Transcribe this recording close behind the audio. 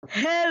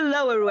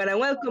Hello, everyone, and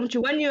welcome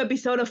to one new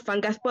episode of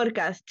Fancast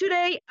podcast.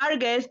 Today, our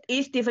guest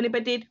is Tiffany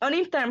Petitt on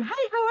Instagram.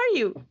 Hi, how are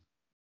you?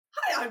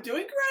 Hi, I'm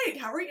doing great.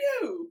 How are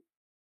you?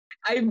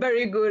 I'm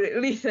very good.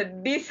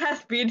 Listen, this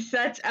has been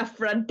such a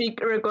frantic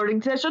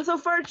recording session so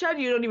far, Chad,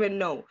 you don't even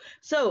know.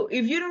 So,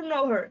 if you don't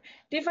know her,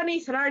 Tiffany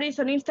is an artist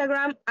on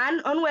Instagram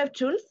and on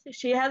Webtoons.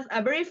 She has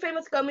a very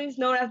famous comics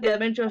known as The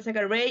Adventure of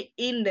Second Ray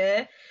in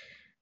the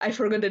I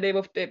forgot the name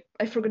of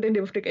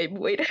the game.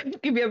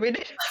 Wait, give me a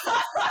minute.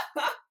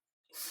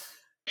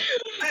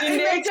 In It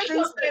the makes Angels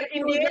sense of that Death,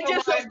 in you the would know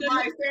Angels of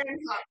my Death, fan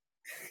club.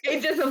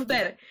 Angels of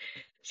Death.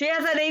 She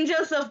has an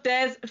Angels of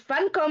Death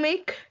fan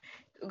comic,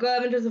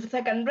 Adventures of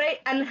Second Ray,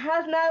 and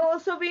has now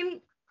also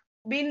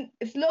been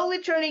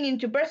slowly turning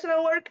into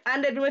personal work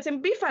and the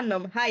USMP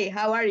fandom. Hi,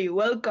 how are you?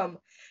 Welcome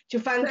to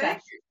Thank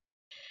Fancast. you.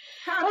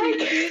 Happy to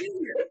be Like,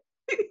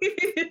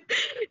 here.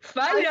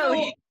 I feel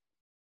finally.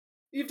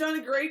 you've done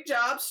a great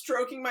job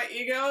stroking my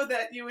ego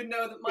that you would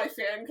know that my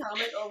fan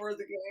comic over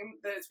the game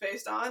that it's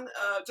based on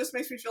just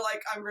makes me feel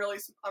like I'm really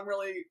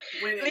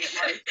winning at Listen,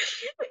 life.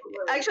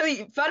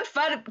 actually,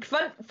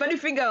 funny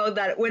thing about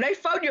that. When I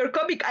found your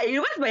comic, it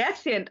was by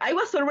accident. I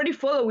was already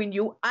following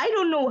you. I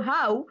don't know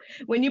how.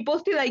 When you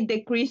posted like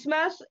the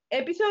Christmas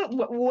episode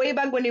way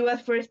back when it was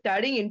first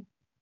starting in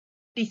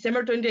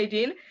December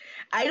 2018,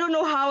 I don't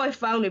know how I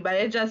found it, but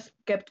I just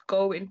kept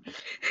going.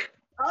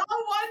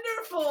 Oh,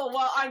 wonderful!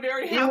 Well, I'm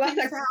very It was happy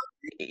you a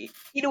found.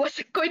 it was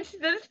a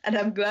coincidence, and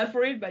I'm glad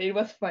for it. But it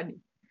was funny.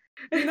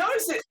 You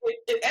notice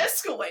it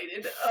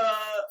escalated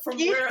from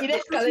It, where it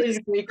the Christmas.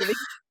 escalated quickly.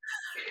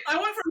 I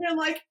went from being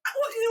like,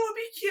 well, you know, it'd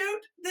be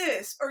cute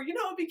this, or you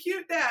know, it'd be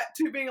cute that,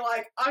 to being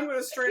like, I'm going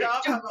to straight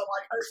up have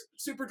a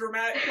super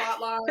dramatic plot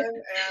line,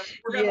 and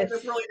we're going to make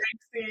Yes. this really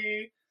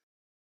angsty.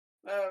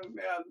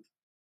 Man,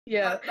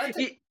 Yeah. that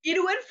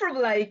It went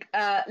from like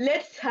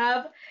let's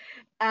have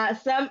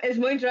some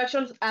small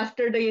interactions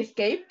after they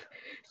escape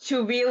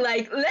to be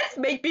like let's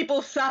make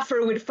people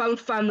suffer with found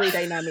family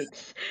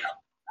dynamics.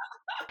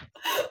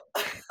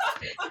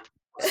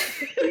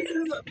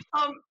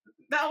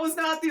 that was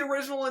not the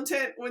original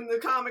intent when the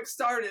comic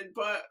started,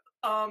 but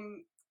I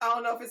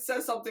don't know if it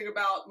says something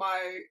about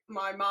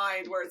my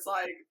mind where it's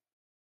like,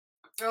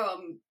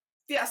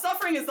 yeah,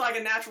 suffering is like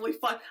a naturally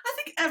fun. I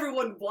think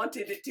everyone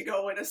wanted it to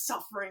go in a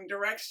suffering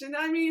direction.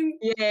 I mean,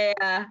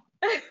 Yeah.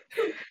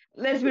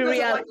 Let's be who doesn't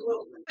real. like a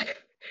little bit?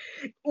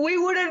 We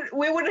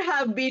wouldn't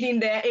have been in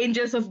the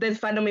Angels of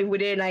Death fandom if we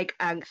didn't like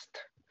angst.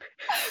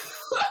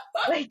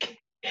 Like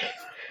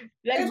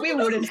Everyone we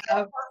doesn't wouldn't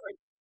have.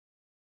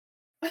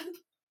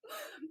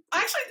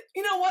 Actually,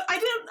 you know what?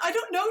 I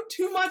don't know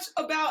too much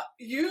about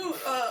you.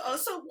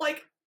 Also,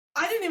 like,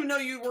 I didn't even know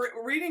you were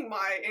reading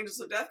my Angels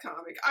of Death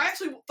comic. I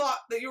actually thought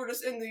that you were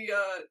just in the.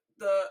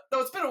 Though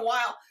it's been a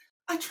while.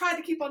 I tried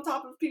to keep on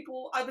top of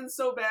people. I've been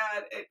so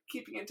bad at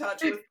keeping in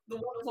touch with the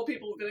wonderful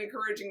people who've been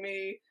encouraging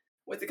me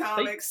with the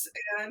comics,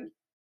 and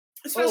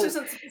especially Oh,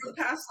 since for the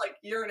past like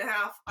year and a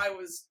half, I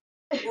was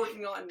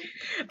working on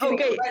getting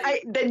it okay.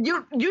 ready. Then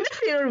you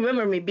definitely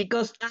remember me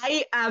because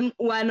I am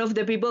one of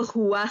the people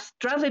who was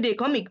translating the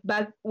comic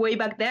way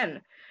back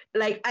then.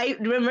 Like I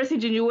remember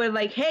messaging you were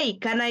like, "Hey,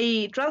 can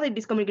I translate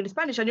this comic in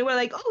Spanish?" And you were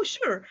like, "Oh,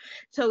 sure."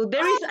 So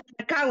there is an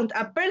account,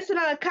 a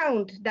personal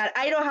account that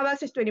I don't have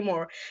access to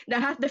anymore,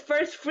 that has the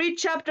first three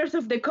chapters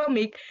of the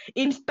comic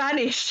in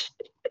Spanish.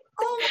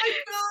 Oh my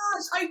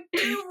gosh, I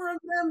do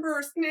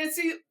remember.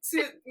 Nancy,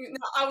 see,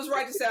 I was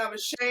right to say I'm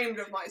ashamed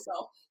of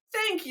myself.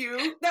 Thank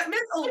you. That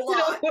meant a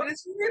lot, and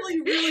it's really,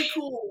 really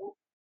cool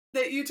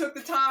that you took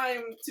the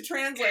time to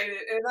translate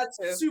it, and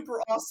that's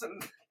super awesome.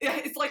 Yeah,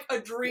 it's like a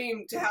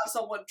dream to have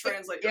someone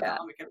translate your Yeah,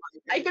 comic. In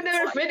my I opinion, could it's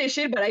never like, finish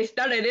it, but I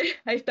started it.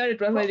 I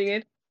started well, translating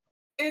it.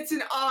 it's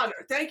an honor.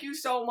 Thank you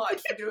so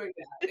much for doing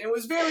that. It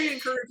was very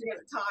encouraging at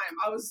the time.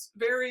 I was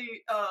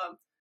very.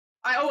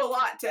 I owe a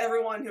lot to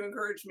everyone who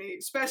encouraged me,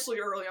 especially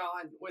early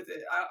on with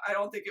it. I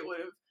don't think it would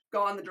have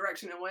gone the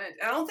direction it went.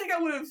 And I don't think I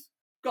would have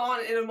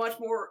gone in a much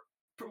more,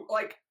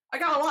 like, I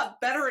got a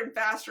lot better and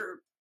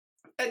faster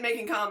at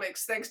making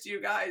comics thanks to you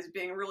guys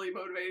being really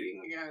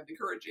motivating and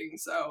encouraging.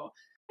 So,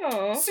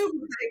 Oh. super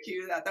thank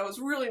you to that. That was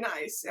really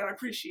nice, and I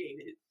appreciate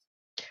it.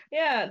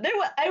 Yeah,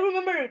 I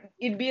remember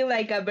it being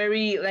like a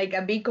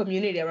big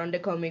community around the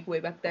comic way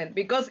back then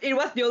because it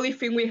was the only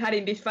thing we had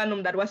in this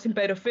fandom that wasn't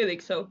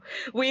pedophilic, so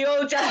we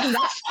all just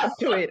latched up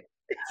to it.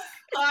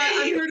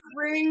 I'm here to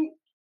bring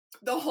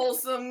the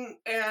wholesome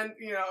and,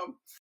 you know,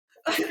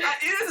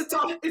 it's a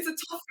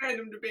tough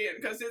fandom to be in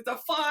because it's a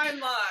fine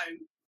line.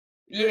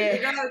 Yeah.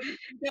 You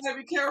gotta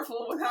be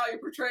careful with how you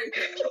portray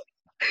things.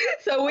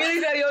 So we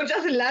literally all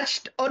just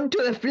latched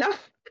onto the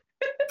fluff.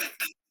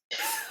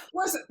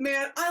 Listen,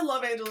 man, I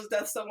love Angel's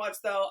Death so much,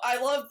 though. I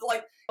love,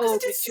 like, because Oh,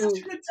 it did me such too.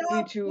 a good Me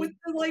job too. with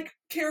the, like,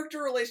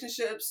 character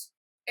relationships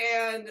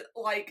and,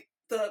 like,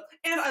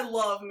 and I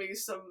love me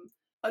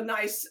a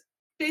nice,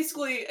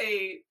 basically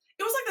it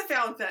was like the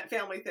found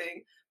family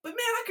thing, but man,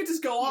 I could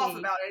just go off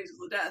about Angels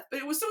of Death, but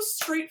it was so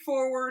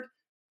straightforward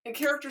and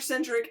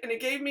character-centric, and it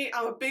gave me,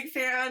 I'm a big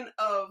fan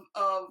of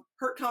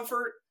Hurt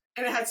Comfort,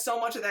 and it had so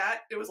much of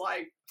that. It was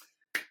like,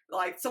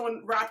 like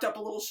someone wrapped up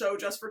a little show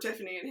just for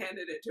Tiffany and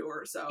handed it to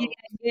her. So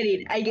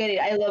Yeah, I get it.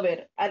 I love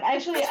it. And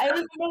actually, I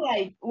remember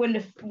like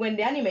when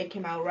the anime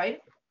came out, right?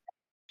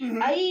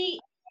 Mhm.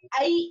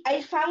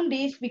 I found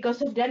this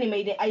because of the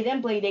anime. I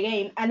then played the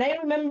game, and I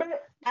remember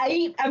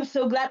I am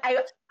so glad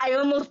I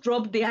almost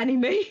dropped the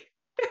anime.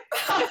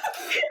 Right?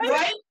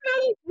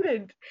 I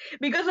couldn't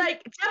because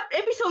like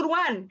episode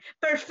 1,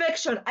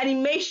 perfection,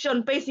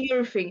 animation, pacing,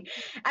 everything.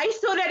 I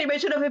saw the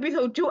animation of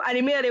episode 2, and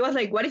immediately was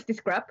like, "What is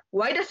this crap?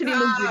 Why doesn't it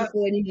look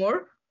beautiful anymore?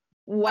 I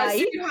Why?"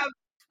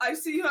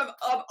 see you have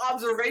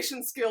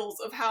observation skills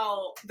of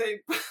how they.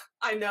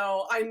 I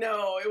know.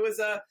 It was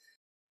a.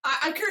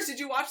 I'm curious. Did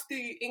you watch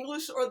the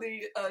English or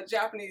the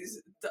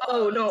Japanese?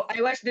 Oh no,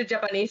 I watched the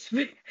Japanese.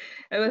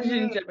 I watched it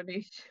in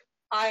Japanese.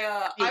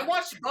 I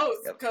watched both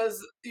Yep.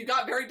 because you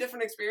got very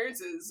different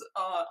experiences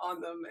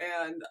on them,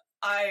 and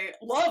I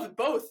loved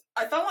both.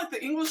 I felt like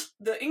the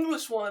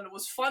English one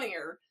was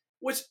funnier,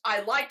 which I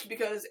liked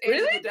because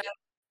Angel Really? the Death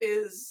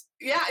is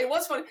it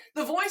was funny.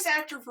 The voice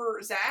actor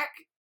for Zach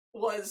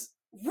was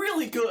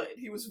really good.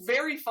 He was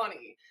very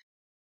funny.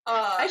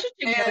 I should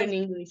check it out in And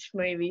English,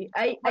 maybe.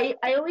 I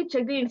only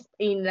checked it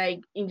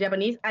in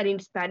Japanese and in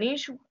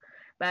Spanish,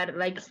 but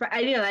like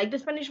I didn't like the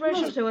Spanish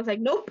version, so I was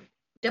like, nope,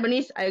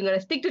 Japanese. I'm gonna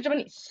stick to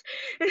Japanese.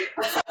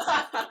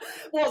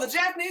 well, the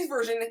Japanese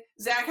version,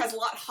 Zach has a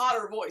lot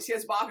hotter voice. He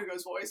has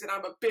Bakugo's voice, and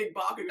I'm a big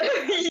Bakugo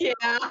fan.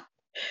 Yeah.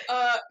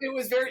 It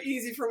was very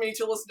easy for me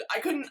to listen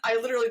to. I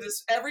literally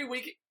just, every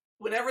week,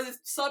 whenever the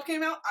sub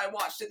came out, I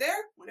watched it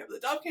there. Whenever the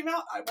dub came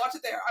out, I watched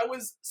it there. I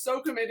was so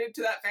committed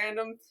to that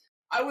fandom.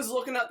 I was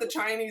looking up the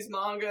Chinese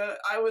manga.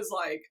 I was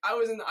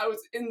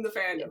in the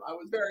fandom. I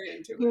was very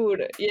into it.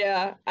 Good.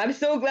 Yeah. I'm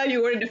so glad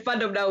you were in the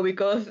fandom now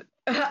because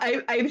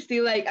I'm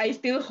still like I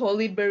still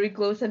hold it very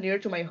close and near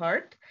to my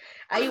heart.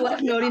 I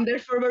was not in there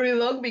for very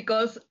long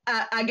because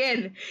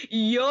again,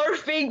 your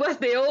thing was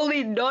the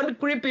only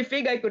non-creepy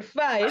thing I could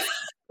find,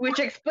 which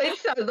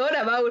explains a lot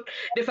about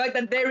the fact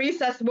that there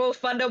is a small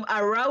fandom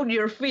around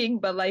your thing,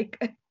 but like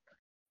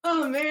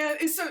Oh man,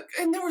 it's so,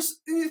 and there was,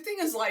 the thing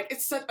is, like,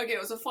 it's such, again,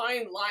 it was a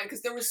fine line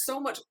because there was so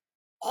much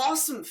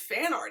awesome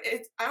fan art.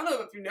 I don't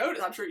know if you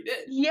noticed, I'm sure you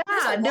did. yeah,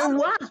 there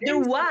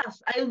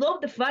was. I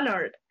love the fan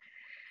art.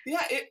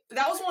 Yeah,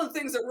 that was one of the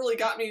things that really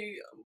got me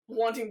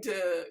wanting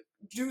to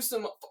do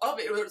some of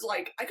it. It was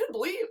like, I couldn't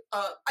believe,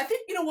 I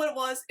think, you know what it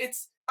was?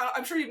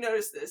 I'm sure you've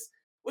noticed this.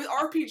 With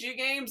RPG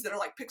games that are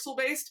like pixel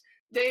based,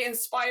 they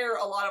inspire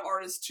a lot of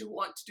artists to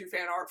want to do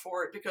fan art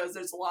for it because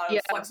there's a lot of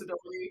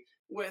flexibility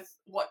with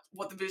what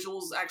the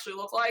visuals actually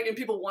look like, and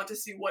people want to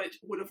see what it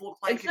would have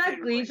looked like.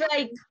 Exactly.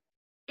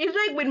 It's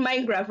like with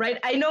Minecraft, right?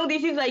 I know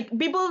this is like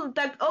people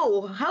that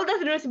how does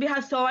the recipe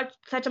have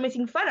such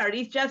amazing fan art?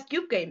 It's just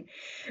Cube Game.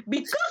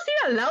 Because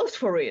it allows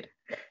for it.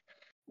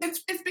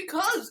 It's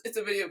because it's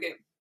a video game.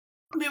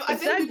 I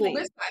think people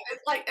miss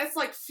that. It's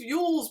like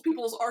fuels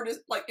people's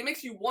artist, like it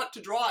makes you want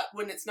to draw it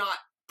when it's not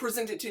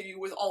presented to you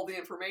with all the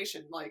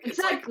information. Like it's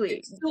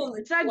still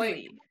in the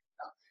play.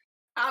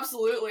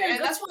 Absolutely, and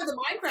that's why the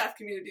Minecraft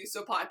community is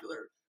so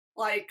popular.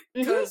 Like,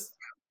 because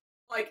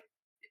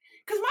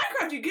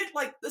Minecraft, you get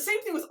like the same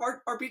thing with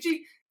RPG.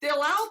 They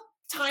allow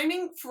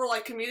timing for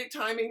like comedic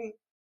timing,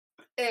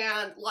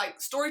 and like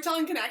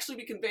storytelling can actually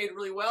be conveyed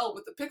really well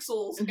with the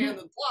pixels and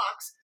the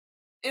blocks,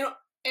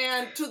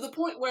 and to the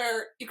point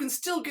where you can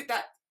still get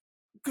that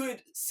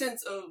good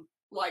sense of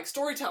like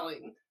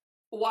storytelling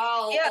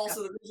while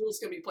also the visuals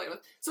can be played with.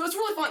 So it's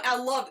really fun. I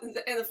love and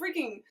the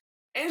freaking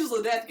Angels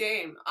of Death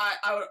game.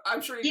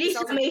 I'm sure it is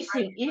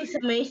amazing. It is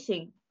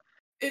amazing.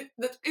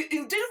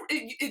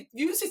 It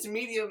used its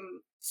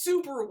medium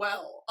super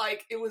well.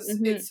 Like it was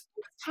its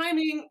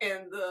timing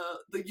and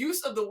the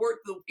use of the word,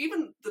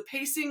 even the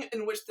pacing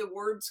in which the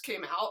words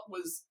came out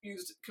was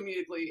used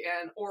comedically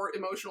and or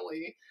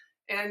emotionally.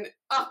 And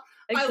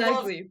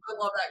exactly.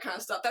 I love that kind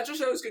of stuff. That just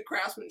shows good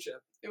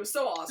craftsmanship. It was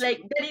so awesome.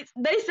 Like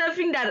that is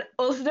something that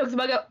also talks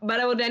about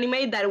the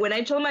anime. That when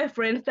I told my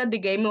friends that the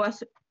game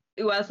was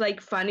like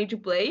funny to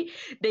play,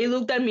 they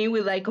looked at me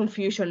with like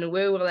confusion.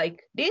 We were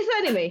like, "This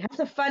anime has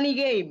a funny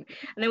game,"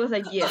 and I was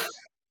like, "Yes."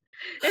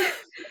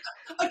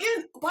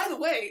 Again, by the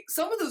way,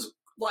 some of those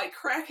like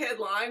crackhead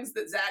lines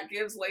that Zach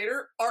gives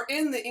later are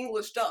in the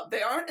English dub.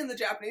 They aren't in the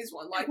Japanese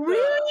one. Like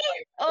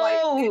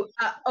really?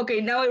 Okay.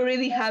 Now I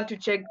really have to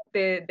check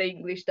the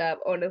English dub.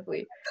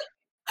 Honestly,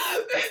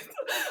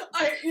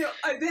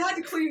 they had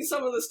to clean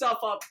some of the stuff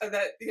up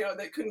that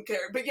they couldn't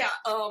carry. But yeah,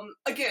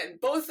 again,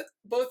 both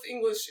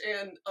English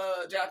and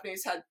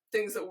Japanese had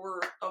things that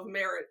were of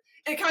merit.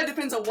 It kind of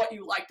depends on what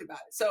you liked about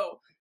it.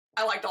 So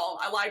I liked all.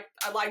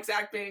 I liked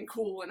Zach being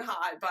cool and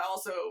hot, but I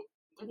also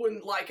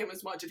wouldn't like him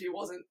as much if he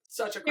wasn't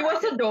such a. He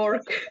was a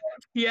dork.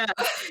 Yeah,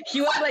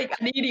 he was like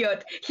an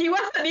idiot. He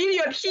was an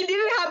idiot. He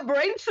didn't have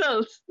brain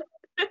cells.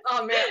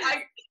 Oh man,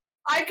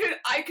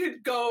 I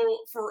could go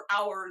for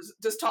hours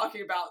just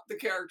talking about the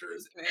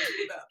characters and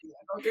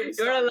that.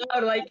 You're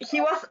allowed. Like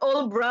he was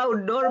all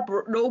brown,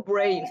 no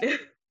brain.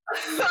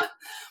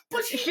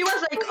 But he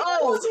was like,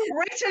 "Oh,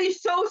 Rachel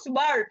is so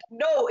smart."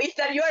 No, it's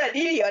that you're an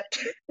idiot.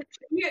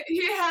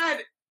 He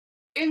had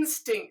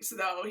instincts,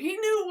 though. He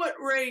knew what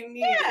Ray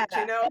needed. Yeah.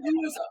 You know,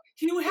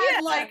 he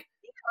had Yeah. like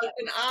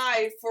an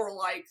eye for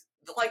like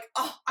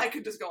oh, I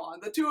could just go on.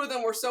 The two of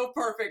them were so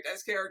perfect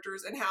as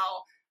characters, and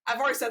how I've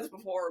already said this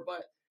before,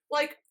 but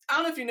like I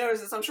don't know if you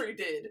noticed this. I'm sure you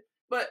did,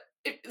 but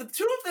the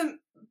two of them,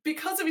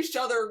 because of each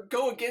other,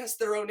 go against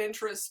their own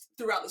interests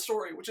throughout the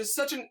story, which is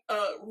such a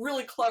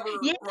really clever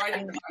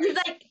writing device. It's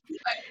like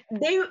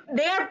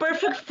they are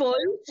perfect foils.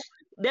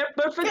 They're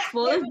perfect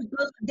foils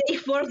because they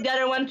force the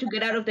other one to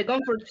get out of the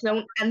comfort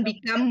zone and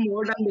become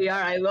more than they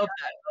are. I love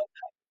that.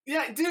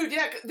 Yeah, dude.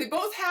 Yeah, they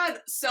both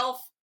had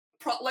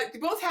they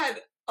both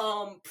had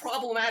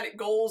problematic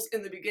goals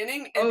in the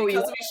beginning, and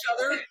because of each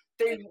other,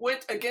 they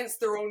went against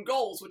their own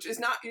goals, which is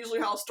not usually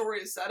how a story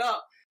is set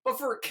up. But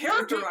for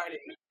character writing,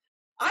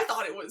 I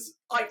thought it was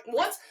like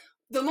once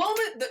the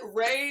moment that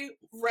Ray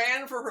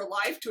ran for her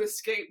life to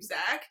escape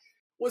Zach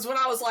was when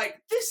I was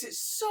like, this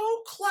is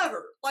so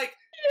clever. Like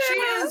she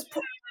is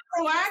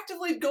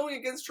proactively going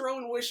against her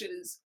own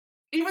wishes,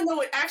 even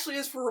though it actually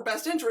is for her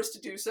best interest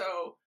to do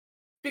so,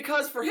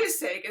 because for his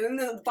sake, and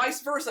then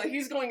vice versa,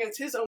 he's going against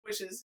his own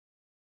wishes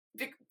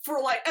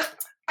for like,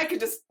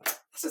 this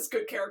is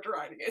good character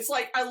writing. It's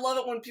like, I love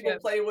it when people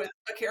play with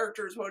a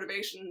character's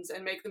motivations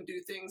and make them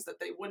do things that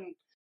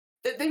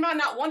they might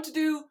not want to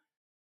do,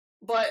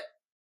 but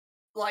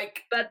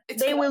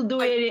they will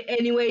do it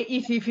anyway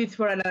if it's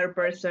for another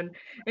person.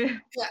 Yeah,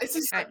 it's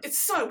just it's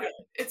so good.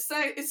 It's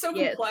so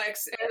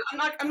complex,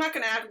 and I'm not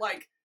gonna act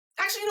like.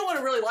 Actually, you know what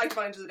I really liked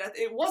about Into the Death?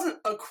 It wasn't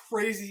a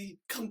crazy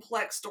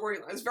complex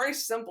storyline. It's very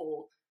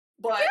simple,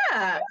 but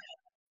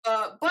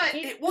but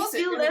it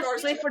wasn't. Still,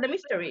 let's play for the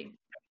mystery.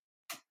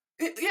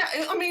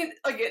 I mean,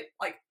 again,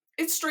 like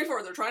it's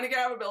straightforward. They're trying to get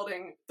out of a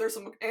building. There's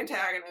some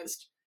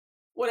antagonist,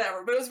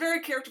 whatever. But it was very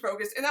character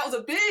focused, and that was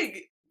a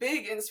big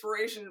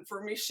inspiration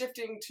for me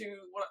shifting to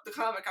the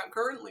comic I'm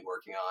currently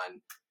working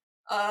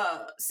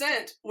on,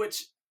 Scent,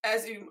 which,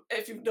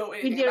 if you know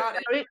anything about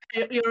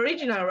it, your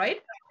original, right?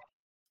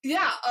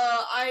 Yeah,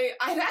 I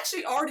had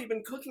actually already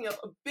been cooking up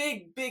a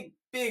big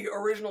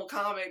original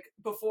comic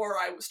before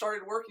I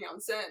started working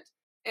on Scent,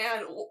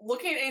 and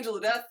looking at Angel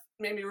of Death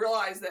made me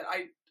realize that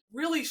I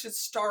really should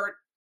start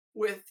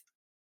with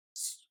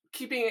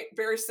keeping it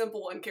very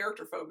simple and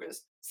character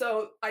focused.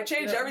 So I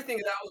changed everything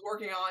that I was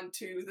working on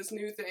to this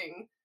new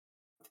thing.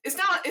 It's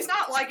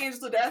not like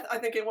Angels of Death. I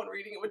think anyone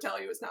reading it would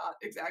tell you it's not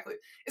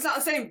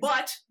the same,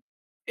 but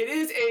it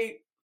is a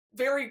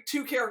very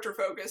two character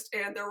focused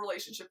and they're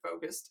relationship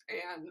focused,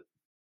 and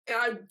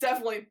I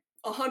definitely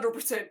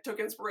 100% took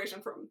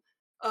inspiration from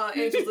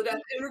Angels of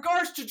Death in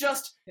regards to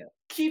just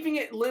keeping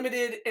it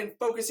limited and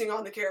focusing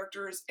on the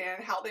characters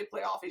and how they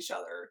play off each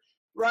other,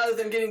 rather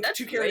than getting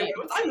too carried away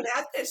with, I'm gonna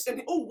add this,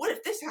 and oh, what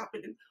if this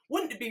happened, and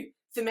wouldn't it be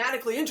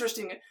thematically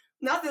interesting?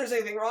 Not that there's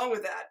anything wrong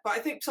with that, but I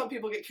think some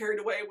people get carried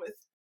away with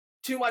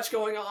too much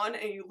going on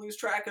and you lose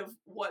track of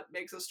what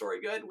makes a story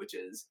good, which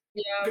is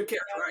good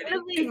character writing.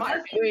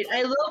 Really,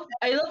 I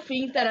love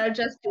things that are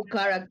just two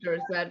characters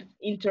that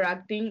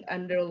interacting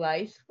and their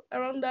lives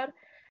around that.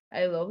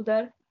 I love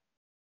that.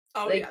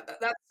 Oh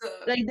that's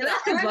like The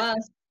Last of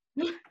Us.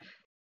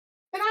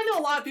 And I know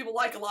a lot of people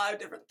like a lot of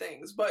different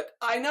things, but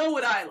I know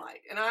what I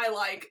like, and I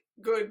like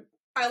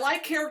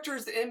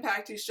characters that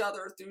impact each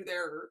other through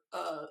their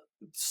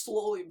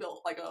slowly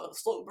built, like a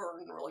slow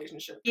burn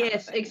relationship.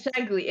 Yes,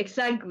 exactly. A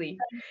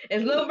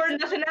slow burn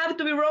doesn't have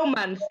to be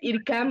romance.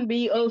 It can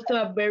be also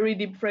a very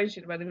deep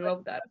friendship, and I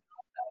love that.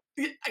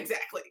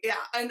 Exactly,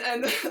 yeah. And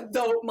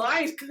though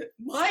my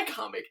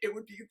comic, it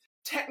would be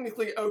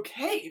technically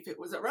okay if it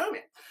was a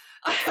romance.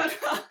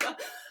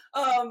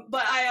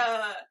 But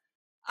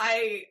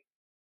I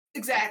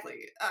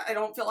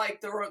don't feel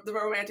like the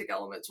romantic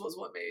elements was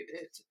what made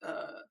it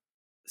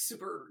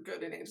super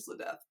good in Angels of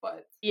Death,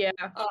 but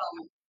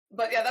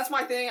but yeah, that's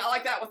my thing. I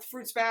like that with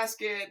Fruits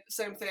Basket,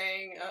 same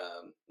thing.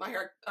 My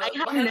hair. I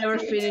have never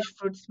finished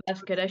Fruits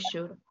Basket. I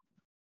should.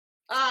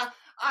 I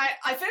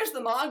finished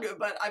the manga,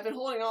 but I've been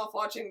holding off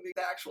watching the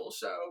actual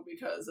show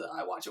because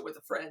I watch it with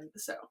a friend.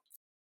 So,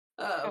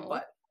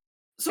 but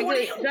so what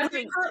are you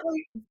currently?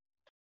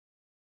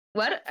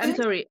 What? I'm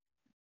sorry.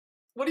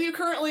 What are you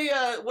currently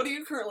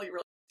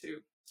related to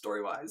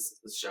story-wise?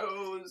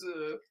 Shows.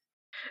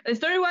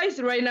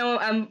 Story-wise, right now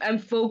I'm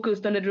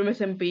focused on the Dream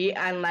SMP,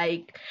 and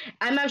like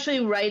I'm actually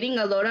writing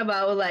a lot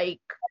about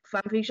like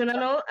fanfiction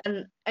and all,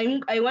 and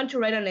I want to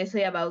write an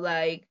essay about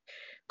like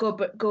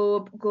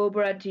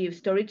cooperative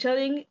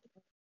storytelling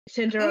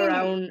centered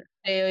around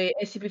the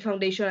SCP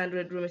Foundation and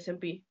the Dream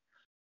SMP.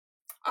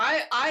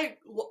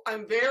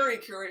 I'm very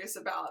curious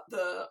about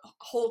the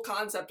whole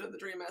concept of the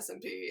Dream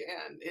SMP,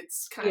 and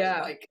it's kind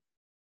of like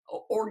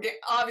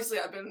obviously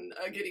I've been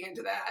getting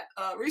into that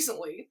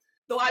recently.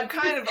 Though I'm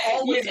kind of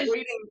always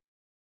waiting.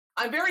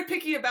 I'm very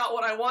picky about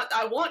what I want.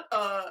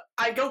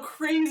 I go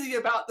crazy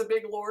about the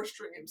big lore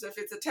streams. If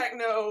it's a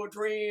techno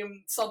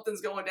dream,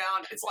 something's going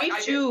down. It's like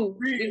Me too.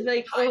 It's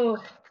like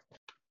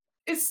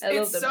it's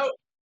so.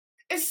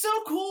 it's so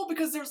cool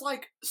because there's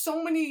like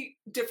so many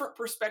different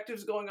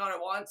perspectives going on at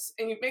once,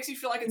 and it makes you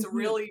feel like it's a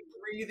really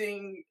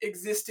breathing,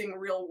 existing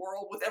real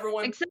world with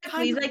everyone.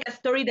 Exactly, it's like a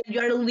story that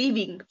you are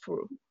living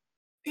through.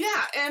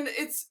 Yeah, and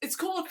it's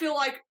cool to feel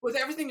like with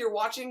everything you're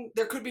watching,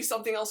 there could be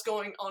something else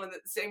going on at the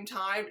same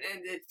time,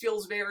 and it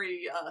feels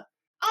very, I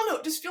don't know,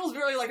 it just feels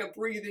very like a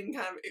breathing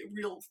kind of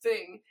real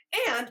thing.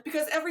 And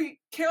because every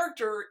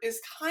character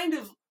is kind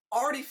of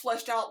already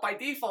fleshed out by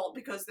default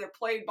because they're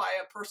played by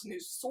a person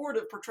who's sort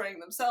of portraying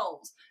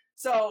themselves.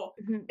 So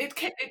it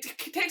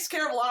takes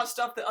care of a lot of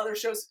stuff that other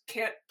shows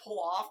can't pull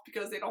off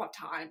because they don't have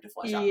time to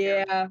flesh out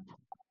characters.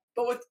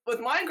 But with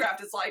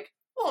Minecraft, it's like,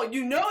 well,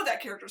 you know that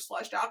character's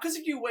fleshed out because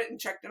if you went and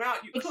checked them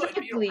out, you could,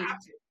 but you don't have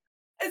to.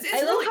 It's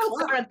I love really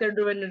how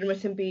character-driven the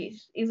recipe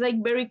is. It's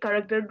like very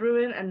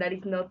character-driven, and that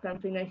is not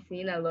something I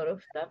see in a lot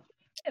of stuff,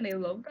 and I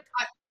love that.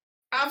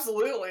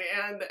 Absolutely,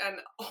 and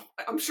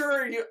I'm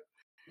sure you.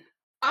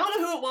 I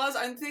don't know who it was.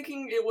 I'm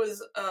thinking it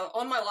was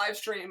on my live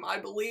stream. I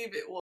believe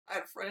it was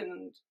a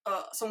friend,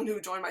 someone who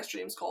joined my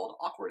streams called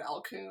Awkward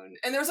Alcoon.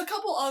 And there's a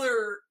couple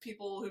other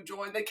people who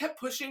joined. They kept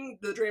pushing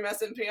the Dream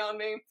SMP on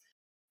me.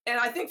 And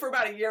I think for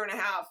about a year and a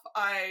half,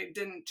 I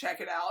didn't check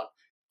it out.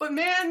 But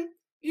man,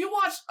 you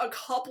watched a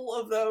couple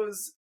of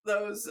those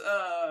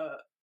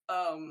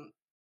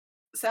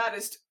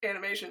saddest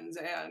animations,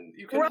 and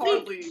you can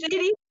hardly.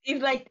 Sadist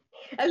is like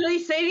actually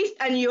sadist,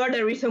 and you are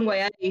the reason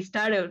why I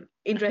started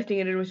interested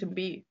in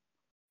SMP.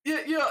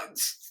 Yeah, you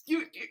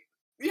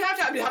have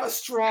to have a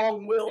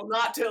strong will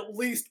not to at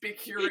least be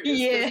curious.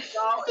 Yes.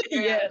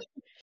 Yes.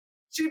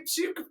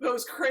 She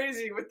goes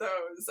crazy with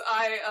those.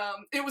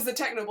 It was the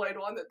Technoblade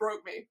one that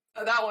broke me.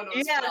 That one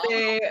was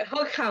the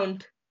Hog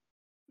Hound.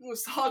 It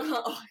was Hog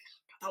Hound. Oh,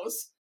 that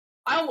was.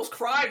 I almost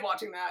cried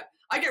watching that.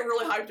 I get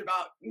really hyped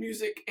about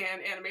music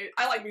and animated.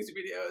 I like music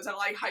videos. I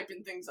like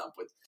hyping things up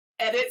with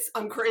edits.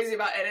 I'm crazy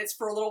about edits.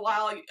 For a little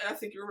while, I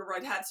think you remember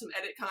I had some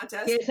edit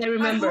contests. Yes, I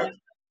remember.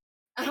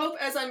 I hope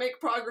as I make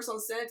progress on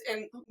Scent,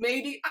 and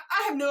maybe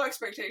I have no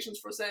expectations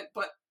for Scent,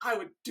 but I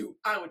would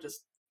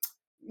just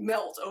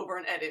melt over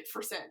an edit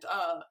for Scent.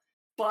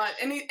 But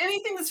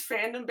anything that's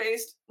fandom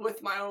based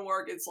with my own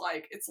work, it's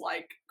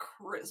like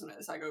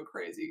Christmas. I go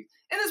crazy,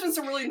 and there's been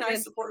some really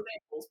nice supportive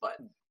people, but.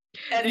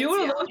 Edits, you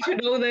will love to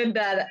know then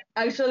that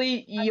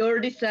actually your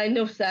design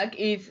of Zack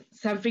is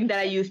something that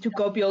I used to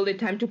copy all the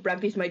time to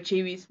practice my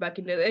chibis back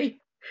in the day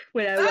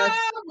when I was.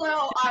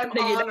 Well, I'm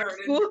honored.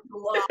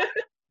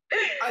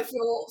 I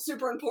feel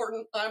super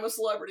important. I'm a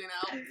celebrity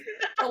now.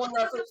 I want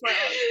to reference my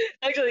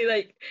own. Actually,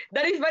 like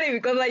that is funny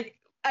because like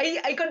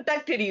I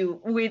contacted you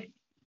with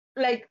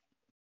like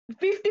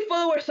 50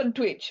 followers on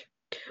Twitch,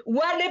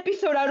 one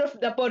episode out of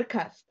the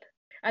podcast.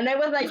 And I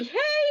was like,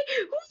 hey,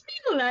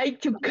 who would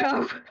like to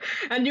come?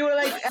 And you were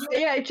like,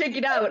 yeah, check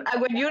it out.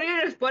 And when you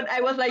didn't respond,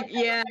 I was like,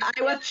 yeah,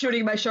 I was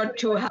shooting my shot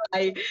too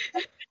high.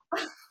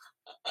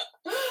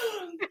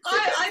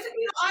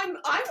 I'm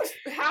just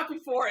happy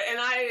for it, and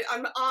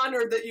I'm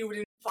honored that you would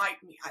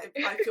invite me.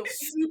 I feel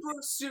super,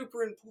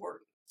 super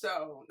important.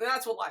 So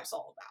that's what life's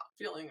all about,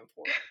 feeling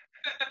important.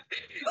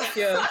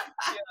 Yeah.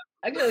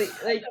 Actually,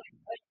 like,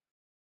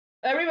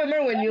 I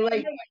remember when you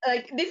like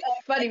this is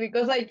funny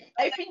because like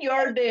I think you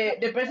are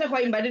the person who I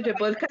invited to the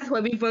podcast who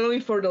I've been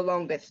following for the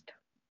longest,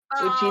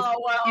 which is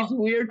it's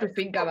weird to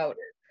think about.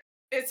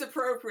 It's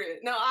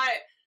appropriate. No,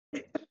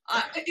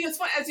 it's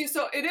fun as you.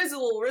 So it is a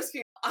little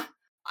risky.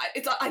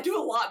 I do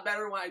a lot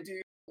better when I do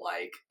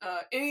like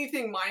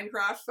anything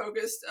Minecraft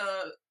focused.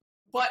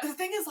 But the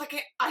thing is, like,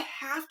 I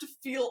have to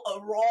feel a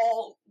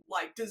raw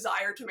like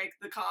desire to make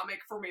the comic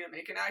for me to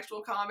make an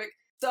actual comic.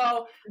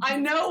 So I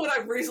know what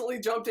I've recently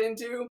jumped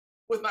into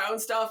with my own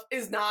stuff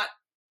is not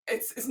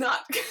it's not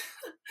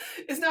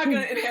it's not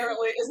going to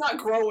inherently it's not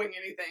growing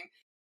anything.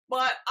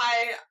 But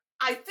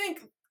I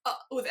think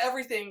with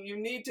everything you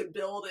need to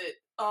build it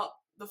up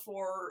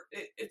before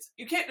it's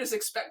you can't just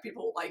expect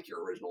people to like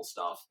your original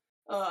stuff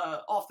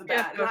off the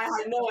bat. And I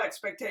had no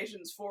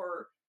expectations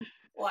for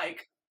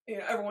like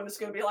everyone is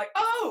going to be like,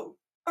 oh,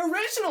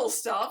 original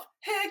stuff,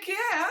 heck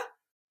yeah,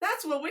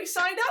 that's what we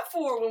signed up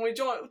for when we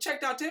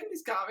checked out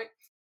Tiffany's comic.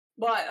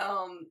 But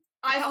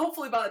I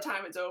hopefully by the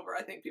time it's over,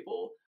 I think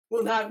people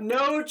will have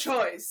no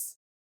choice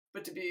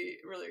but to be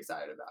really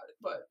excited about it.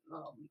 But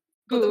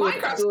the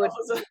Minecraft stuff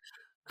was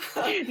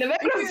the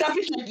Minecraft stuff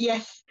is like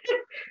yes.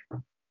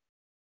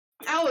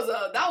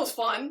 That was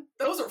fun.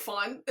 Those are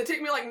fun. It took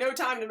me like no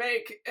time to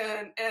make,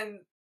 and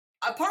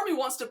a part of me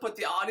wants to put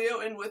the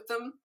audio in with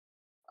them,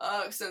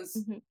 since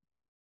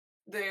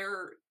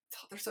they're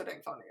so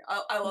dang funny.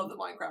 I love the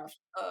Minecraft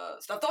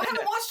stuff. Though I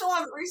haven't watched a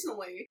lot of it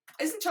recently.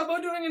 Isn't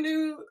Chubbo doing a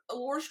new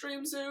lore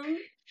stream soon?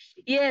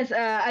 Yes,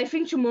 I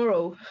think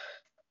tomorrow.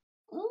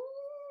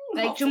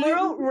 Like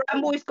tomorrow,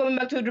 Rambo is coming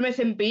back to Dream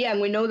SMP,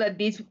 and we know that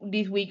this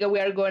week we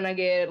are gonna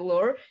get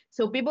lore.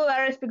 So people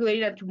are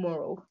speculating that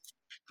tomorrow.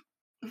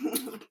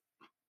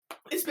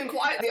 It's been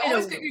quiet. They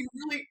always get you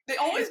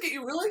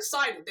really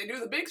excited. They do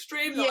the big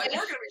stream. They're like, we're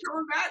gonna be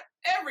coming back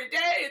every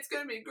day. It's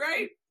gonna be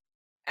great.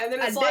 And then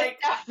it's like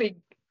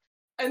nothing.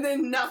 And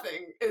then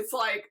nothing. It's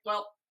like,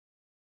 well,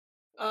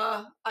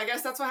 I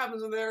guess that's what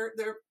happens when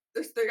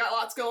they got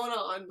lots going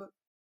on, but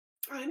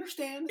I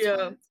understand. It's Yeah.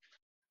 fine.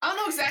 I don't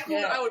know exactly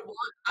what I would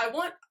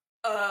want.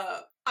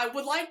 I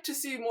would like to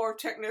see more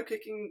techno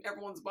kicking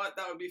everyone's butt.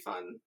 That would be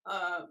fun.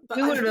 But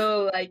We would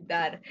all like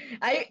that.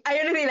 I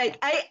honestly like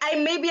I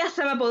maybe have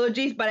some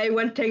apologies, but I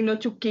want techno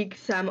to kick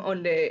Sam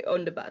on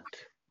the butt.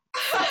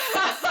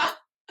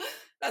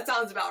 That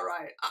sounds about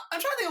right. I'm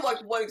trying to think of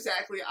like what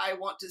exactly I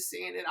want to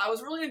see in it. I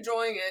was really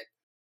enjoying it.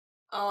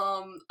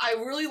 I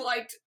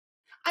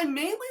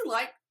mainly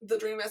liked the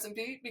Dream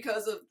SMP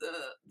because of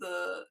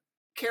the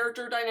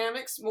character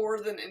dynamics more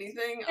than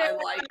anything. Yeah,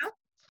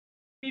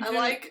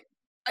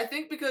 I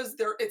think because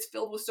it's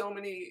filled with so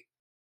many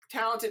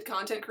talented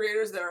content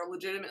creators that are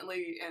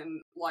legitimately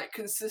and like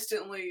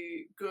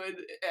consistently good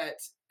at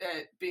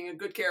being a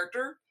good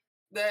character,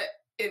 that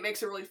it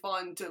makes it really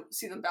fun to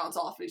see them bounce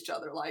off of each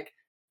other. Like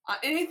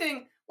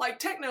anything like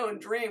Techno and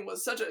Dream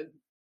was such a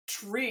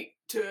treat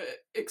to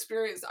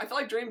experience. I feel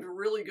like Dream's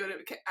really good at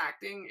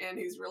acting, and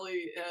he's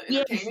really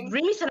entertaining. Yes,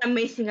 Dream is an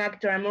amazing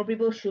actor, and more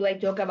people should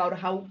like talk about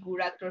how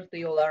good actors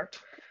they all are.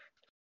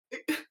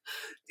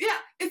 Yeah,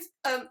 it's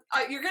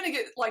you're gonna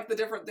get like the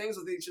different things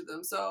with each of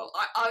them. So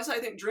I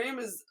think Dream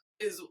is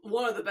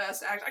one of the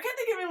best actors. I can't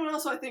think of anyone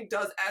else who I think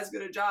does as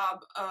good a job.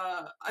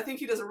 I think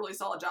he does a really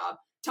solid job.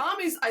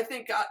 Tommy's, I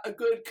think, got a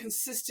good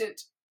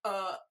consistent.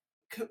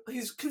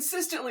 He's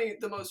consistently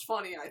the most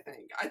funny, I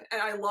think,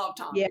 and I love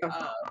Tommy. Yeah.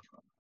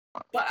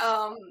 But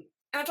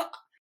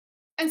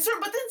then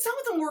some of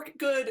them work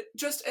good,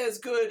 just as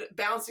good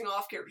bouncing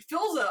off characters.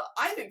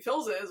 I think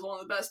Filza is one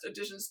of the best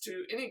additions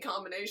to any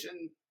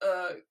combination,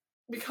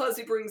 because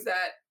he brings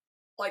that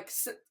like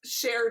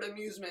shared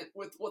amusement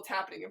with what's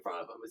happening in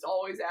front of him. It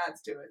always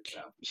adds to it.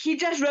 So he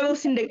just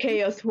revels in the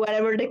chaos,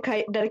 whatever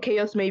that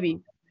chaos may be.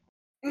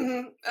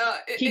 Mm-hmm.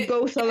 He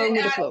goes along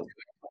with the flow.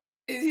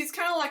 He's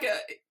kind of like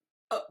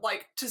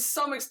like to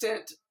some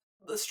extent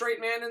the straight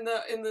man in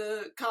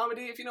the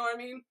comedy, if you know what I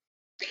mean.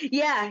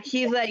 Yeah,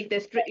 he's like the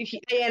straight.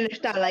 I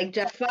understand, like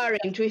Jafar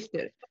and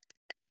Twisted.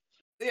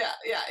 Yeah.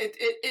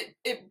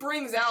 It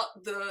brings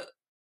out the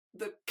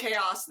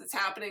chaos that's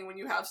happening when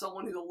you have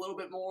someone who's a little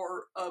bit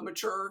more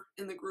mature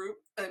in the group,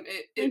 and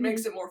it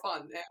makes it more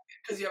fun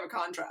because you have a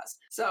contrast.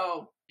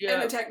 So yeah.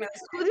 And the Techno.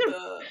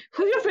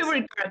 Who's your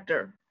favorite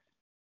character?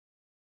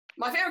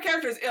 My favorite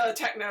character is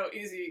Techno.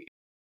 Easy.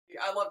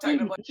 I love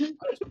Techno.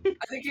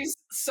 I think he's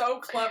so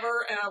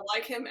clever, and I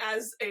like him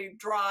as a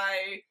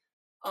dry,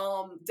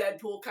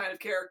 Deadpool kind of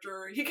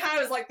character. He kind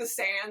of is like the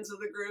Sans of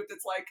the group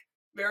that's like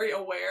very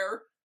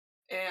aware,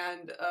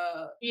 and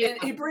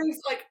he brings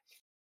like,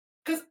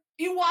 because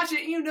you watch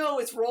it, you know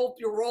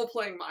you're role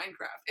playing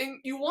Minecraft, and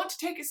you want to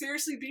take it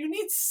seriously, but you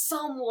need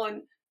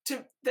someone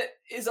that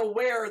is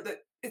aware that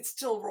it's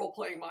still role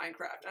playing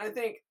Minecraft. And I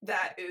think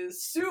that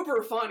is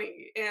super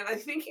funny, and I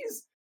think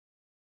he's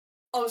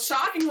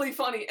shockingly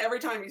funny every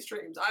time he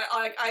streams.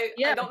 I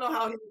don't know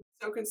how he's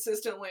so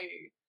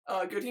consistently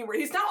good humor.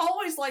 He's not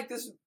always like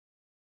this.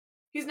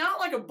 He's not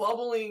like a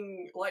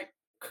bubbling like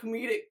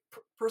comedic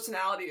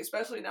personality,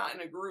 especially not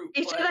in a group.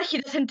 It's just that he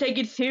doesn't take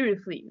it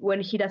seriously when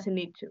he doesn't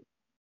need to.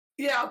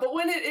 Yeah, but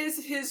when it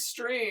is his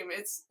stream,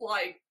 it's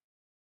like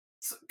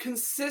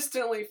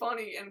consistently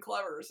funny and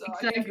clever. So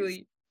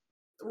exactly.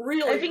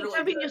 I think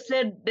something good. You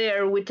said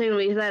there with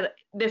Taylor is that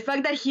the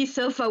fact that he's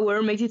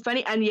self-aware makes it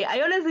funny, and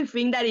I honestly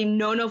think that if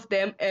none of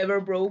them ever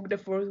broke the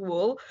fourth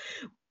wall,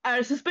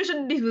 our suspicion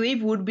and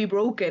disbelief would be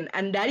broken,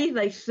 and that is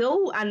like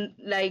so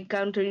like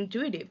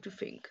counterintuitive to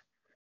think.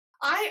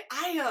 I'm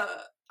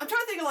trying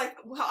to think of like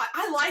how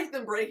I like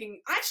them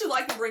breaking. I actually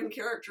like them breaking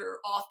character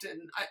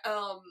often.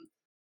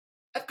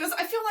 Because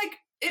I feel like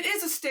it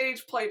is a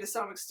stage play to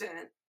some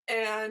extent,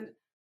 and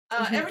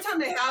every time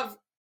they have.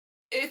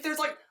 If there's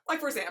like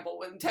for example,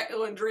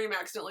 when Dream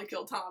accidentally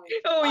killed Tommy.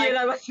 Oh yeah,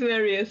 that was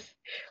hilarious.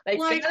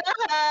 Like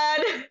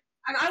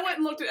and I went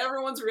and looked at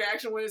everyone's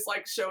reaction when it's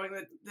like showing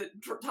that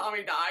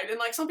Tommy died, and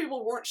like some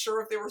people weren't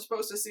sure if they were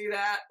supposed to see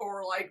that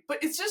or like,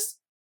 but it's just,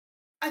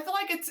 I feel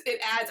like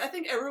it adds. I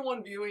think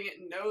everyone viewing it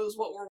knows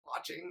what we're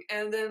watching,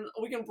 and then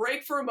we can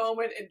break for a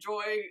moment,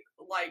 enjoy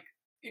like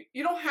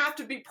you don't have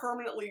to be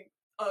permanently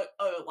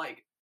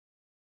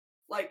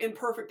like in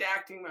perfect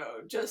acting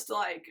mode. Just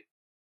like.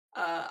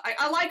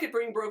 I like it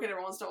being broken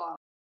every once in a while.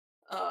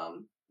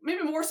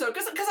 Maybe more so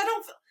because I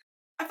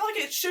feel like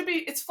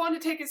it's fun to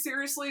take it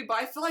seriously, but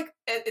I feel like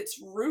at its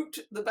root,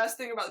 the best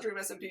thing about Dream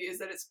SMP is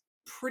that it's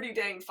pretty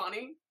dang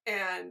funny,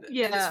 and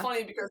it's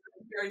funny because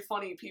there's very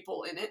funny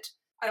people in it.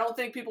 I don't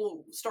think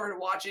people started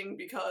watching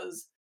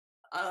because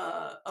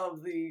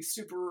of the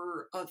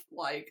super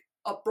like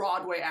a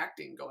Broadway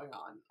acting going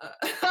on,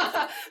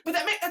 but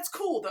that's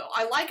cool though.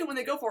 I like it when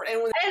they go for it. And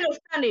I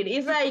understand it.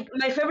 It's like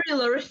my favorite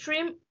lore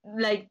stream,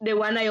 like the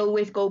one I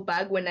always go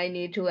back when I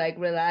need to like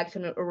relax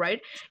and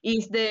write,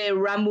 is the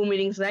Rambo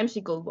meeting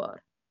Slimesicle bot.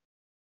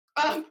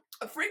 A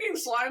freaking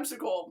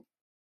Slimesicle!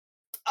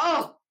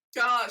 Oh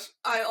gosh,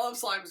 I love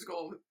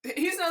Slimesicle.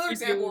 He's another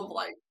example of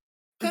like,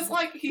 because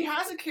like he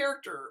has a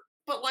character,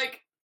 but like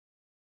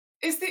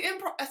it's the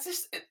improv,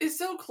 it's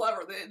so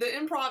clever. The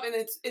improv, and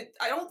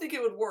I don't think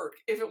it would work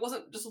if it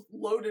wasn't just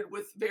loaded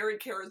with very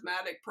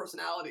charismatic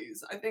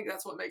personalities. I think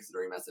that's what makes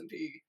Dream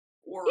SMP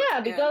work.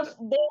 Yeah, because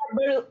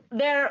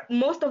they're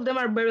most of them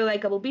are very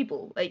likable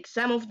people. Like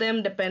some of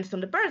them depends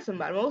on the person,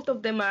 but most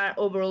of them are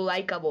overall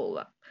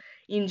likable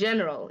in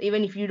general,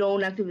 even if you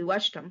don't actively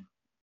watch them.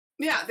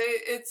 Yeah,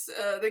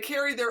 they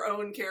carry their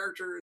own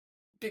characters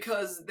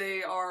because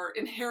they are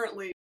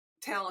inherently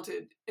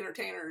talented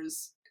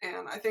entertainers,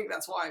 and I think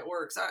that's why it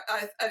works.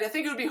 I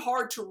think it would be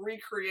hard to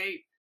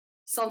recreate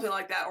something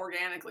like that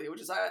organically,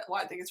 which is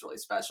why I think it's really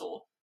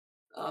special.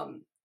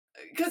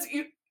 Because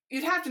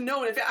you'd have to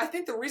know, and I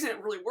think the reason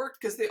it really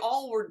worked because they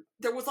all were,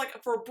 there was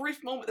like for a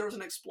brief moment there was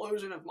an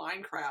explosion of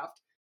Minecraft,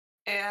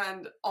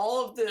 and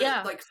all of the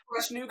like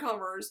fresh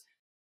newcomers,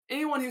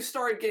 anyone who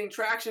started getting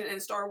traction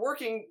and started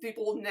working,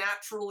 people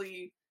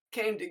naturally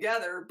came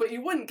together. But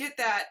you wouldn't get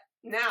that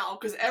now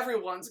because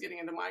everyone's getting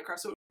into Minecraft,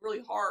 so it's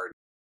really hard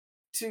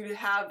to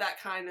have that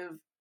kind of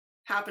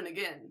happen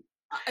again.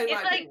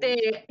 It's like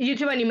the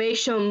YouTube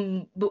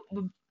animation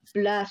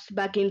blast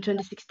back in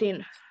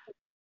 2016.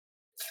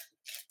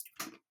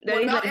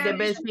 That is like the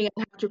best thing I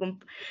have to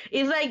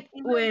It's like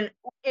when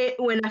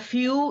a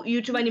few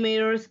YouTube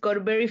animators got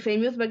very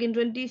famous back in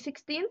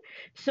 2016,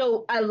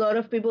 so a lot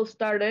of people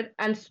started,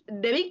 and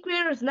the big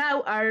creators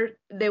now are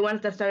the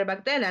ones that started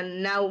back then,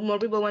 and now more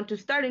people want to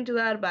start into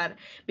that, but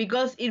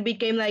because it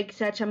became like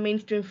such a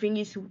mainstream thing,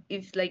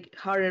 it's like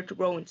harder to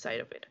grow inside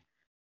of it.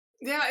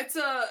 Yeah, it's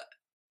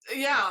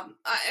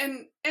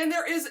and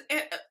there is,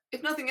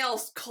 if nothing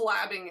else,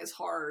 collabing is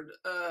hard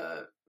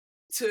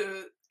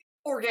to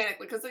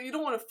organically, because you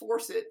don't want to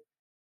force it.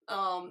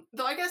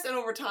 Though I guess, and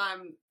over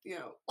time, you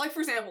know, like for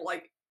example,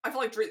 like I feel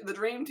like the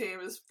Dream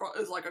Team is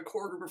like a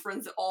core group of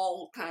friends that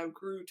all kind of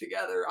grew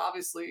together,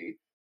 obviously,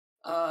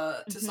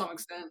 to some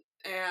extent,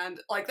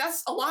 and like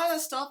that's a lot of that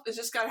stuff is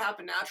just got to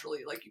happen naturally.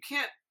 Like you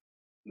can't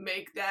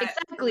make that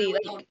exactly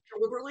really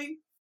deliberately.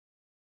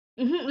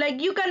 Like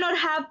you cannot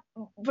have,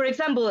 for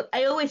example,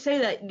 I always say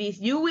that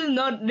you will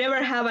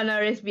never have an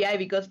RSBI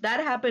because that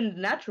happened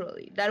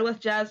naturally. That was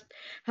just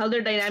how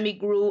their dynamic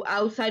grew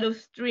outside of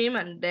stream,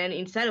 and then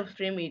inside of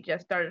stream it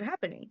just started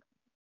happening.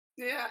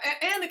 Yeah,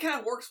 and it kind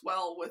of works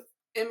well with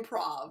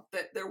improv,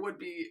 that there would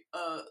be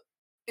a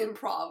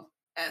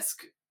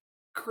improv-esque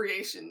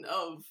creation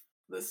of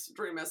this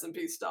Dream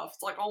SMP stuff.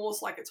 It's like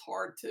almost like it's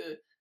hard to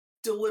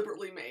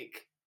deliberately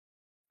make.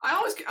 I'm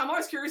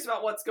always curious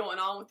about what's going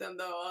on with them,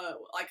 though.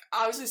 Like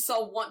obviously,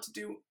 some want to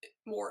do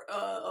more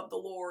of the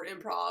lore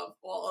improv,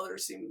 while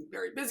others seem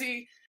very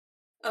busy.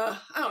 I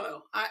don't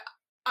know. I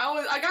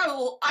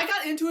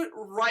got into it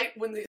right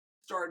when they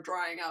started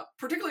drying up,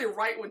 particularly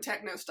right when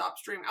Techno stopped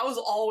streaming. I was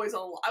always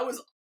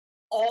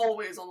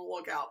on the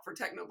lookout for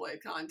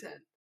Technoblade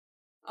content.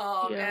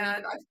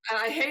 And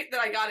I hate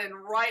that I got in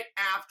right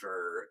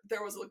after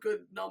there was a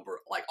good number,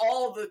 like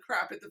all the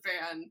crap at the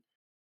fan.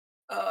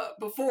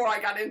 Before I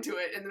got into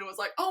it, and then it was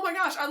like, oh my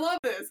gosh, I love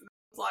this. And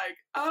it was like,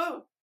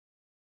 oh,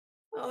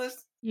 well,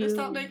 they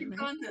stopped making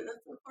content.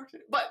 That's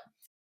unfortunate. But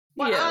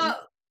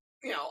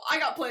you know, I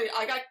got plenty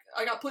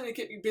to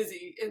keep me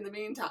busy in the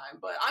meantime.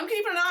 But I'm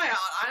keeping an eye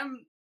out.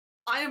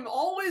 I am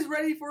always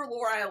ready for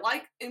lore. I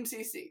like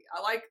MCC.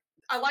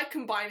 I like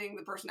combining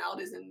the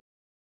personalities,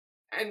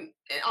 and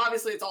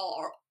obviously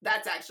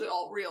that's actually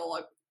all real.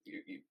 Like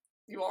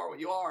you are what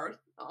you are, and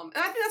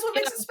I think that's what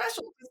makes it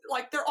special.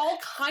 Like they're all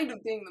kind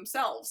of being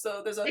themselves.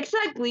 So there's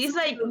exactly. It's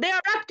like they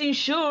are acting,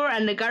 sure,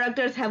 and the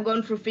characters have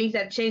gone through things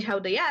that change how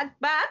they act,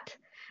 but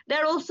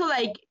they're also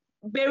like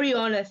very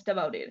honest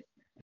about it.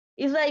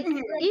 It's like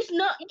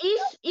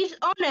it's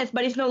honest,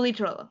 but it's not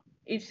literal.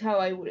 It's how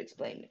I would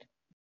explain it.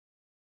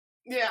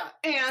 Yeah,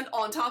 and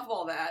on top of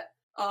all that,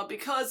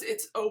 because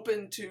it's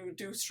open to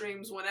do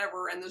streams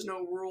whenever, and there's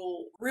no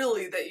rule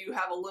really that you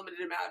have a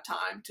limited amount of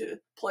time to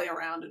play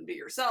around and be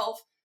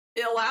yourself,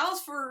 it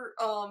allows for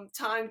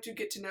time to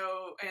get to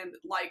know and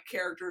like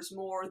characters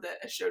more that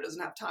a show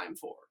doesn't have time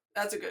for.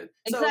 That's a good...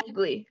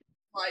 Exactly.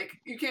 So, like,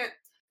 you can't...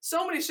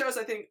 So many shows,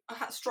 I think,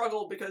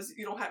 struggle because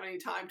you don't have any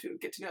time to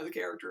get to know the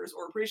characters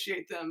or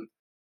appreciate them.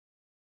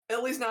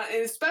 At least not,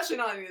 and especially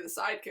not any of the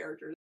side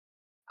characters.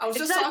 I was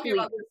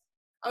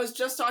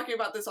just talking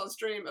about this on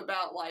stream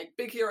about like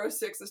Big Hero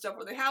 6 and stuff,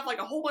 where they have like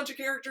a whole bunch of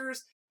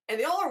characters and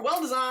they all are well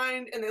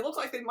designed and they look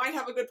like they might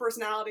have a good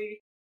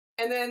personality,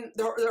 and then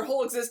their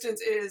whole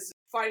existence is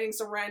fighting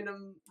some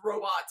random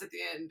robots at the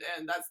end,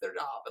 and that's their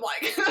job.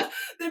 Like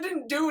they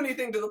didn't do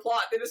anything to the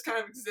plot; they just kind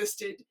of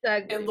existed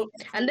and looked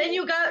cool. And then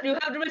you have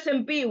the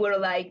SMP where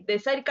like the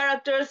side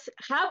characters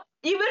have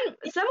some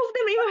of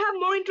them even have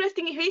more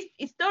interesting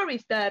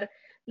stories than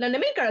the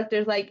main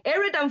characters. Like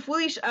Eret and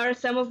Foolish are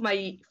some of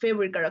my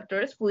favorite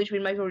characters. Foolish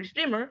being my favorite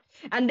streamer,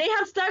 and they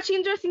have such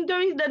interesting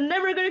stories that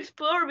never get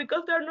explored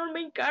because they're not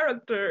main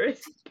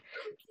characters.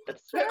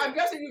 I'm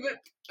guessing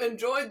you've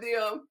enjoyed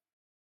the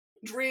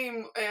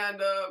Dream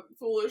and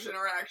Foolish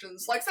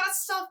interactions. Like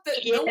that's stuff that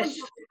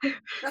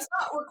that's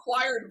not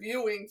required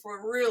viewing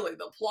for really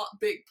the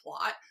big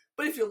plot.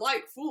 But if you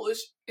like Foolish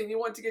and you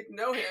want to get to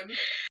know him,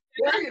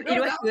 It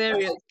was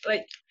hilarious.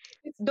 Like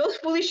those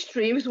foolish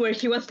streams where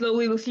he was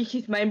slowly losing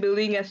his mind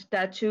building a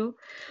statue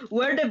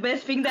were the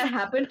best thing that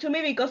happened to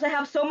me because I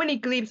have so many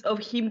clips of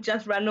him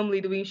just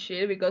randomly doing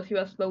shit because he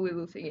was slowly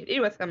losing it. It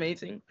was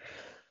amazing.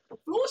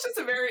 Foolish is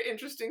a very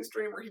interesting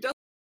streamer. He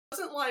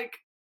doesn't like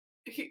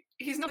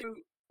he's not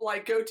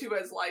like go to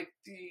as like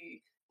the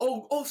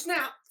oh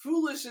snap,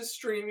 Foolish is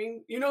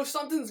streaming. You know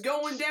something's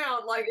going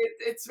down. Like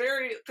it's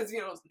very because you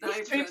know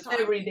he streams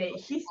every day.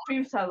 He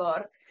streams a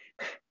lot.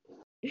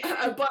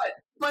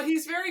 But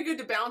he's very good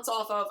to bounce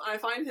off of. I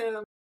find him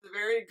a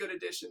very good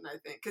addition. I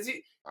think because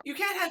you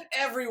can't have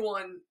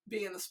everyone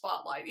be in the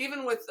spotlight,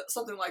 even with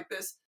something like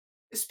this.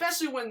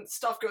 Especially when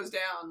stuff goes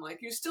down,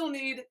 like you still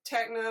need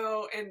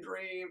Techno and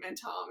Dream and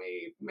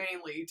Tommy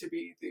mainly to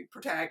be the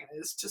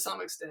protagonists to some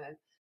extent.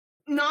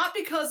 Not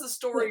because the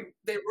story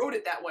they wrote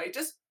it that way,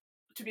 just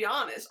to be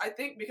honest, I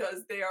think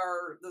because they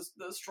are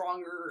the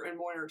stronger and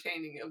more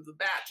entertaining of the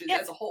batches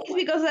as a whole. It's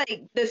because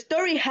like the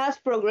story has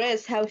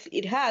progressed how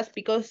it has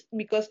because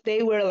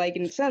they were like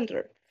in the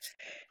center.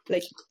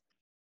 Like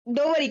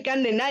nobody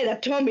can deny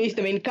that Tommy is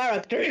the main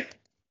character.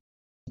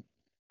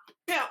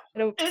 Yeah,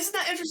 and isn't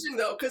that interesting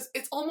though? Because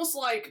it's almost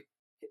like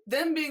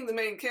them being the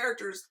main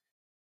characters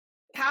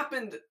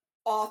happened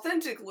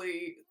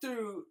authentically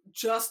through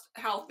just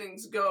how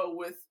things go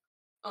with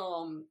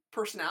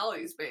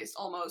personalities based.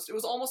 Almost, it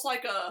was almost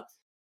like a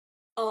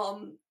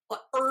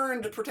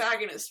earned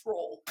protagonist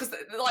role because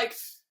like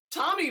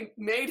Tommy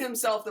made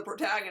himself the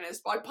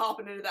protagonist by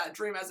popping into that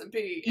Dream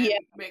SMP and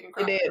making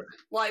crap.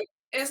 Like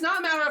it's not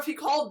a matter of he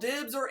called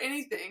dibs or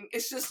anything.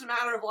 It's just a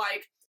matter of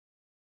like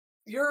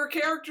you're a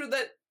character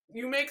that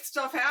you make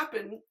stuff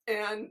happen,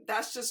 and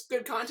that's just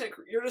good content.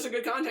 You're just a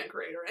good content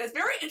creator. And it's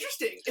very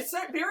interesting. It's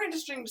very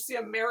interesting to see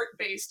a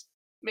merit-based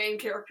main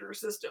character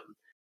system.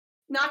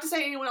 Not to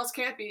say anyone else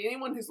can't be.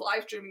 Anyone who's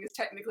live streaming is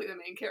technically the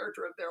main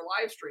character of their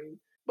live stream.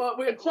 But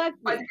I think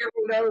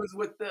everyone knows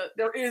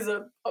there is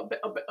a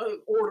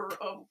order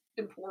of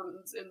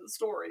importance in the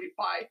story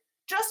by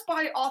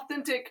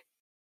authentic,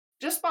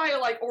 just by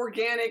like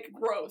organic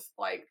growth.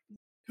 Like,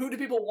 who do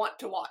people want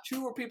to watch?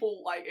 Who are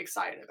people like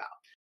excited about?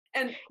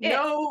 And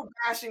no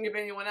bashing of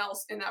anyone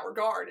else in that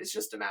regard. It's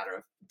just a matter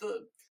of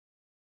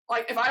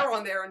if I were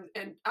on there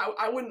and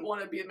I wouldn't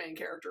want to be the main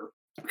character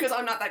because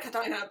I'm not that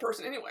kind of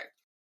person anyway.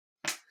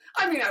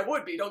 I mean, I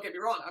would be. Don't get me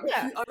wrong.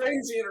 I'm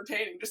crazy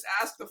entertaining. Just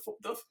ask the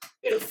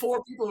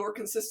 4 people who are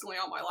consistently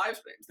on my live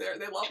streams. They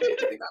love me. I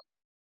think that's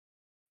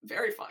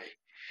very funny.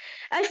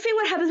 I think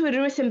what happens with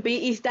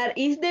SMP is that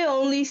it's the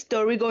only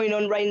story going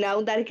on right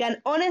now that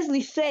can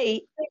honestly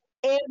say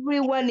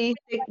everyone is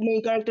the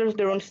main character of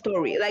their own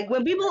story. Like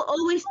when people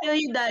always tell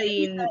you that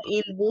in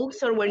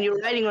books or when you're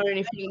writing or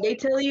anything, they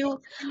tell you,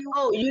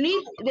 oh, you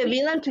need the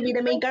villain to be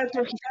the main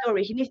character of his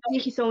story. He needs to be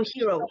his own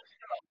hero.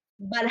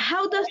 But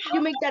how does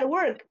you make that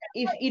work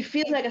if it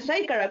feels like a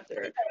side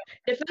character?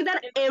 The fact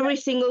that every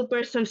single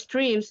person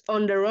streams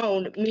on their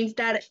own means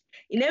that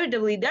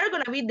inevitably they're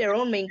going to be their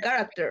own main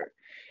character.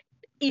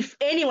 If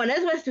anyone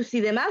else wants to see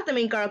them as the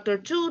main character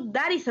too,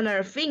 that is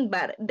another thing,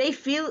 but they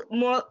feel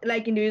more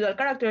like individual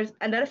characters,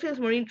 and that feels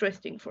more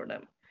interesting for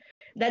them.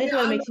 That is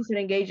what makes it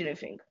engaging, I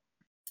think.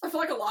 I feel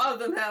like a lot of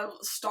them have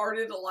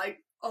started like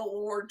a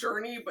lore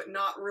journey, but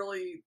not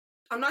really.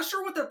 I'm not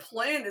sure what their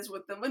plan is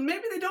with them, and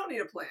maybe they don't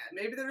need a plan.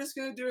 Maybe they're just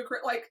going to do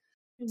a like.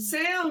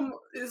 Sam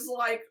is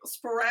like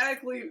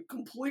sporadically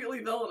completely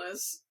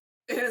villainous,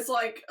 and it's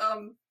like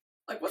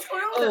what's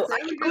going on? Oh, I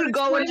could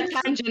go on a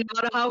tangent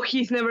about how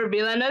he's never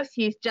villainous.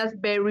 He's just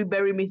very,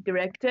 very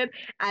misdirected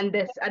and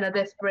a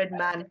desperate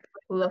man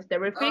who lost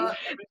everything.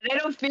 I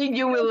don't think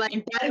you will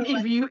like that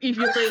if you play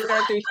the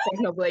character is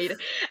Technoblade.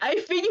 I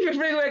think if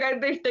you play the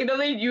character is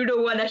Technoblade, you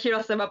don't want to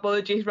hear some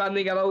apologies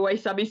ranting about why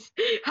Sam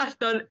has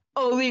done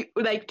only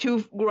like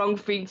 2 wrong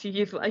things in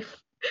his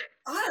life.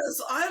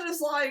 I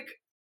just like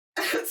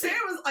Sam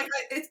was like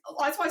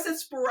that's why I said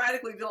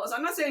sporadically villainous.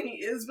 I'm not saying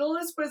he is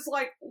villainous, but it's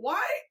like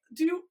why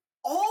do you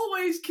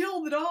always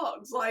kill the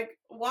dogs? Like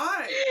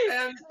why?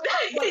 And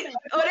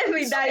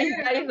honestly,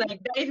 that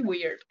is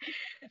weird.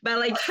 But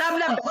like Sam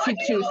does it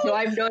too, so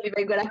I'm not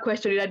even gonna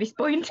question it at this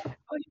point.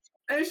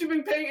 And if you've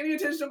been paying any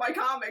attention to my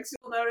comics,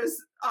 you'll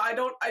notice I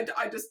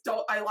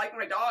like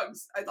my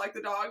dogs. I like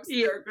the dogs.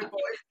 Yeah. They're good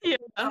boys.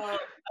 Yeah.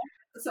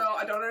 So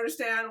I don't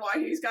understand why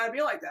he's got to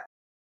be like that.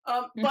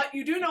 But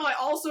you do know I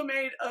also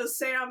made a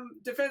Sam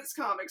defense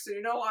comic, so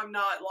you know I'm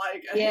not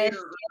like a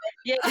hater.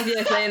 Yes,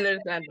 I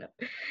understand that.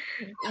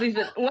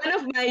 Listen, one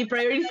of my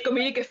priorities is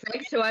comedic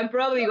effects, so I'm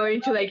probably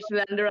going to like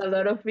slander a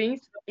lot of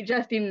things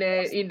just in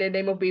the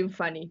name of being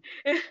funny.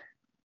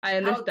 I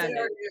understand it.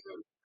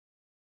 You?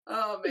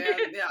 Oh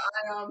man, yeah.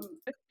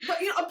 But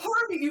you know, a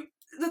part of me,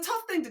 the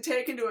tough thing to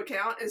take into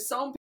account is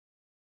some people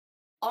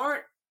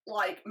aren't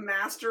like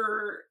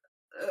master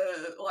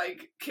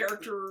like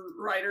character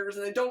writers,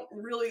 and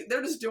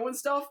they're just doing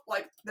stuff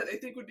like that they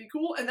think would be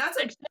cool, and that's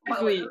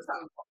exactly.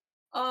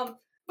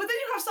 But then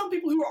you have some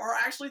people who are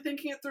actually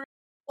thinking it through.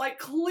 Like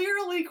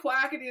clearly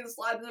Quackity and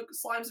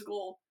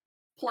Slimesicle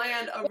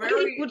planned a He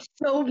very put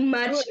so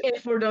much good.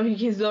 effort on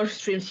his lore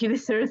streams. He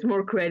deserves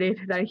more credit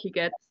than he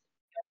gets.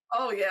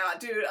 Oh yeah,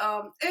 dude.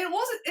 And it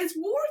wasn't. It's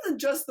more than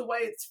just the way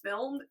it's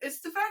filmed. It's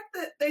the fact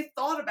that they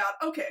thought about,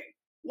 okay,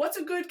 what's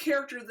a good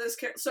character? This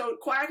character. So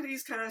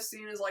Quackity's kind of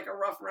seen as like a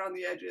rough around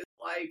the edges,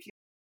 like he's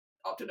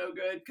up to no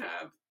good, kind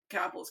of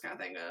capitalist kind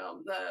of thing.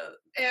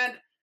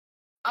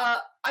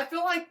 I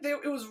feel like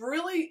it was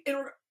really,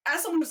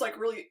 as someone who's like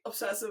really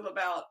obsessive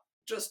about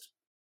just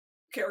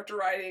character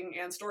writing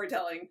and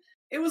storytelling,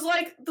 it was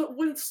like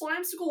when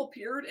Slimesicle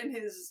appeared in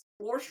his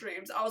lore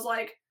streams, I was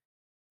like,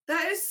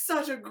 that is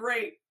such a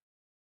great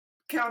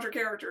counter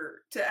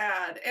character to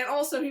add. And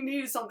also he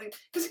needed something,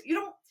 because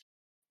you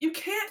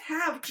can't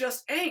have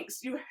just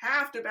angst. You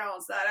have to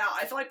balance that out.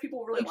 I feel like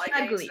people really like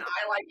angst, and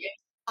I like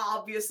angst,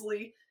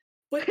 obviously.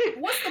 But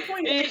what's the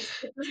point of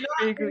angst if there's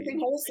not anything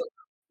wholesome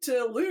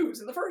to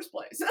lose in the first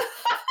place?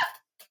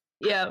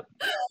 Yeah.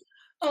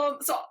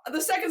 So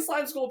the second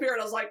Slimesicle appeared,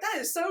 I was like, that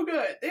is so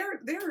good. They're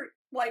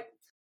like,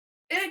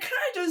 and it kind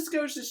of just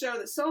goes to show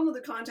that some of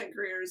the content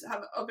creators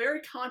have a very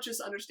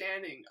conscious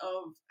understanding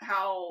of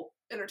how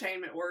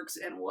entertainment works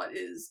and what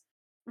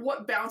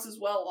bounces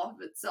well off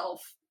of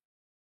itself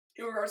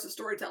in regards to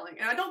storytelling.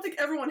 And I don't think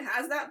everyone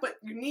has that, but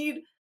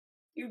you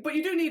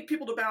do need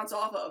people to bounce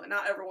off of, and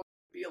not everyone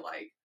be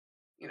like,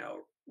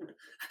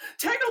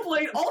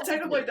 Technoblade. All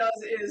Technoblade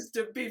does is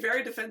to be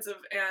very defensive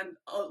and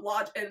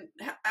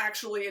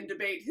actually in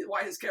debate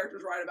why his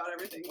character's right about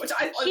everything, which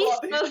I love. He's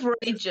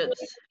self-righteous.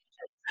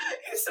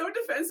 He's so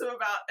defensive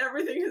about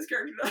everything his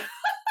character does.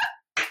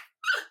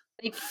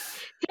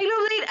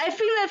 Technoblade, I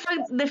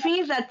think the thing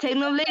is that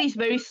Technoblade is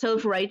very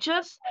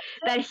self-righteous,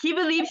 that he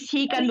believes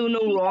he can do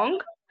no wrong.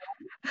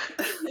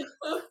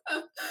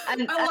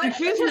 and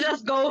Future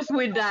just goes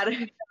with that.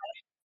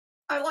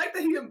 I like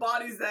that he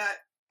embodies that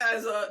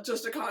as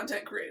just a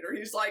content creator.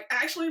 He's like,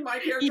 actually, my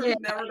character has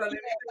never done anything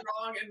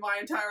wrong in my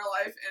entire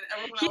life, and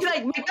everyone else. He's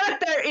like, my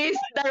character is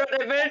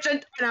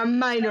divergent and a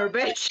minor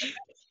bitch.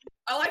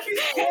 I like he's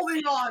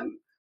holding on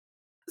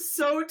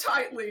so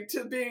tightly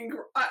to being.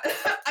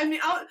 I'm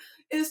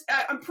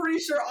pretty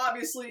sure.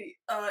 Obviously,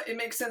 it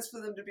makes sense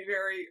for them to be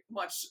very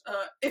much.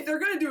 If they're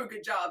going to do a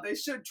good job, they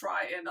should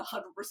try and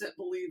 100%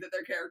 believe that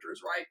their character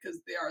is right,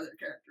 because they are their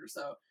character.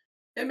 So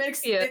it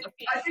makes. I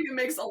think it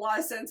makes a lot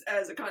of sense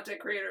as a content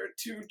creator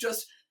to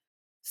just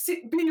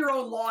be your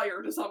own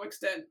lawyer to some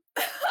extent.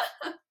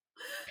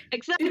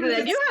 Exactly,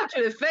 like, you have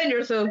to defend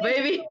yourself,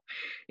 baby.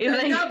 You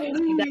gotta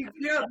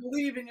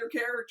believe in your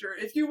character.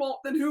 If you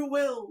won't, then who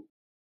will?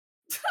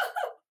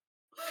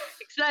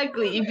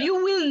 Exactly. If you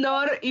will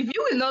not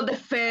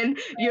defend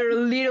your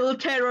little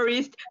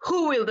terrorist,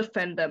 who will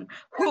defend them?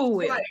 Who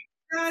will? Right.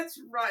 That's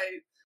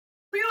right.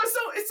 But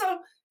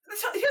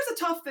here's a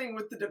tough thing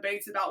with the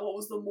debates about what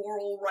was the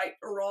moral right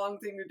or wrong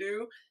thing to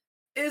do,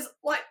 is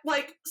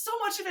like so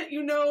much of it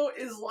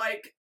is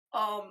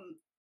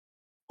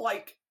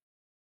like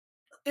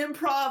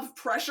improv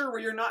pressure, where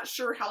you're not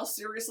sure how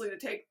seriously to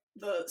take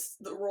the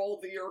role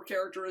that your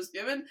character is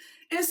given. And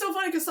it's so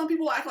funny because some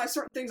people act like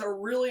certain things are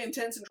really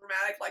intense and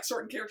dramatic, like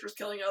certain characters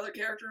killing other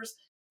characters,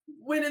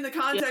 when in the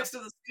context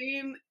of the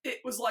scene it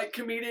was like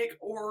comedic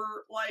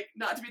or like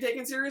not to be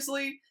taken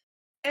seriously.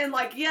 And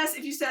like, yes,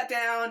 if you sat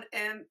down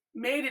and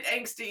made it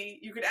angsty,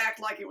 you could act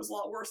like it was a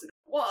lot worse than it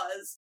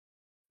was,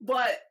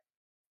 but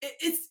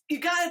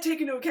you gotta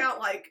take into account,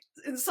 like,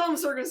 in some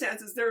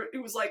circumstances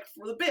it was like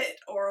for the bit,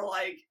 or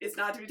like it's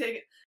not to be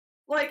taken,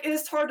 like,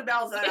 it's hard to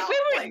balance that out.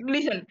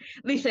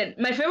 Listen,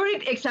 my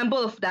favorite example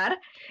of that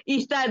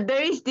is that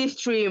there is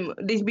this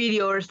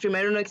video or stream,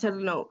 I don't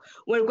exactly know,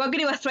 where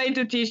Quackity was trying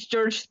to teach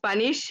George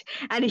Spanish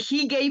and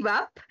he gave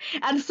up,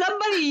 and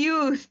somebody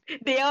used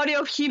the audio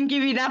of him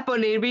giving up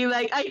on it, being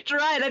like, I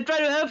tried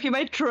to help him,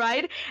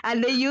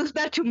 and they used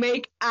that to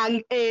make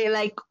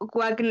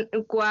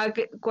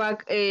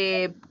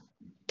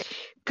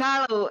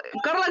Carl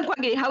and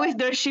Quackity, how is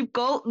their ship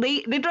called?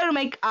 They try to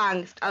make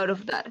angst out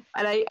of that,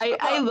 and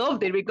I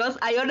loved it because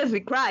I honestly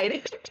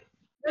cried.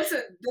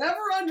 Listen,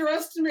 never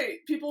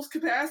underestimate people's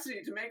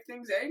capacity to make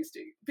things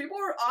angsty.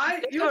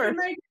 I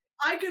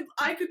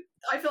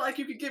feel like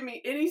you could give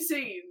me any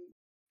scene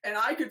and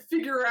I could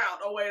figure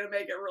out a way to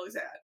make it really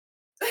sad.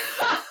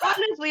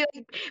 Honestly,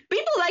 like,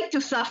 people like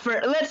to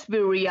suffer. Let's be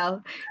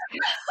real.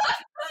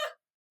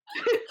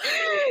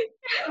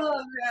 Oh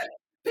man.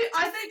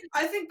 I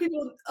think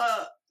people,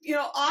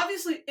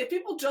 obviously, if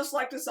people just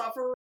like to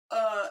suffer,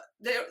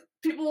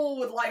 people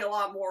would like a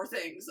lot more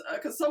things,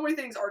 because so many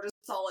things are just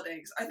solid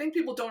eggs. I think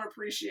people don't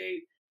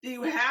appreciate that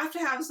you have to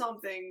have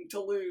something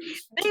to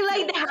lose. They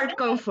like the hard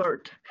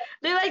comfort.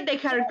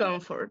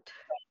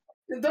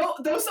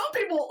 Though some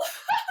people,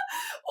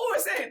 what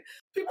was I saying?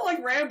 People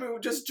like Rambo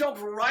just jump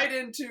right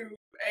into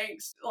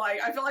angst.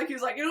 Like, I feel like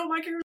he's like,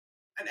 my character's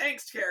an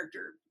angst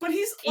character, but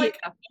he's like,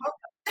 I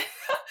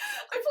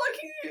feel like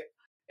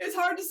it's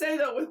hard to say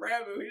though with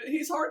Rambo.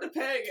 He's hard to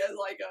peg as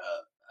like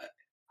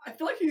I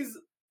feel like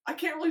I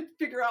can't really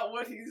figure out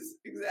what he's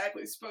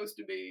exactly supposed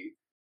to be.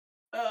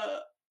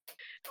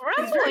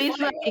 Rambo is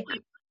like,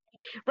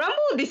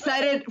 Rumble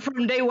decided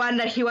from day one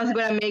that he was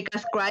gonna make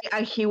us cry,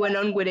 and he went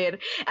on with it.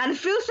 And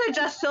Filsa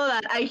just saw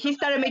that, and he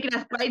started making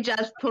us cry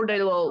just for the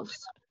lols.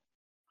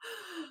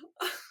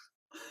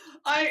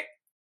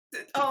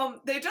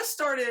 They just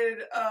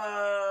started.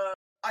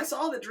 I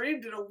saw that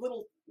Dream did a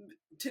little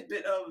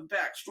tidbit of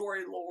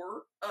backstory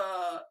lore,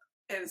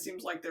 and it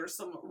seems like there's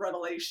some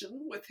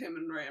revelation with him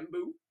and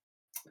Rambo.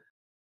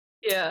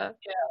 Yeah,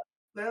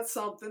 that's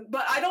something.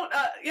 But I don't.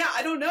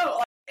 I don't know.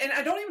 Like, and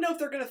I don't even know if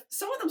they're gonna.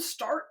 Some of them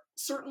start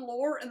certain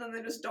lore and then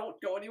they just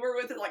don't go anywhere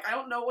with it. Like I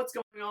don't know what's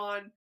going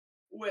on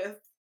with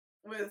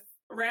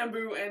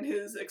Rambo and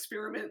his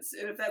experiments,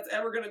 and if that's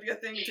ever going to be a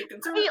thing to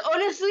consider. I mean,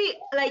 honestly,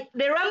 like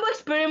the Rambo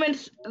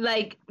experiments,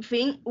 like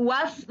thing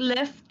was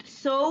left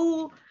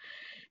so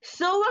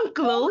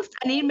unclosed,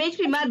 and it makes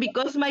me mad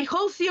because my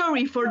whole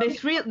theory for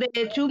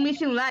the two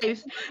missing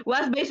lives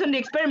was based on the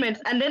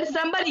experiments, and then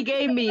somebody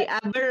gave me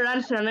a better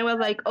answer, and I was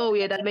like, oh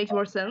yeah, that makes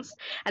more sense.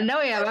 And now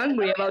I am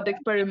angry about the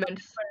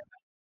experiments.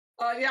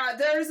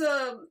 There's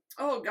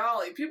oh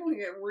golly, people can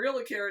get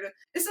really carried away.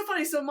 It's so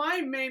funny. So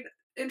my main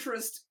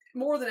interest,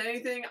 more than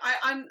anything,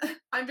 I'm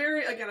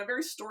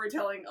very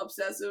storytelling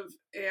obsessive,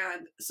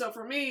 and so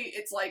for me,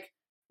 it's like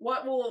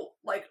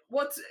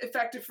what's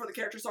effective for the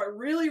character. So I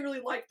really,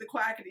 really like the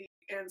Quackity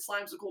and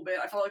Slime's a cool bit.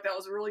 I felt like that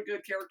was a really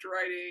good character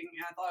writing,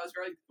 and I thought it was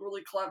very,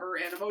 really clever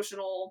and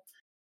emotional.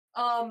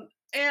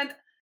 And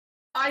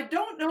I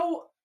don't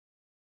know,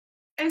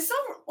 and some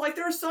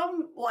there are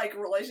some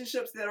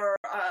relationships that are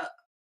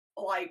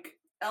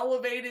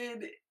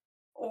elevated,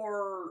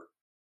 or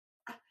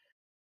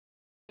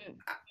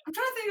I'm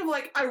trying to think of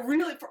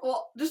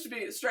just to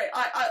be straight,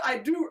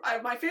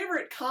 my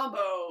favorite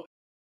combo,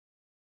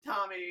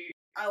 Tommy.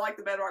 I like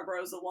the Bedrock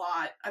Bros a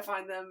lot. I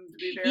find them to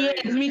be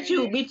very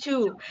me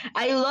too.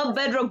 I love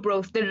Bedrock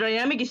Bros. Their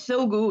dynamic is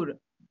so good.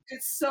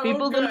 It's so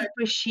people good. Don't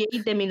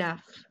appreciate them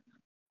enough.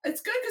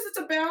 It's good because it's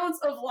a balance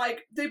of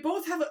they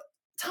both have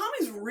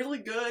Tommy's really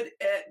good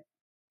at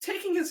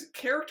taking his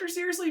character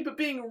seriously, but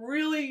being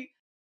really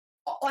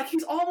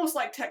he's almost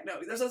like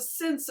Techno. There's a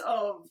sense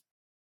of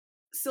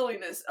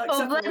silliness,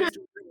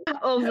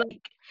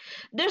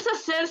 there's a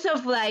sense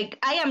of I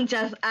am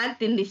just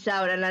acting this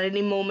out, and at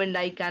any moment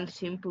I can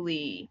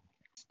simply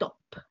stop.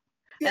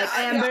 Yeah,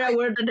 I am very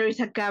aware that there is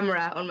a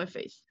camera on my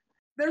face.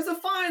 There's a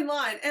fine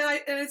line,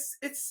 and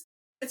it's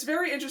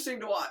very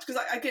interesting to watch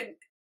because I can.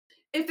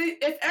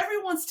 If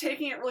everyone's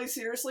taking it really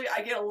seriously,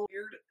 I get a little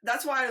weird.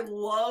 That's why I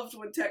loved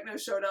when Techno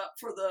showed up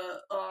for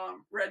the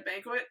Red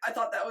Banquet. I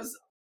thought that was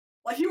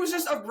he was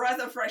just a breath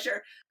of fresh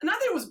air. Not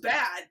that it was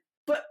bad,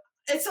 but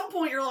at some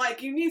point you're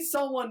you need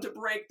someone to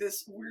break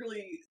this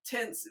really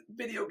tense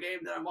video game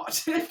that I'm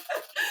watching.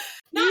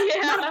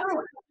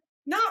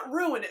 Not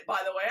ruin it,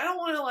 by the way. I don't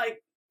want to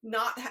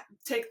not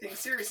take things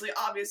seriously,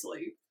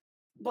 obviously,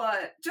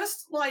 but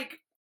just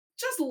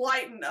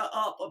lighten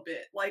up a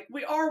bit.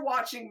 We are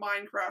watching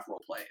Minecraft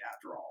roleplay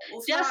after all.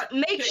 Just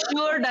make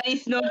sure that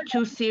it's not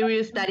too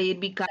serious that it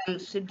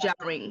becomes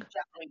jarring.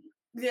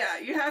 Yeah,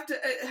 you have to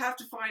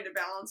find a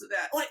balance of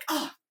that.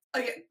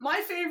 Again,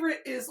 my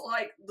favorite is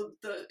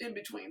the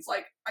in-betweens.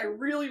 I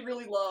really,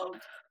 really loved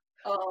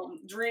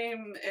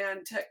Dream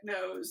and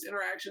Techno's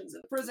interactions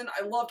in prison.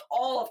 I loved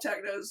all of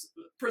Techno's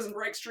prison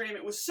break stream.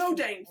 It was so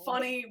dang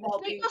funny while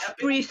being epic.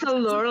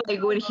 Prison lore,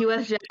 when he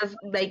was just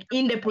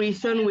in the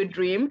prison with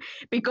Dream,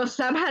 because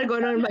Sam had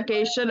gone on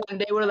vacation and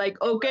they were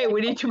okay, we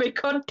need to make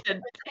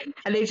content,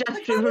 and they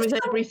just streamed from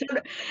inside the prison.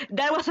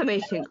 That was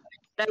amazing.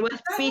 That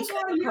was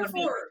what I'm here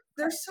for.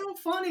 They're so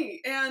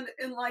funny, and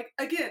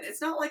again,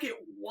 it's not it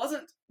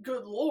wasn't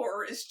good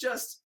lore. It's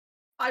just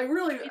I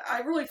really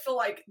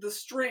feel the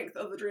strength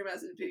of the Dream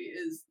SMP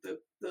is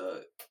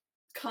the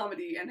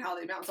comedy and how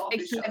they bounce off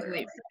each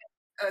other.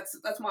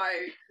 That's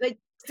my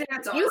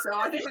stance on it. So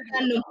I think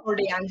fandom for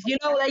the Yanks. The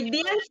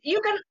Yanks,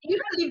 you can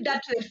leave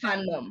that to the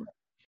fandom.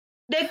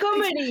 The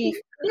comedy,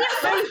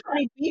 they're very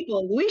funny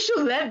people. We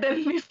should let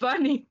them be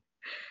funny.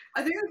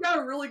 I think they've got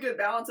a really good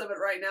balance of it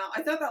right now.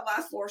 I thought that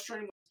last lore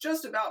stream was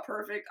just about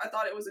perfect. I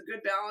thought it was a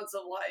good balance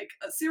of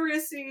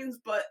serious scenes,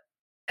 but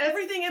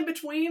everything in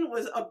between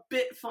was a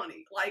bit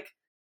funny.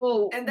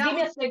 And give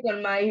me a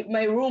second.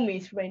 My room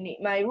is raining.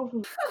 My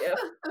room. Yeah.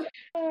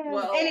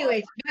 Well,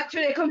 anyways, back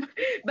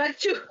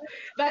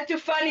to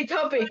funny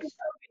topics.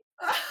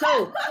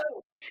 So,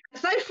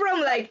 aside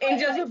from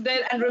Angels of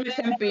Death and Remy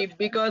SMP,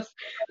 because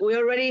we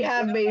already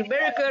have made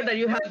very clear that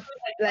you have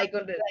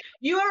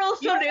you are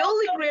also the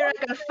only creator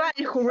I can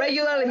find who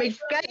regularly makes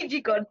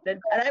kaiji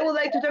content, and I would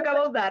like to talk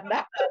about that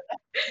now.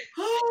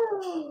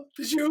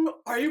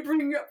 Are you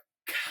bringing up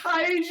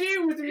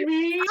kaiji with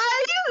me?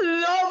 I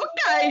love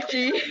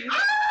kaiji.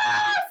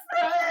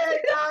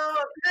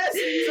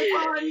 Blessings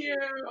upon you.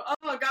 Oh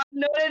my god.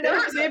 No,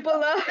 people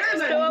love.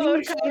 There's a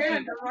new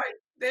fandom right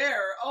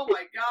there. Oh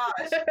my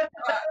gosh.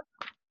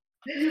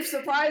 You've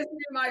surprised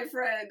me, my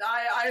friend.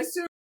 I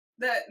assume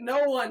that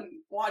no one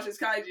watches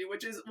kaiji,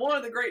 which is one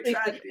of the great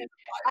tragedies.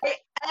 I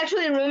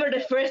actually remember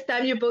the first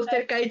time you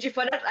posted kaiji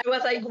fanart. I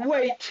was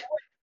wait,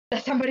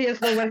 does somebody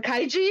else know what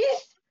kaiji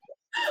is?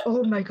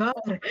 Oh my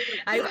god.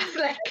 I was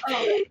like,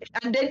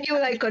 and then you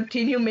like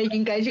continue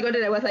making kaiji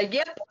content. I was like,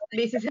 yep,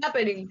 this is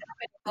happening.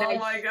 Oh Nice.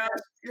 my gosh,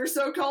 you're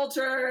so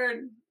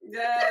cultured.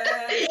 Yes.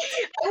 I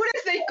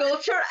wouldn't say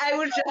culture, I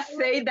would just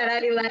say that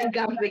I like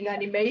gambling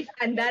animes,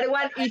 and that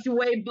one is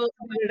way better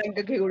than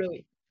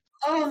Kakegurui.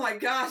 Oh my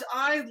gosh,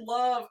 I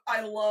love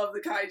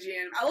the kaiji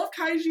anime. I love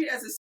kaiji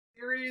as a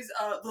series.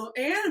 The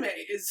anime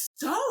is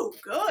so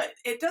good.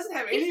 It doesn't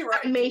have any It's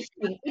right.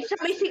 amazing. It's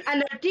amazing.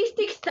 An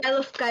artistic style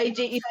of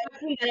kaiji is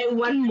something that I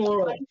want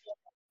more of.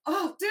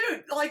 Oh,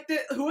 dude, like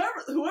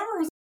whoever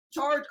was in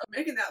charge of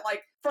making that,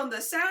 like from the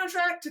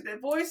soundtrack to the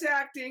voice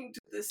acting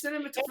to the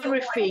cinematography,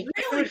 Everything,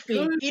 like, really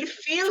everything. good It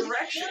feels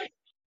direction.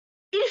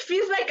 it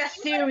feels like a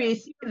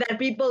series that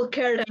people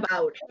cared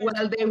about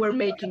while they were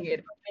making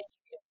it.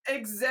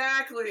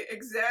 Exactly.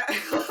 Exactly.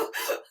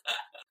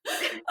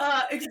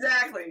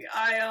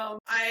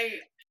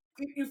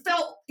 You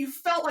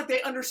felt like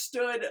they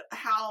understood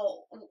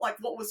how, like,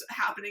 what was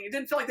happening. It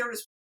didn't feel like they were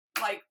just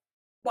like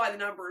by the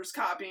numbers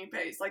copy and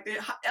paste. Like, they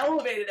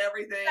elevated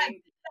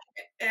everything,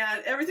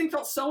 and everything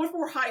felt so much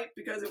more hype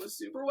because it was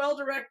super well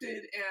directed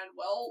and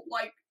well,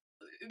 like,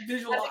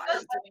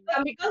 visualized.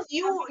 And because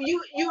you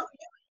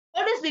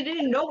honestly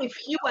didn't know if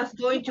he was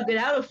going to get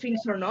out of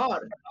things or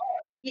not.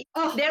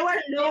 There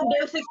were no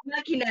Deus Ex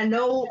Machina,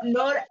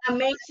 not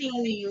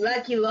amazingly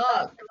lucky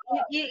luck.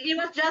 It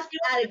was just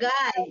a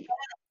guy.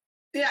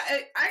 Yeah,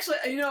 actually,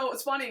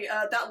 it's funny.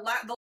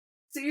 The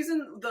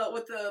season,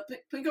 with the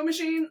Pinko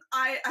machine,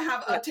 I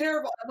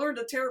learned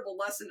a terrible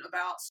lesson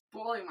about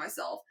spoiling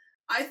myself.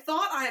 I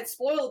thought I had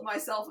spoiled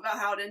myself about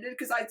how it ended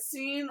because I'd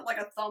seen like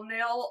a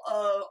thumbnail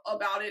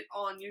about it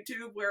on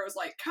YouTube where it was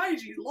like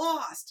Kaiji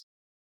lost,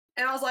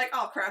 and I was like,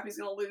 oh crap, he's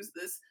gonna lose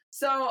this.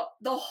 So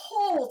the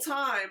whole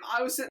time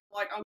I was sitting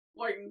like, I'm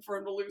waiting for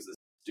him to lose this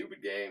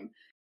stupid game,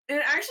 and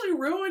it actually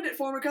ruined it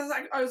for me because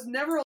I was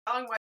never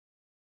allowing my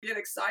get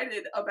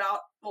excited about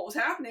what was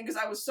happening because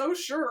I was so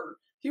sure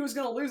he was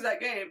going to lose that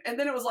game. And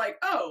then it was like,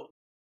 oh,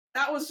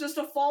 that was just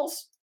a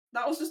false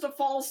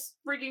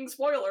freaking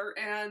spoiler,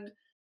 and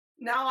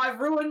now I've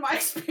ruined my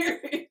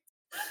experience.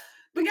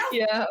 But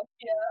yeah.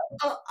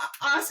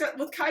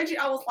 With kaiji,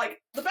 I was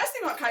like, the best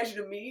thing about kaiji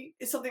to me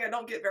is something I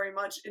don't get very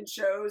much in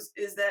shows,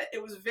 is that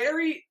it was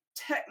very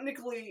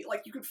technically,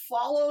 like, you could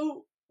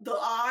follow the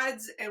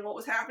odds and what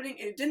was happening,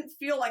 and it didn't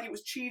feel like it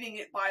was cheating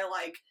it by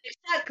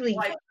Exactly.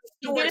 like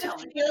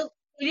storytelling. It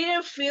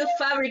didn't feel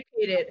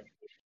fabricated.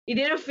 It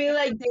didn't feel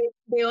like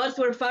the odds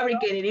were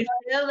fabricated. It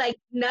felt like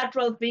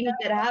natural things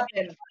that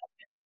happened.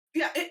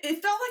 Yeah,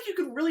 it felt like you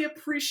could really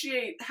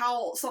appreciate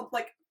how it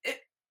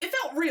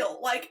felt real.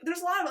 Like,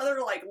 there's a lot of other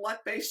like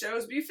luck-based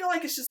shows, but you feel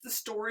like it's just the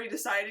story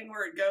deciding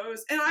where it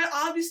goes. And I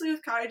obviously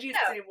with kaiji it's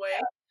the same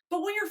way.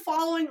 But when you're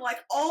following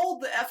like all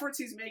the efforts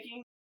he's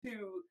making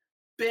to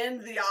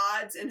bend the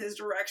odds in his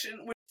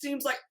direction, which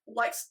seems like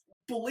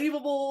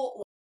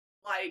believable,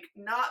 like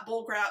not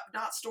bullcrap,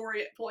 not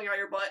story pulling out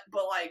your butt,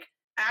 but like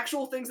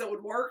actual things that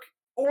would work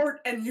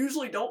and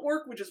usually don't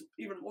work, which is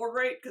even more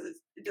great because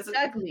it doesn't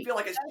feel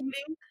like it's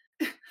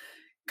cheating.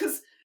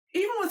 Because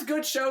even with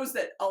good shows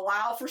that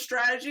allow for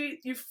strategy,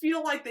 you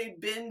feel like they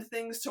bend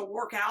things to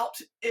work out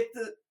if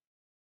the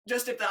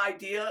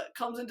idea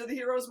comes into the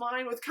hero's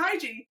mind. With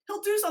kaiji,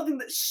 he'll do something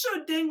that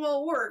should dang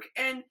well work,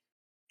 and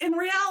in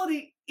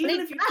reality,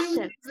 even in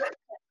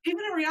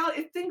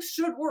reality, if things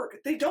should work,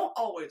 they don't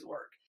always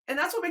work, and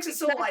that's what makes it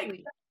so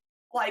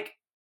like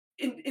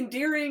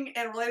endearing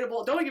and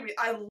relatable. Don't get me,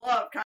 I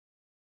love kaiji's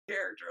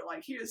character.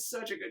 Like, he is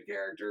such a good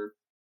character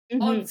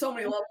on so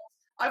many levels.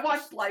 I've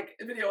watched like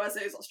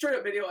straight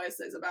up video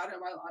essays about him.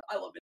 I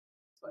love it,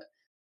 but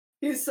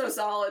he's so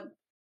solid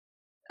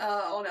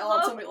on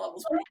so many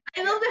levels.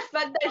 I love the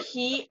fact that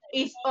he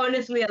is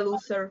honestly a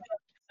loser.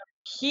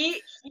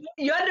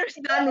 You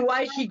understand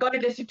why he got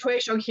in the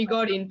situation he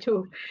got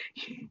into.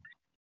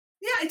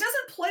 Yeah, it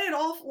doesn't play it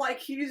off like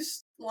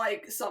he's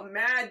like some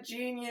mad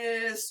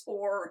genius,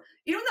 or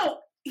even though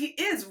he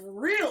is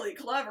really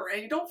clever,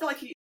 and you don't feel like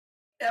he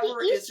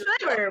ever is just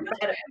clever,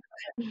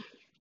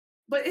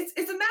 but it's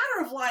a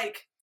matter of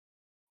like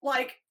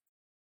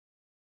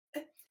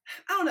I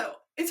don't know.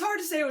 It's hard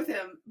to say with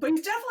him, but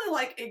he's definitely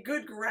like a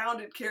good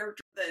grounded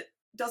character that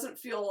doesn't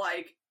feel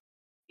like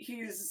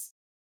he's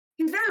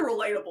very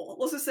relatable.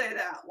 Let's just say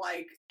that.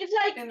 Like, it's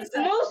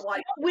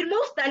like with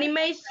most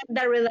animes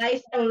that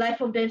relies on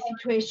life or death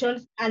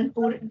situations and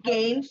put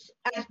games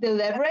as the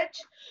leverage,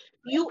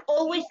 you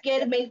always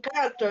get main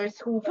characters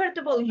who, first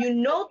of all, you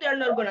know they're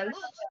not gonna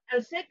lose,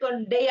 and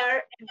second, they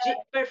are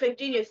perfect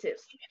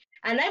geniuses.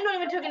 And I'm not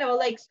even talking about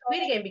like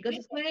Squid Game, because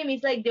Squid Game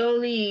is like the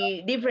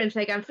only difference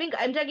I can think.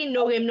 I'm talking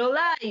No Game No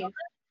Life,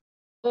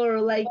 or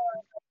like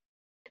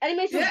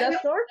animes of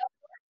that sort.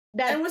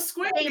 That and with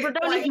Squid Game,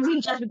 protagonists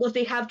win just because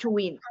they have to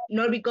win,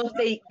 not because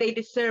they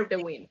deserve the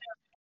win.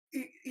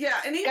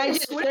 Yeah, and even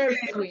Squid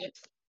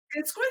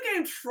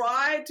Game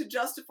tried to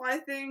justify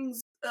things,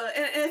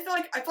 and I feel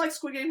like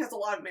Squid Game has a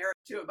lot of merit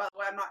to it. By the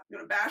way, I'm not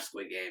going to bash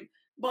Squid Game,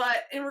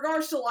 but in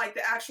regards to like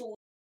the actual,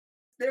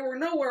 they were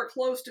nowhere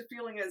close to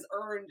feeling as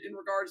earned in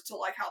regards to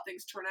like how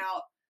things turn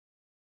out.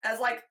 as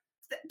like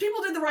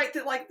people did the right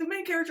thing. Like the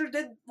main character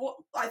did what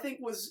I think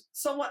was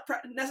somewhat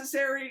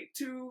necessary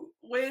to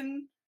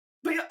win.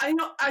 But I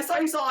know I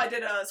saw I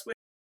did a Squid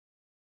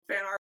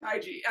fan art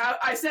Kaiji.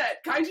 I said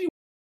Kaiji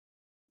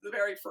the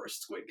very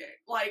first Squid Game,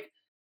 like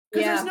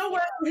because there's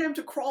nowhere for him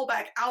to crawl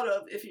back out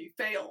of if he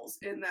fails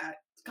in that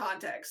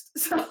context.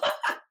 So,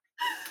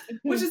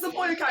 which is the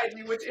point of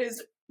Kaiji, which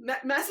is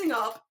messing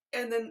up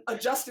and then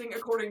adjusting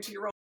according to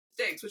your own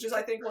mistakes, which is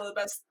I think one of the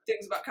best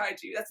things about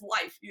Kaiji. That's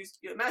life. You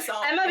mess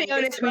up. I'm gonna be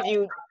honest with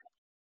you.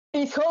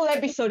 This whole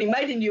episode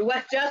inviting you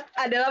was just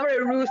an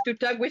elaborate ruse to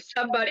talk with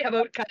somebody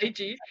about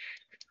Kaiji.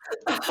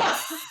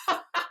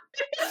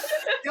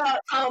 Yeah,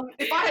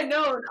 if I had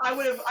known, I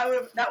would have.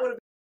 That would have been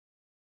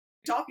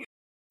talking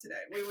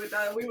today. We would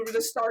have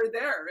just started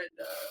there. And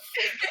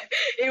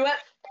it was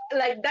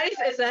like that is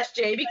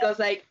 /J because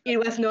like it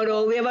was not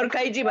only about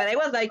Kaiji, but I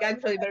was like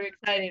actually very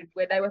excited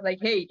when I was like,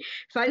 hey,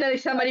 finally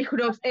somebody who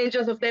knows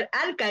Angels of Death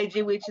and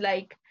Kaiji, which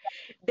like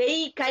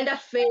they kind of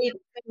fade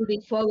in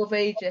the fog of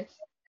ages.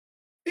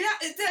 Yeah,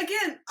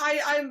 again,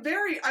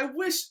 I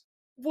wish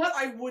what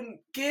I wouldn't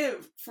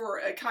give for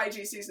a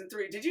Kaiji season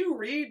 3. Did you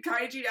read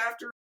Kaiji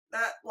after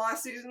that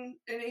last season?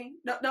 Any?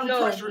 No,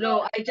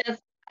 I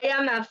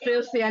am a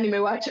filthy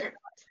anime watcher.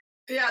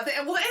 Yeah, the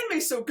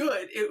anime's so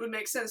good, it would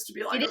make sense to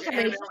be like, it is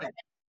amazing.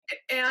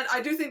 And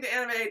I do think the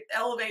anime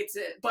elevates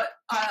it, but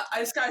I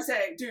just gotta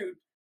say, dude,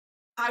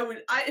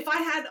 if I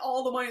had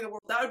all the money in the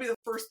world, that would be the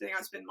first thing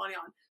I'd spend money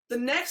on. The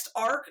next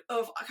arc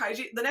of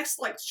Kaiji, the next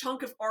like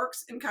chunk of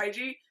arcs in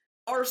Kaiji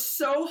are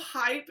so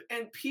hype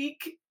and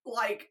peak,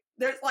 like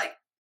there's like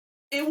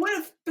it would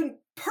have been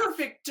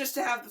perfect just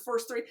to have the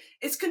first 3.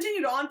 It's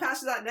continued on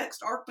past that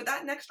next arc, but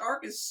that next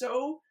arc is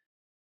so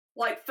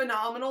like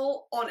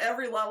phenomenal on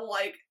every level.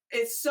 Like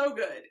it's so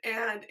good,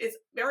 and it's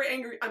very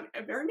angry. I'm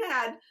very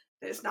mad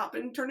that it's not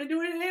been turned into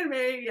an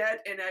anime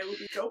yet, and it would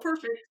be so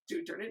perfect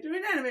to turn it into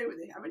an anime, but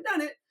they haven't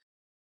done it.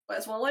 But I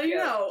just want to let you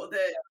know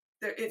that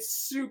it's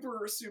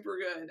super, super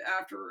good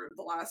after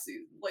the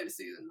latest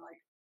season.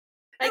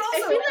 I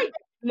feel like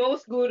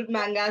most good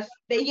mangas,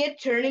 they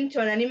get turned into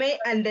an anime,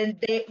 and then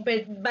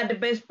but the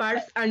best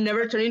parts are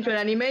never turned into an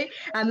anime.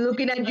 I'm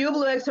looking at you,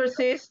 Blue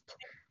Exorcist.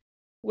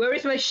 Where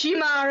is my she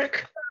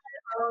mark?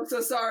 Oh, I'm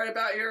so sorry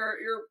about your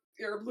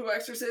Blue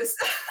Exorcist.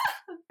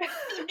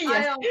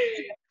 Yes.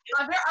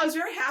 I was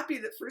very happy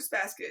that Fruits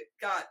Basket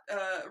got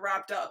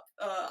wrapped up.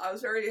 I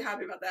was very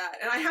happy about that,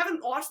 and I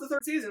haven't watched the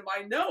 3rd season, but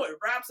I know it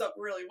wraps up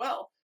really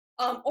well.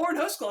 Oran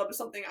Host Club is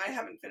something I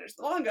haven't finished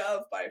the manga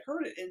of, but I've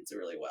heard it ends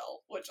really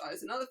well, which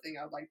is another thing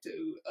I'd like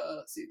to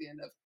see the end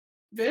of.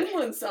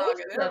 Vinland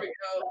Saga, there we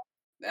go.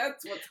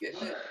 That's what's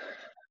getting it.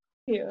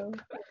 Yeah.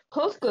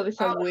 Host Club is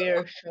a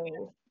weird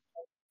show.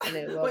 And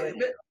I love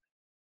it.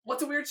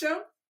 What's a weird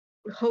show?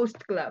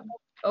 Host Club.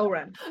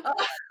 Oran.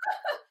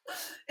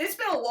 It's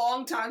been a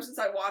long time since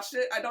I watched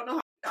it. I don't know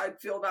how I'd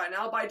feel about it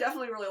now, but I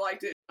definitely really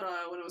liked it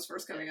when it was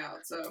first coming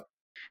out. So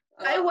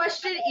I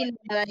watched it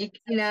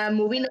in a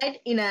movie night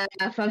in a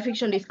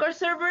fanfiction Discord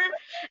server,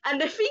 and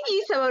the thing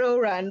is about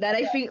Oran that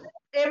I think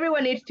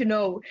everyone needs to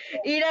know.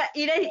 It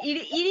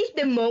is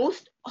the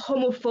most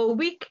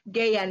homophobic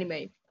gay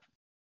anime.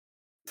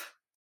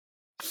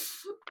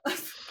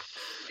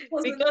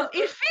 Because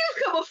it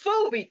feels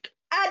homophobic,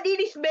 and it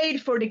is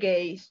made for the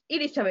gays.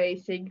 It is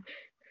amazing.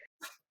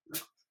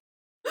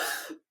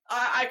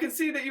 I can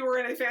see that you were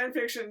in a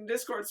fanfiction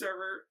Discord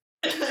server.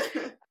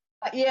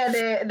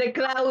 Yeah, the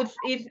clouds.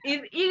 It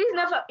is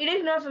not a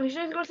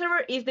fanfiction Discord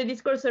server. It's the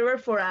Discord server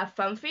for a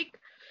fanfic,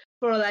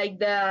 for like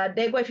the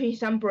Dead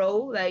Finishan Pro.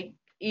 Like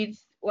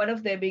it's one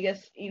of the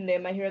biggest in the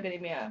My Hero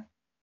Academia.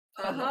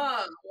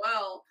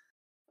 Well,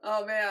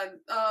 oh man.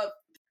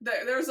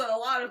 There's a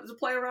lot to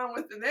play around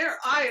with in there.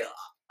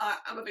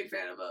 I'm a big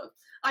fan of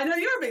I know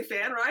you're a big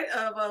fan, right?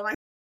 Of my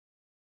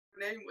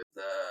name with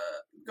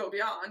Go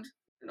Beyond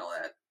and all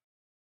that.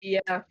 Yeah.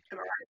 Am I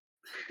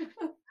right?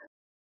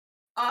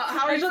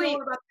 How are you feeling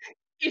about that?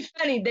 It's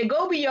funny. The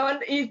Go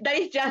Beyond is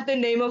just the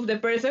name of the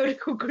person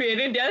who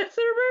created the other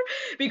server,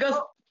 because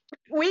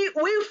we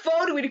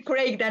fought with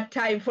Craig that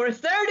time for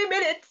 30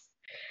 minutes.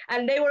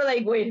 And they were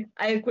like, wait,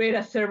 I create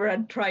a server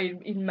and try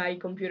it in my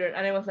computer.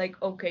 And I was like,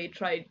 okay,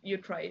 you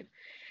try it.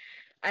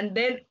 And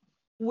then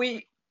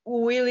we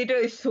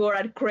literally swore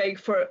at Craig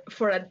for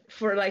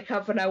like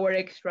half an hour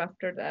extra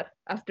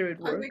after it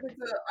worked.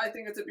 I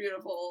think it's a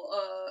beautiful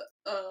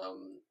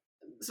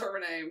server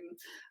name.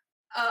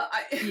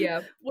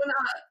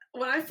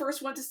 When I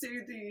first went to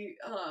see the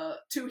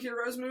Two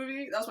Heroes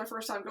movie, that was my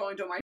first time going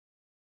to my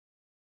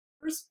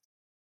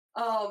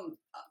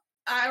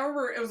I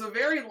remember it was a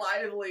very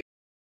lively.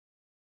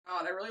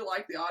 I really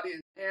liked the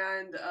audience,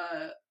 and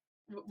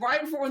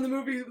right before when the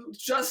movie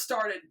just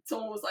started,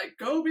 someone was like,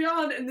 "Go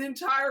Beyond," and the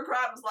entire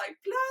crowd was like,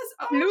 "Plus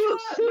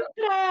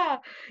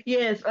Ultra!"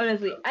 Yes,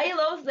 honestly, I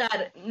love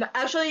that.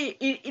 Actually,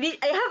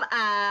 I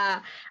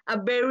have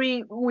a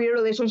very weird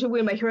relationship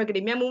with My Hero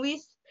Academia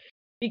movies,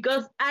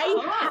 because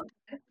I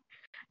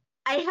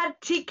had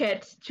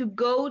tickets to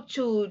go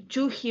to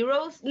Two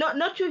Heroes,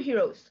 not Two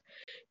Heroes,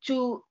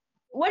 to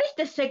what is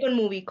the second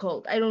movie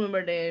called? I don't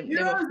remember the name of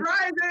Heroes it.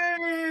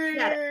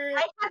 Yeah, Rising!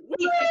 I had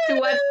tickets to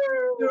watch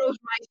Woo! Heroes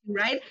Rising,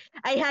 right?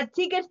 I had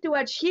tickets to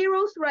watch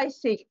Heroes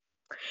Rising.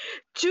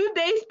 2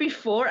 days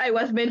before I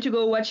was meant to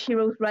go watch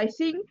Heroes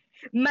Rising,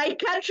 my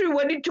country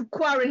went into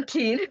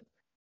quarantine.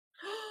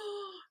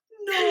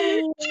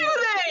 No, 2 days!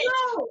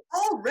 no,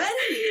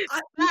 already.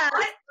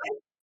 But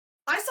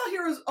I saw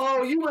Heroes.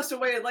 Oh, you must have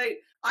waited late.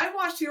 I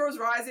watched Heroes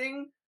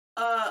Rising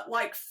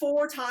like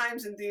 4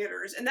 times in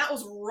theaters, and that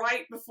was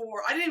right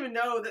before. I didn't even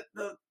know that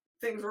the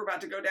things were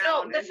about to go no,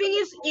 down. the And thing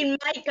is, in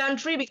my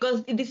country,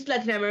 because this is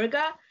Latin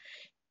America,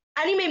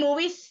 anime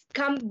movies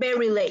come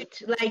very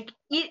late. Like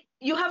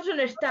you have to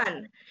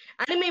understand,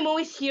 anime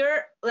movies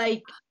here,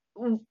 like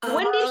when did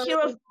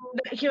oh,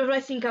 Heroes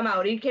Rising come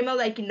out? It came out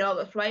like in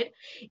August, right?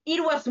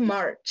 It was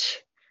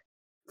March.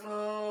 You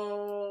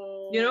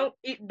oh, know,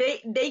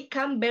 they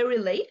come very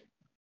late.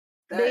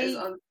 that is They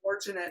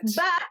unfortunate.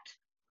 but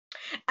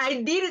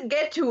I did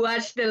get to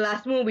watch the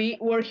last movie,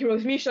 World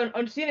Heroes Mission,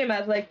 on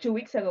cinemas like 2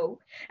 weeks ago,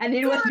 and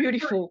it was Good for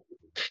beautiful.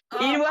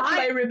 It was I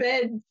my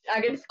revenge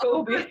against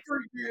good COVID. for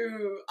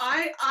you.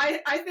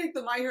 I think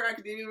the My Hero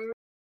Academia movies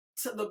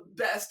are the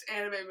best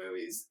anime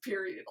movies.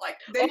 Period. Like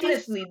they do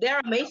Honestly, they're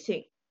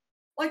amazing.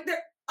 like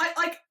they're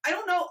I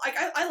don't know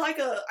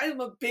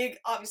I'm a big,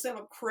 obviously I'm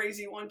a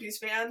crazy One Piece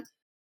fan,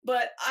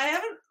 but I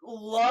haven't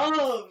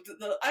loved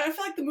I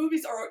feel like the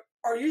movies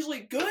are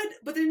usually good,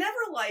 but they never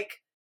like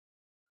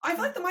I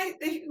feel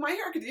like My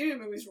Hero Academia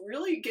movies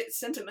really get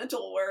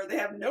sentimental where they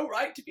have no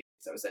right to be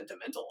so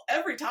sentimental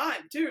every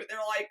time too. They're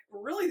like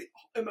really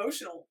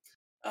emotional.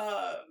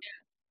 Uh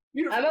I'm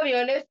Beautiful. gonna be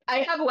honest, I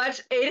have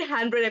watched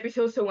 800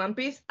 episodes of One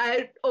Piece.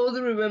 I only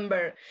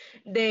remember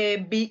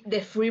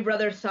the Free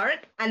Brothers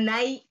arc, and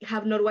I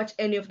have not watched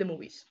any of the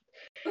movies.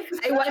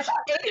 I watched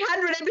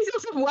 800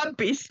 episodes of One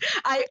Piece.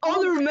 I Oh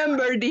only my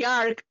remember the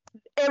arc,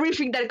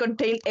 everything that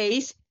contained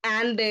Ace,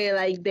 and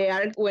the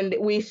arc when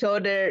we saw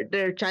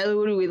their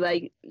childhood with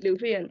like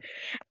Luffy, and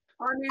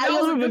I mean, I that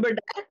was only a good remember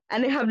that,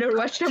 and I have never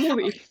watched a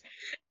movie.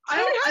 I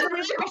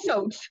 800 don't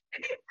episodes.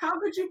 how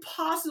could you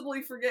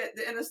possibly forget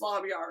the Ennis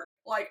Lobby arc?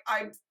 Like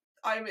I'm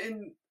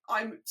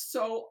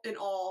so in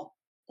awe.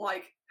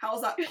 Like, how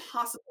is that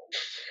possible?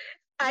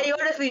 I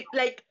honestly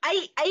like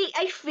I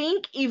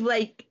think if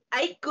like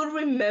I could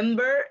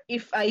remember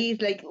if I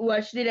like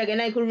watched it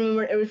again, I could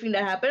remember everything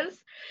that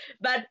happens,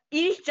 but it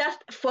is just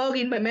fog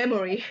in my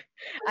memory.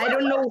 I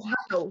don't know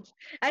how.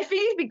 I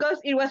think it's because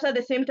it was at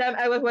the same time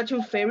I was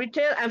watching Fairy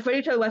Tail, and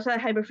Fairy Tail was a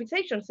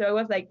hyperfixation, so I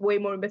was like way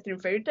more invested in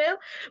Fairy Tail,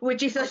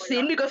 which is a Oh my god.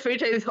 sin because Fairy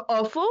Tail is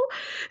awful.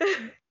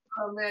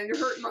 Oh man, you're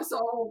hurting my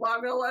soul. But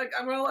I'm gonna let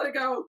it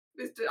go.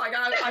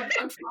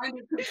 I'm trying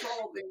to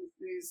control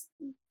these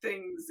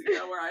things, you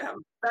know, where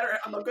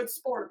I'm a good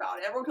sport about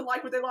it. Everyone can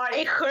like what they I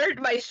like. hurt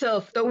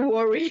myself. Don't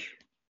worry.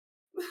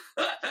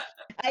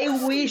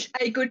 I wish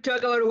I could talk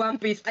about One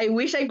Piece. I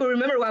wish I could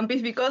remember One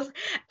Piece because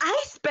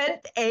I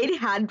spent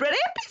 800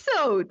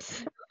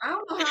 episodes. I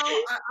don't know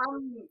how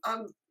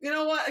I'm you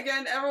know what,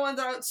 again,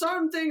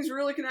 some things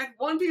really connect.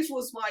 One Piece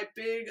was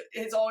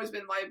it's always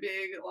been my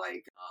big,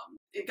 like,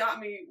 it got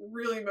me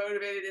really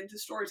motivated into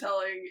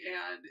storytelling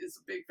and is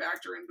a big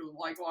factor into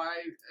like why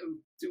I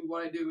do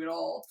what I do at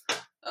all.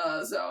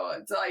 So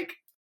it's like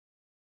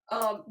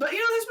but you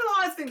know, there's been a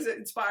lot of things that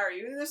inspire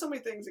you. There's so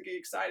many things that get you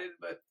excited,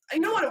 but you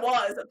know what it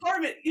was? A part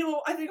of it, you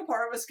know, I think a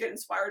part of us get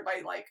inspired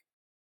by like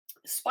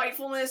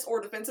spitefulness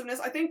or defensiveness.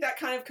 I think that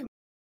kind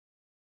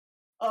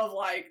of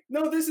like,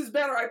 no, this is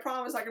better. I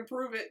promise I can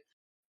prove it.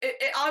 It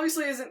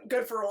obviously isn't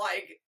good for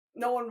like,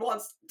 no one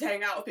wants to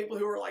hang out with people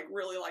who are like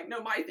really like,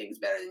 no, my thing's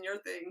better than your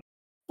thing.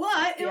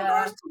 But in Yeah.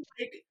 regards to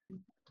like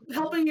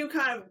helping you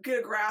kind of get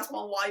a grasp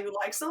on why you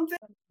like something,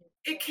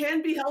 it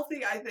can be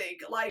healthy, I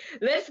think. Like,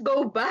 Let's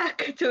go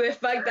back to the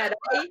fact that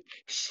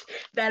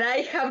I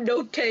have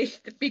no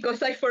taste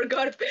because I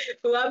forgot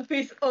One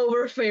Piece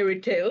over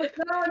Fairy Tail.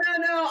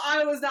 no,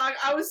 I was not.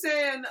 I was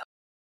saying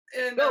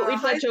in No,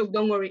 it's a high joke.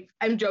 Don't worry.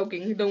 I'm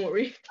joking. Don't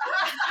worry.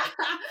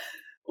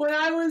 when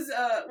I was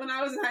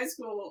in high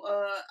school,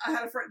 I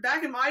had a friend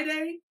back in my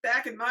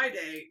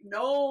day.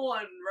 No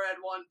one read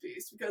One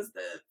Piece because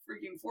the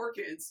freaking Four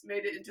Kids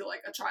made it into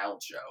like a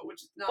child show,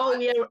 which is not. Oh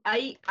yeah,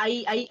 I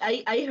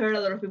heard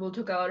a lot of people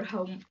talk about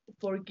how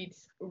 4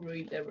 kids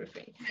ruined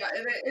everything. Yeah,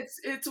 and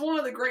it's one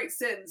of the great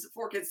sins of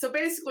Four Kids. So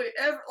basically,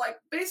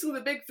 basically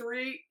the big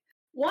three.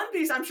 One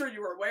Piece, I'm sure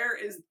you were aware,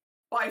 is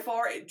by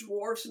far it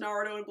dwarfs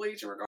Naruto and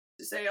Bleach in regards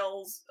to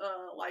sales.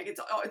 Like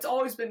it's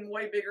always been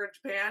way bigger in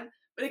Japan,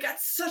 but it got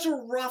such a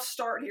rough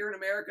start here in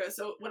America.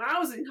 So when I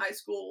was in high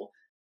school,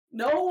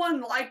 no one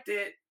liked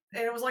it,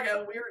 and it was like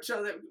a weird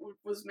show that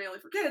was mainly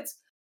for kids.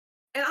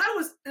 And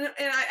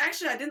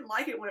I didn't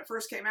like it when it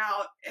first came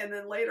out, and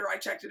then later I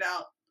checked it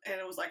out, and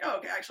it was like, oh,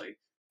 okay, actually,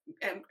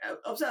 am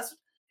obsessed.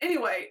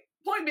 Anyway,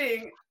 point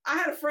being, I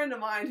had a friend of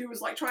mine who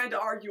was like trying to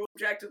argue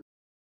objectively,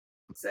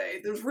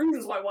 say there's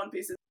reasons why One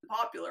Piece is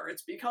popular.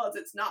 It's because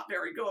it's not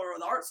very good or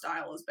the art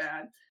style is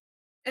bad.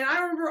 And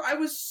I remember I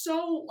was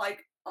so like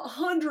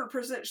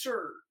 100%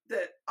 sure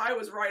that I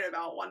was right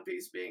about One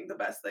Piece being the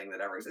best thing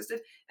that ever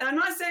existed. And I'm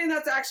not saying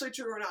that's actually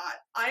true or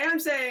not. I am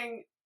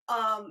saying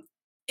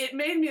it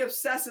made me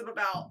obsessive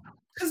about,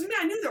 because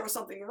I knew there was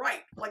something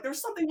right. Like there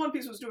was something One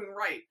Piece was doing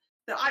right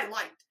that I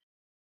liked.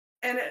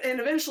 And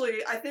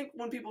eventually, I think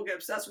when people get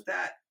obsessed with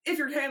that, if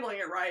you're handling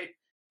it right,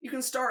 you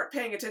can start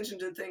paying attention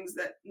to things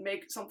that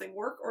make something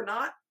work or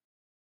not.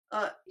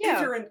 If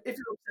you're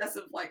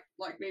obsessive like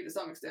me to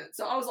some extent.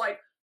 So I was like,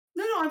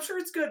 no, I'm sure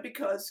it's good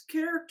because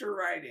character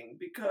writing,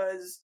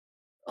 because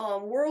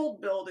world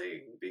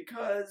building,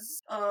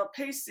 because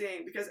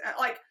pacing, because I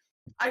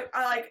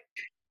like.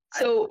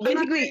 So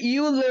basically,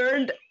 you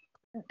learned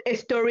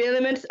story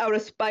elements out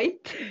of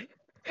spite.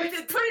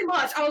 Pretty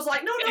much, I was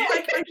like, no,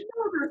 I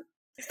know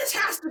this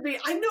has to be.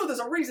 I know there's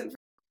a reason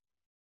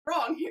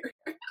wrong here.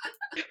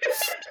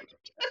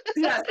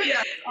 yes.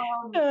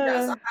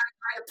 Yes, I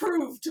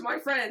approved to my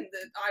friend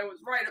that I was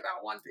right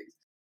about One Piece.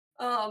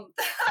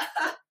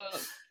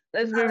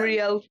 Let's be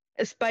real.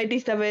 Spite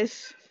is the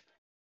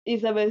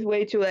best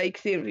way to like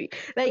see.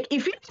 Like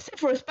if it wasn't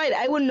for Spite,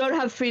 I would not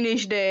have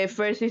finished the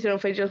first season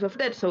of Angels of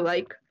Death. So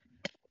like,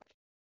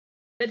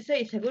 let's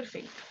say it's a good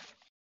thing.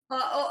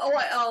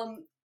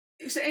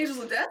 You say Angels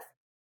of Death?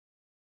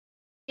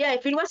 Yeah,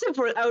 if it wasn't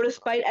for Out of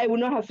Spite, I would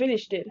not have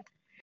finished it.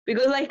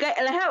 Because like I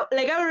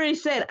already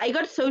said, I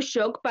got so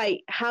shocked by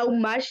how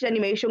much the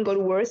animation got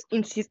worse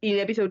in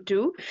episode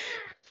 2.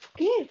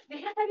 ¿Qué?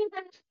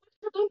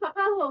 Todo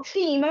empapado.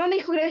 Sí, mi mamá me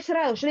dijo que la había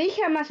cerrado. Yo le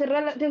dije a mamá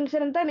cerrar la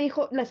ventana, me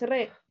dijo, la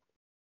cerré.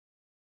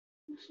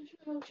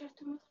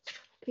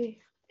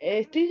 ¿Qué?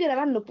 Estoy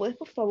grabando, ¿puedes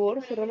por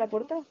favor cerrar la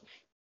puerta?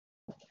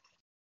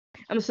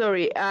 I'm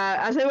sorry.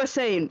 As I was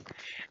saying,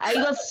 I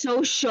got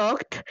so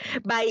shocked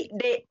by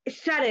the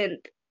sudden,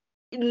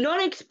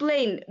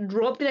 non-explained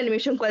drop in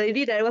animation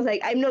quality that I was like,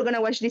 I'm not gonna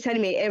watch this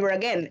anime ever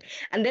again.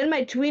 And then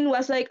my twin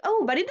was like,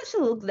 oh, but it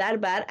doesn't look that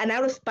bad. And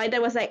out of spite, I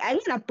was like, I'm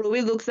gonna prove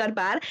it looks that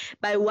bad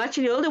by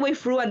watching it all the way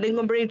through and then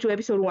comparing it to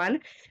episode 1.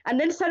 And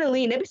then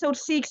suddenly in episode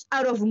 6,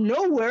 out of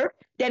nowhere,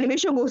 the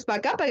animation goes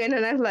back up again.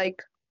 And I was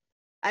like,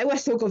 I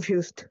was so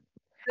confused.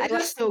 I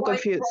was so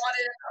confused. Brought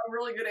in a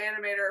really good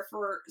animator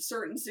for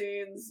certain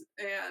scenes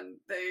and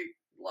they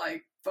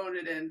like phoned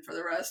it in for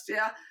the rest.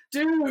 Yeah,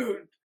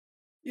 dude.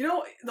 You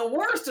know, the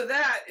worst of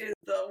that is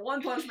the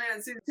One Punch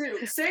Man season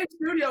 2. Same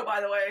studio,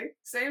 by the way.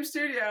 Same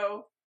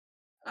studio.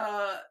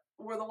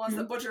 Were the ones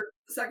that butchered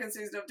the second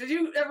season of. Did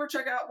you ever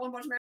check out One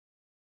Punch Man?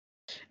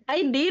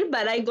 I did,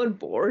 but I got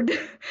bored.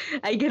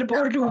 I get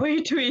bored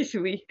way too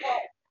easily.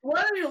 Well,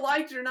 whether you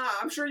liked it or not,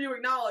 I'm sure you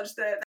acknowledge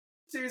that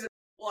season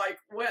like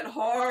went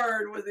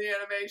hard with the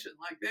animation.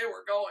 Like they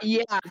were going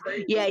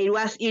crazy. Yeah, it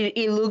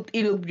looked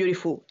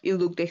beautiful. It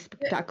looked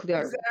spectacular.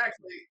 Yeah,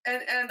 exactly.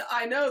 And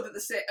I know that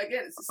it's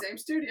the same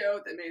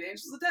studio that made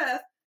Angels of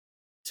Death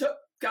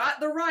got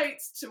the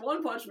rights to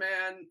One Punch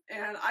Man,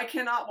 and I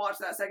cannot watch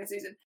that second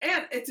season.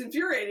 And it's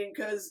infuriating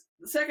because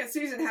the second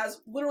season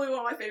has literally one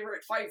of my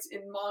favorite fights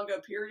in manga,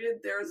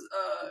 period. There's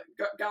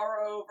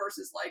Gaoro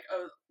versus like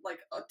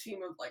a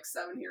team of like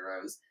 7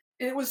 heroes.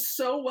 And it was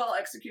so well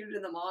executed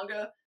in the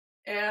manga.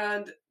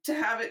 And to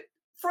have it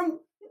from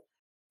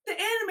the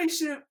anime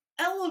should have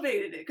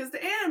elevated it because the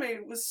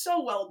anime was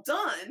so well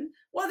done.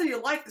 Whether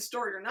you like the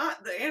story or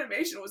not, the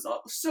animation was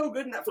so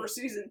good in that first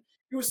season.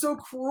 It was so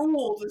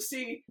cruel to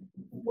see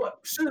what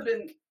should have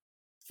been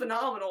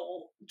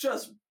phenomenal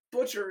just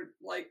butchered.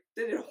 Like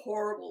they did a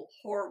horrible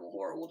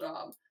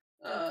job.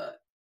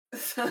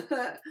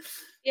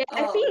 Yeah,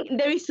 I think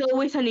there is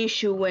always an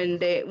issue when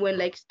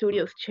like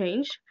studios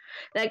change.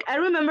 Like I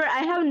remember I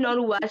have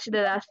not watched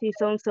the last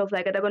seasons of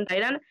like Attack on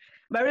Titan,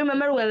 but I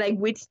remember when like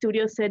Wit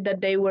Studio said that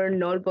they were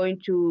not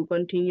going to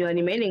continue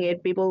animating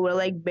it, people were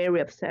like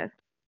very upset.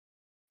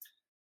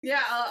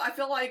 Yeah, I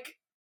feel like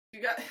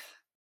you got.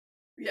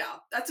 Yeah,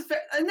 that's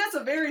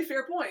a very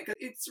fair point because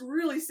it's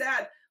really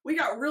sad. We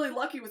got really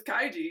lucky with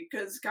Kaiji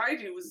because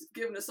Kaiji was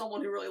given to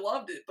someone who really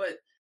loved it, but.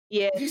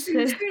 Yeah, you see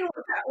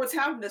what's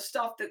happened to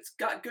stuff that's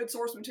got good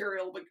source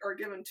material but are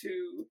given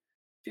to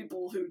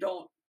people who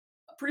don't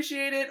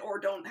appreciate it or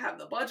don't have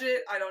the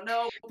budget. I don't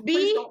know.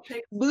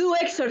 Blue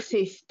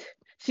Exorcist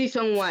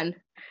season 1.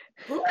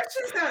 Blue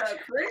Exorcist had a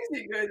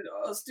crazy good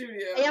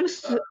studio. I am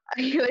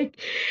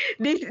like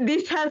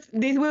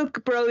this will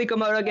probably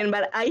come out again,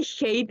 but I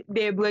hate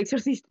the Blue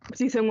Exorcist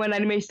season 1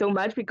 anime so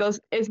much because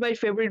it's my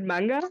favorite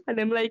manga,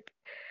 and I'm like,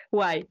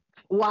 why?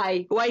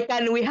 Why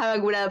can't we have a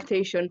good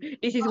adaptation?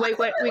 This is why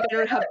we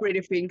cannot have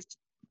pretty things.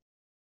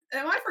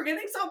 Am I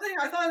forgetting something?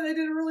 I thought they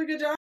did a really good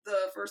job.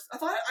 I feel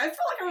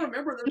like I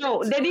remember them.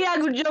 No, they did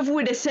a good job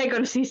with the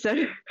second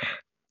season.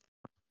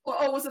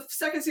 Well, was the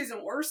second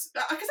season worse?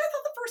 Because I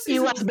thought the first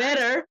season was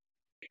better.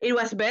 It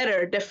was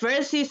better. The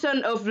first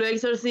season of Blue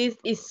Exorcist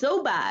is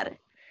so bad.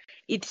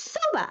 It's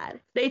so bad.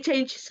 They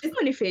changed so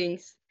many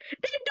things.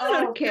 They do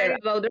not care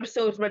about their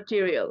source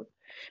material.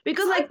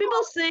 Because like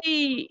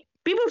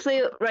People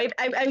say, right,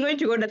 I'm going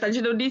to go on a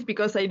tangent on this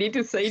because I need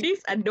to say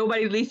this and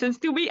nobody listens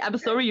to me. I'm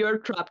sorry, you're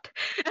trapped.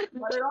 Let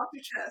it off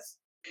your chest.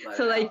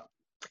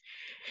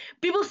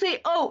 people say,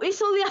 oh,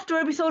 it's only after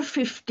episode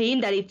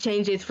 15 that it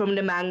changes from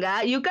the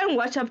manga. You can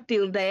watch up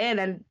till then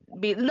and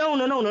be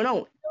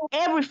no.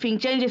 Everything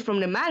changes from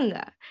the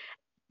manga.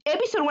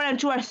 Episode 1 and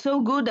 2 are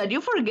so good that you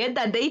forget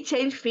that they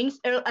change things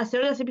as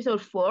early as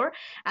episode 4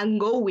 and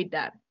go with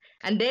that.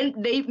 And then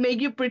they make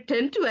you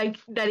pretend to like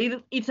that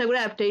it's a good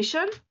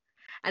adaptation,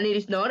 and it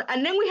is not.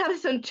 And then we have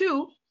season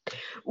 2,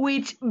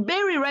 which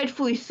very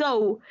rightfully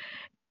so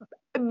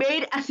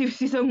made as if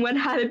season 1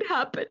 hadn't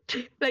happened.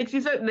 Like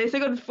the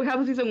second half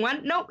of season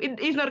 1, no, it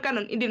is not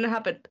canon. It didn't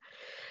happen.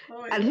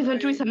 Oh, And season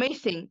 2 is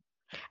amazing.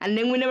 And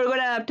then we never got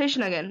an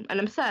adaptation again, and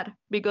I'm sad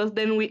because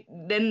then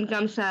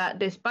comes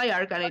the spy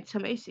arc, and it's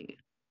amazing.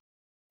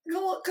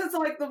 Well, because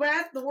like the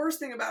worst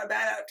thing about a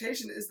bad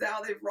adaptation is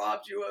now they've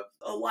robbed you of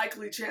a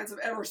likely chance of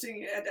ever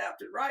seeing it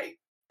adapted right.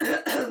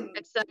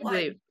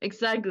 Exactly.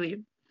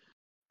 Exactly.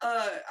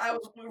 I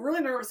was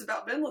really nervous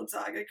about Vinland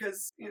Saga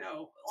because,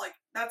 like,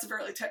 that's a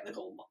fairly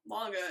technical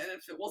manga, and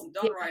if it wasn't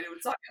done right, it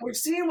would suck. And we've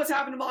seen what's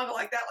happened to manga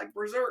like that, like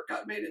Berserk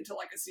got made into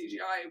like a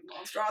CGI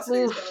monstrosity.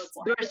 Oof, So it's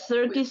like,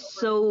 Berserk is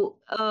so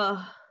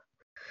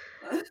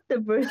the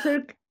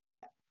Berserk.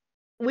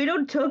 We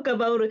don't talk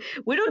about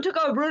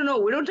Bruno.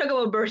 We don't talk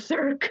about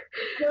Berserk.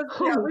 Yeah,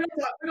 we don't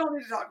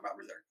need to talk about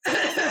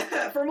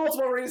Berserk for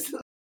multiple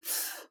reasons.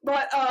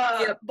 But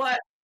I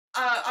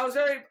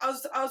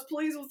was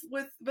pleased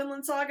with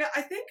Vinland Saga.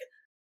 I think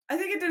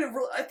it did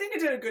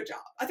a good job.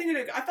 I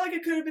felt like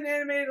it could have been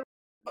animated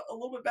a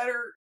little bit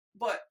better,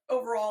 but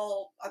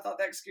overall, I thought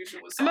the execution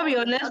was solid. I'm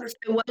gonna be honest.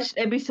 I watched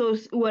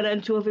episodes 1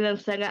 and 2 of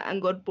Vinland Saga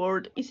and got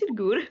bored. Is it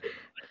good?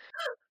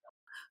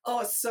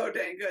 Oh, it's so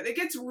dang good.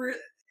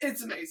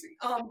 It's amazing.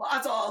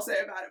 That's all I'll say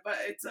about it. But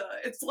it's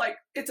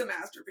a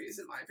masterpiece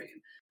in my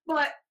opinion.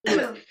 But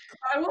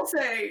I will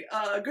say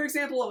a good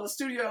example of a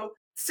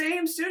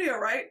same studio,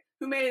 right?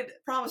 Who made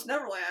Promised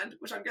Neverland,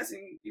 which I'm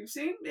guessing you've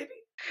seen, maybe.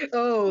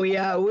 Oh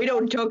yeah, we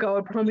don't talk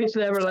about Promised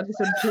Neverland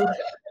season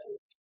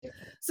 2.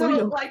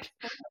 So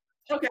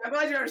okay, I'm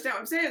glad you understand what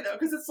I'm saying though,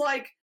 because it's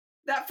like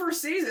that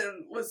first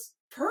season was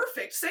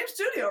perfect. Same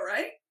studio,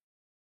 right?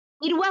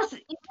 It was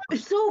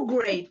so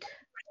great.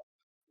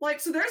 Like,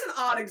 so there's an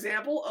odd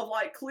example of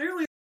like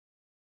clearly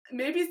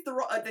maybe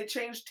they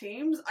changed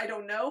teams. I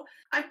don't know.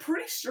 I'm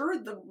pretty sure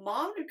the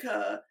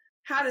mangaka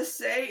had a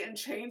say in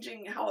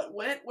changing how it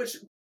went, which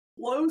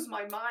blows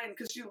my mind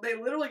because they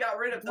literally got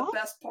rid of the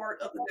best part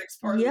of the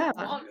next part of the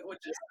manga,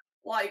 which is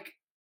like,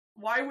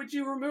 why would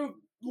you remove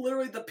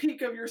literally the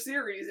peak of your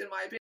series, in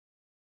my opinion,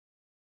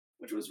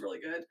 which was really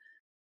good.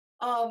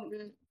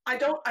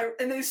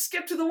 And they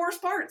skipped to the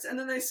worst parts, and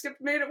then they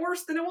made it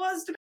worse than it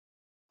was to be.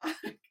 I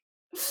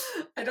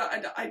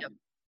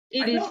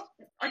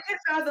can't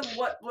fathom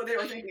what they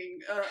were thinking,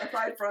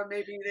 aside from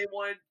maybe they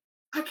wanted,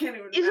 I can't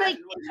even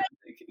imagine what they were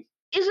thinking.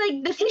 It's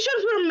like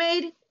decisions were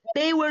made,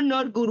 they were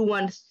not good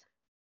ones.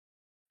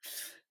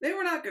 They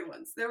were not good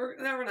ones. They were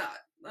not.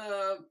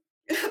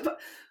 But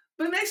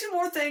it makes you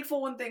more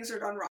thankful when things are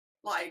done right.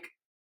 Like,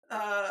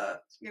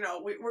 we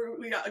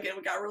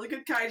got a really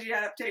good kaiji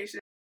adaptation.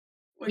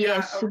 We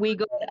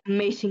got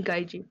amazing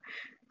kaiji.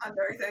 I'm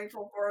very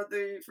thankful for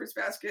the Fruits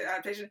Basket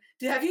adaptation.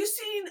 Have you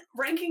seen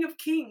Ranking of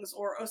Kings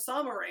or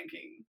Osama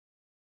Ranking?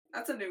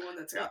 That's a new one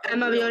that's got. I'm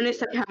gonna be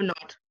honest, I have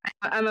not.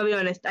 I'm gonna be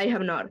honest, I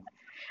have not.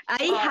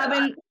 I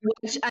haven't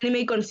watched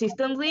anime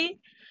consistently.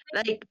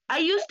 Like, I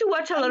used to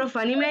watch a lot of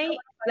anime,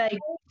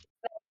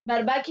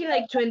 but back in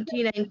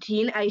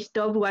 2019, I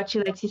stopped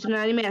watching seasonal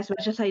anime as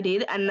much as I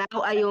did, and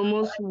now I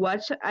almost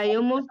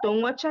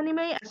don't watch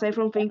anime aside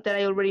from things that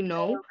I already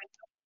know.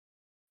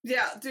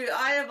 Yeah, dude,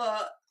 I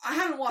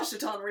haven't watched a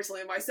ton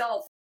recently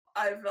myself.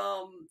 I've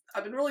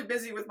been really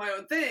busy with my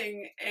own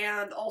thing,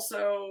 and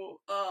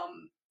also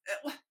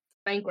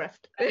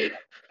Minecraft.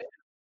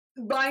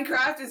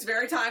 Minecraft is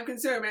very time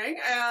consuming,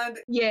 and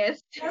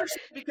yes,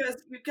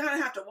 because we kind of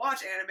have to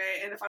watch anime,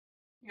 and if I'm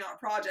on a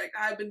project,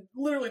 I've been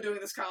literally doing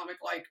this comic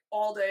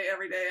all day,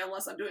 every day,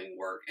 unless I'm doing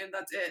work, and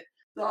that's it.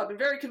 So I've been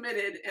very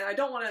committed, and I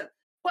don't want to.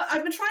 But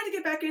I've been trying to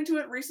get back into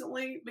it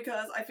recently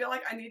because I feel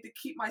like I need to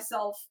keep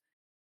myself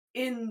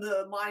in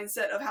the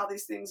mindset of how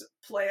these things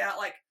play out.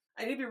 Like,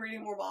 I need to be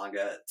reading more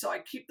manga so I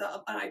keep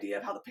an idea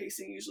of how the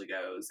pacing usually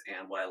goes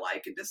and what I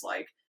like and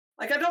dislike.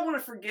 Like, I don't want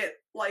to forget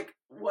what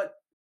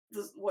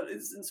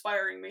is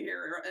inspiring me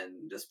here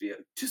and just be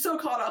so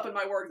caught up in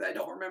my work that I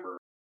don't remember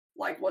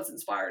what's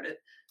inspired it.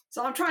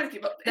 So I'm trying to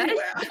keep up.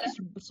 Anyway, that is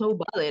so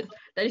valid.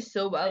 That is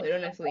so valid,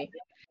 honestly.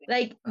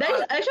 That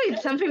is actually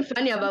something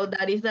funny about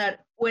that is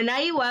that when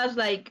I was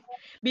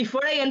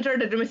before I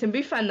entered the Dream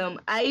SMB fandom,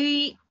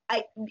 I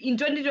in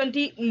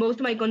 2020 most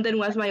of my content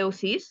was my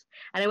OCs,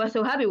 and I was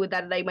so happy with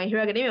that, My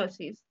Hero Academia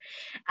OCs.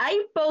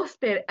 I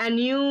posted a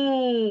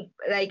new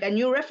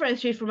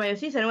reference sheet for my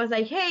OCs, and I was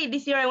like, hey,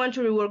 this year I want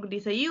to rework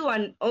this AU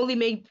and only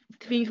make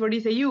things for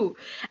this AU.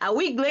 A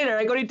week later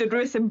I got into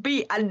Dream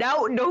SMP, and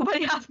now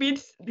nobody has seen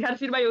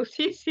my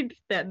OCs since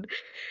then.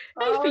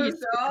 That'll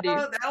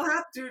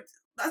have to.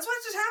 That's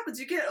what just happens.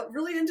 You get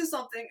really into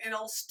something and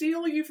it'll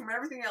steal you from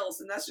everything else,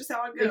 and that's just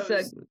how it goes.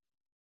 Exactly.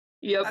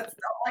 Yep.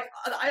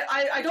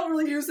 I don't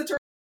really use the term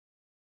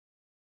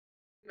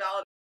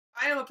valid.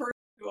 I am a person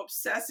who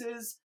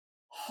obsesses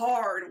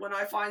hard when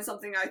I find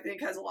something I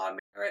think has a lot of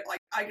merit. Like,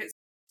 I get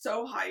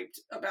so hyped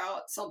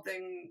about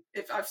something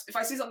if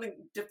I see something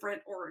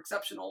different or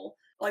exceptional.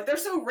 Like, they're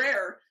so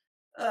rare.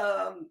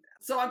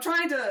 So I'm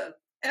trying to,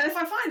 and if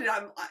I find it,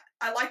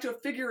 I like to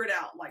figure it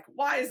out. Like,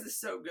 why is this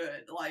so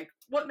good? Like,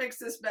 what makes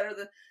this better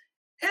than?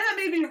 And that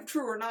may be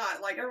true or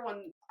not. Like,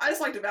 everyone, I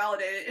just like to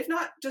validate it. If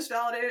not just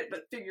validate it,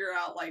 but figure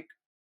out like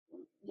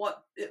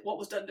what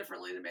was done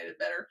differently that made it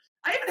better.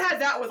 I even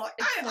had that with like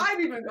I've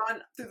even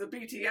gone through the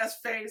BTS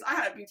phase. I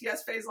had a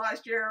BTS phase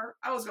last year.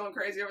 I was going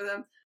crazy over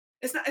them.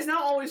 It's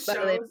not always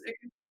shows.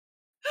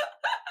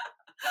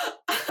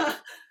 I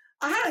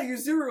had a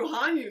Yuzuru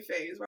Hanyu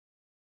phase.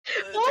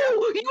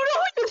 Oh, you know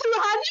Yuzuru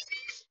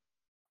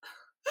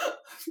Hanyu?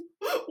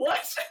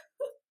 What?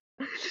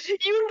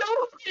 You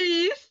know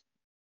this?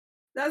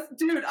 That's,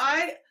 dude.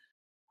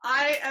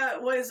 I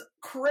was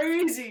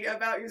crazy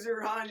about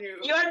Yuzuru Hanyu.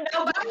 You're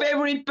now my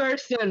favorite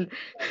person.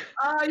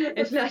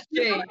 It's not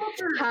Jay.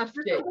 Half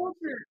Jay.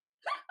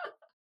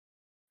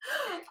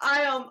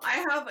 I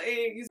have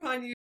a Yuzuru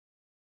Hanyu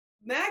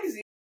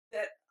magazine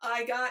that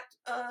I got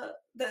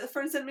that a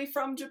friend sent me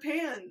from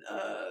Japan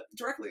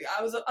directly.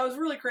 I was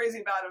really crazy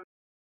about him,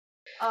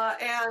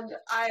 and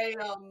I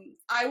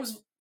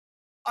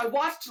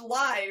watched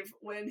live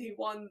when he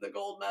won the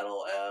gold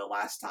medal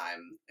last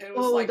time. And it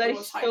was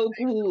that's so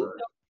cool.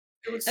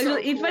 It's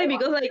funny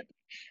because like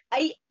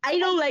I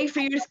don't like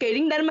figure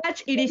skating that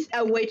much. It is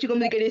a way too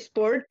complicated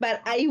sport,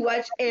 but I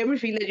watch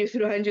everything that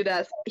Yuzuru Hanyu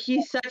does.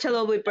 He's such a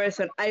lovely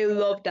person. I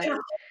love that.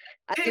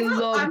 I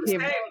love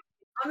him.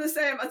 I'm the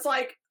same. It's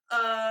like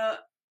I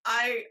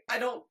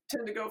don't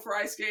tend to go for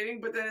ice skating,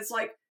 but then it's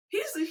like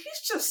he's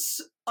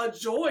just a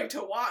joy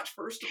to watch.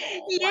 First of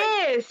all,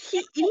 yes,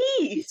 like, he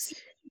is.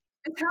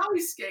 It's how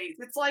he skates.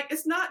 It's like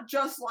it's not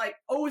just like,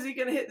 oh, is he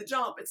gonna hit the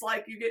jump? It's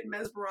like you get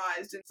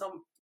mesmerized in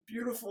some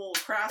beautiful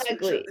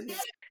craftsmanship. Exactly.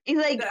 It's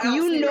like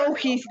you know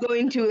he's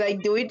going to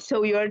like do it,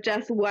 so you're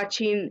just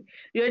watching.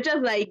 You're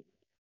just like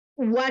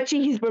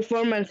watching his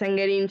performance and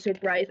getting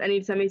surprised, and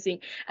it's amazing.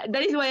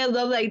 That is why I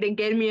love like the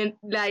get me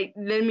like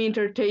let me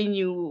entertain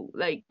you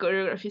like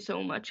choreography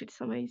so much. It's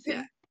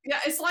amazing. Yeah,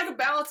 it's like a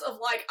balance of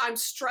like I'm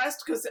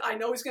stressed because I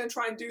know he's going to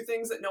try and do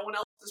things that no one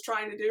else is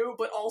trying to do,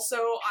 but also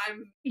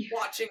I'm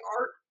watching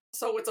art,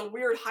 so it's a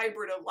weird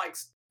hybrid of like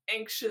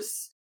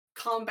anxious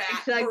combat.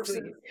 Exactly.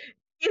 Versus,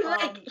 it's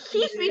like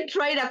he's been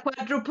trying a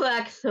quadruple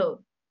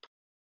axel.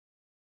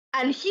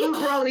 And he's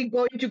probably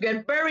going to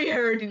get very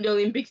hurt in the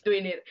Olympics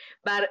doing it.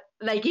 But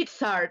like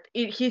it's art.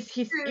 He's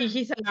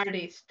an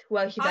artist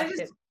while he does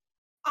it.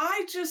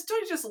 I just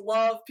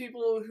love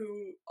people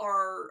who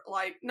are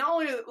like not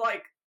only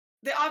like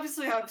they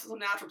obviously have some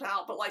natural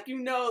talent, but like you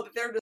know that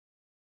they're just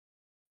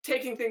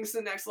taking things to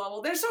the next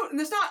level. It's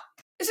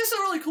just so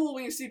really cool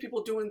when you see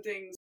people doing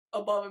things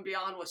above and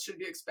beyond what should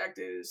be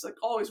expected. It's like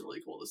always really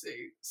cool to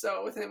see.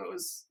 So with him, it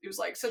was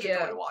like such a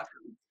joy to watch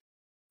him.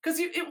 Because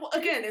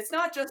again, it's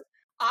not just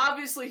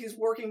obviously he's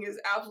working his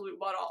absolute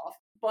butt off,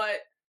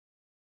 but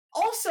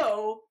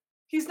also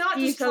he's not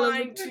just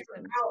trying to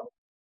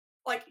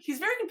like he's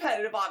very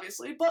competitive,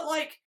 obviously, but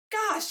like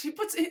gosh,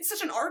 it's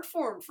such an art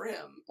form for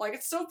him. Like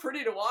it's so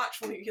pretty to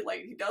watch when he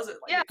does it.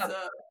 Like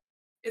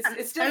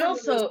it's and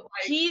also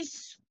he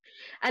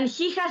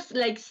has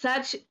like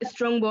such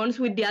strong bonds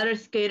with the other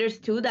skaters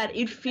too that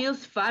it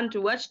feels fun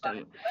to watch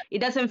them. It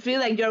doesn't feel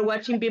like you're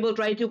watching people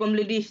try to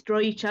completely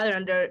destroy each other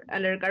and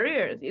their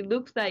careers. It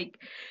looks like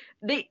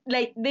they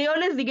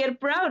honestly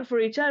get proud for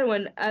each other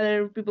when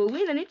other people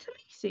win, and it's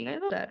amazing. I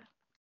love that.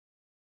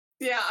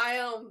 Yeah, I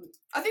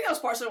think that was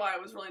partially why I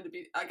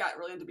got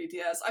really into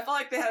BTS. I felt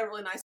like they had a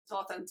really nice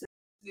authenticity,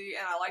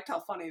 and I liked how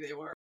funny they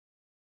were,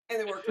 and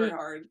they worked very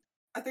hard.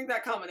 I think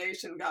that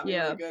combination got me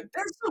really good.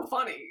 They're so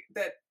funny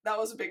that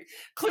was a big.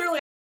 Clearly,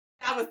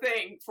 I have a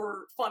thing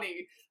for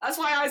funny. That's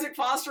why Isaac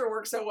Foster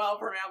works so well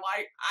for me.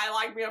 I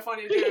like being a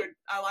funny dude.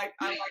 I like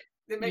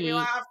they make me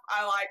laugh.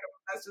 I like them.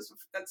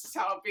 That's just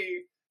how it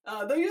be.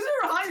 The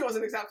Yuzuru Hanyu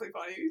wasn't exactly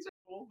funny. He's just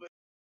cool, but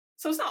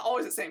so it's not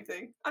always the same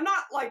thing. I'm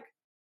not like.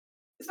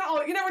 It's not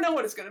always, you never know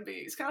what it's going to be.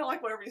 It's kind of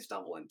like whatever you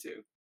stumble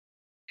into.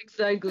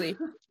 Exactly.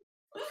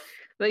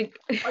 Like,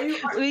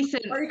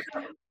 listen.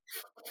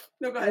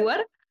 No, go ahead.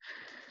 What?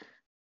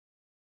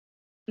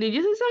 Did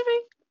you say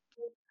something?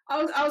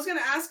 I was going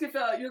to ask if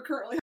you're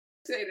currently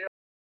fixated.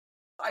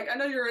 I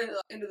know you're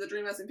into the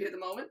Dream SMP at the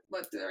moment,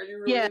 but are you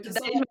really into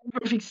that is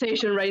my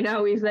fixation right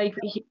now. Is like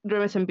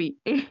Dream SMP.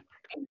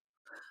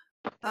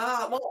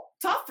 Well,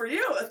 tough for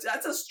you.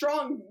 That's a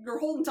strong. You're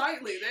holding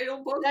tightly. They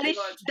don't post too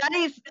much. That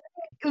is.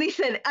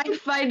 Listen, I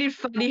find it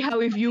funny how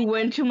if you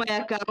went to my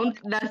account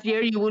last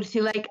year, you would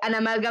see like an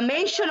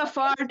amalgamation of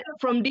art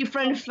from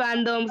different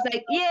fandoms.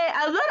 Like,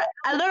 a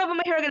lot of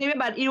My Hero Academia,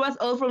 but it was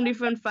all from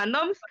different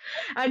fandoms.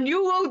 And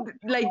you go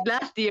like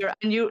last year,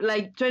 and you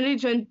like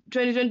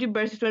 2020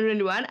 versus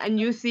 2021, and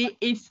you see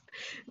it's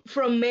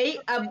from May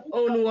up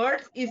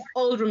onwards is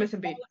all Dream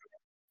SMP.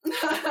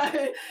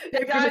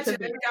 It got you.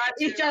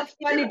 It's just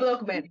funny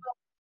Blockman.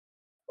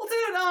 Well,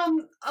 dude,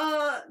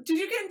 did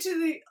you get into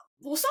the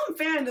well, some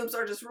fandoms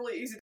are just really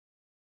easy.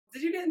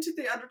 Did you get into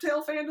the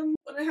Undertale fandom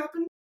when it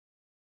happened?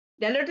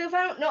 The Undertale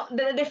fandom? No,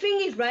 the thing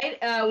is, right,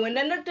 when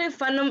the Undertale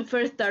fandom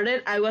first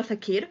started, I was a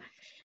kid.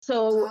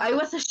 So I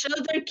was a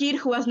sheltered kid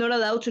who was not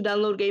allowed to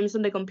download games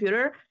on the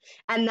computer,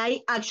 and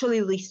I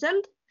actually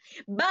listened.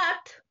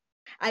 But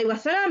I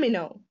was an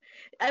Amino.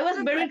 I was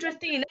very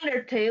interested in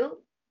Undertale,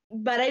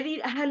 but I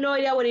had no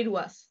idea what it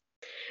was.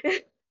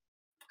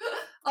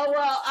 Oh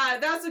well,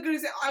 that's a good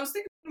example. I was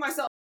thinking to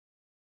myself,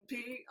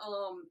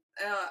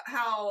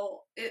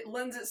 how it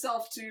lends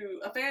itself to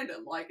a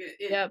fandom. Like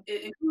it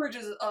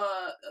encourages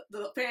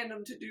the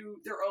fandom to do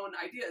their own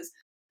ideas.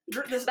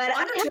 But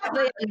I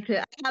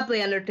have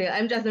played Undertale.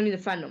 I'm just not in the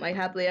fandom. I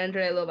have played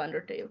Undertale. I love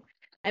Undertale.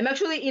 I'm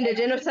actually in the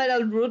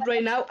genocidal route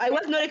right now. I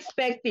was not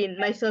expecting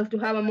myself to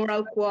have a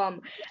moral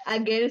qualm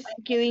against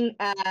killing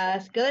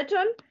a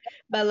skeleton,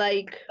 but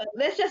like,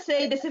 let's just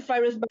say the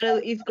Sephiroth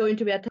battle is going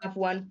to be a tough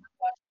one.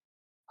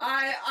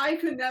 I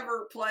could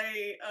never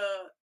play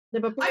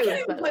the I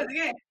can't even play the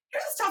game.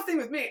 Here's this tough thing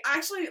with me.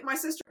 Actually, my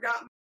sister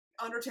got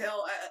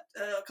Undertale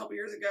a couple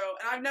years ago,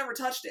 and I've never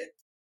touched it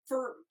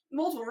for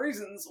multiple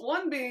reasons.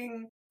 One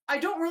being, I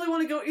don't really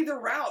want to go either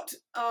route.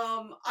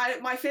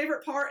 My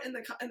favorite part in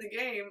the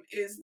game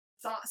is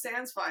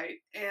Sans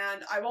fight,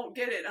 and I won't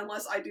get it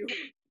unless I do.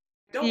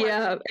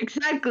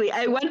 Exactly.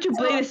 I want to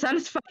play the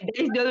Sans fight.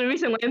 That is the other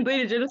reason why I'm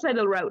playing the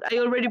genocidal route. I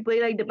already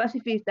played like the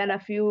pacifist and a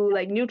few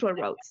like neutral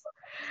routes.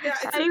 Yeah,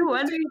 it's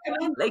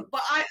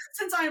but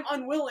since I'm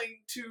unwilling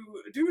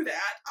to do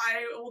that,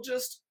 I will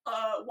just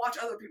watch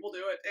other people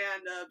do it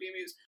and be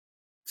amused.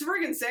 It's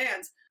friggin'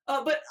 Sans.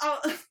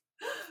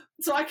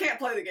 So I can't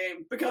play the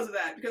game because of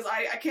that, because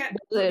I can't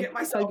get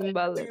myself to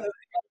it.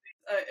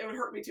 It would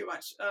hurt me too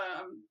much.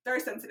 I'm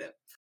very sensitive.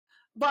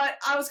 But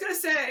I was gonna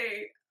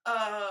say,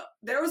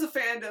 there was a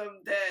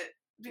fandom that,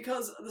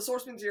 because the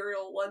source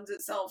material lends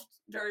itself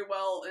very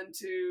well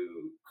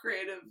into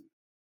creative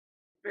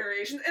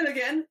variation, and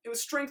again, it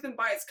was strengthened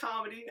by its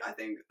comedy. I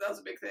think that was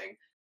a big thing.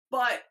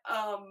 But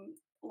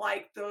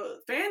like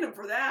the fandom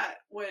for that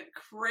went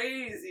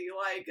crazy.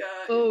 Like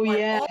all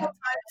types of,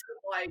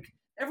 like,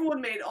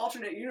 everyone made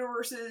alternate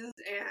universes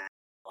and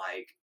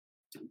like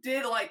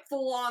did like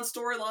full on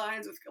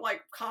storylines with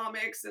like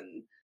comics,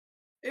 and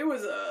it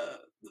was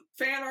a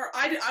fan art.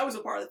 I was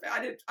a part of the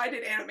fan. I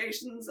did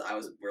animations. I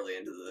was really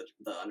into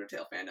the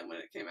Undertale fandom when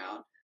it came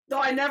out.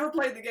 Though I never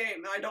played the game,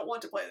 and I don't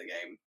want to play the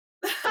game.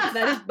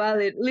 That is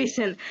valid.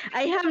 Listen,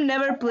 I have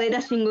never played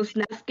a single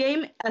FNAF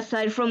game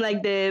aside from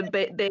like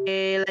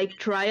the like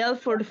trial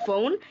for the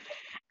phone,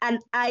 and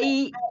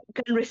I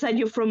can recite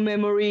you from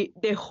memory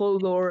the whole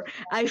lore.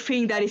 I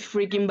think that is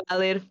freaking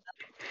valid.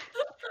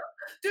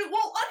 Dude,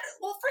 well,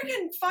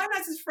 freaking Five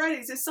Nights at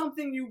Freddy's is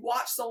something you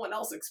watch someone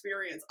else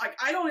experience. Like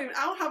I don't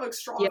have a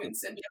strong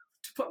incentive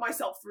to put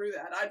myself through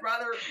that. I'd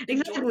rather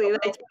exactly,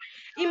 like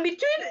in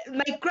between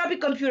my crappy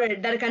computer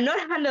that cannot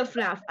handle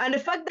FNAF and the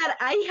fact that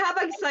I have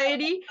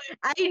anxiety,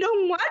 I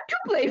don't want to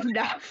play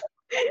FNAF.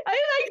 I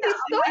like the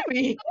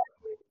story.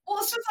 Well,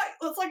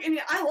 it's like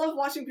I love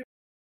watching people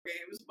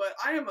games, but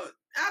I am an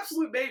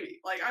absolute baby.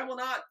 Like I will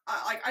not.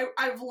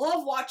 I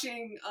love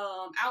watching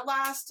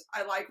Outlast.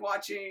 I like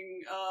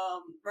watching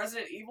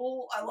Resident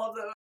Evil. I love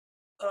those.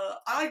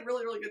 I like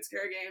really, really good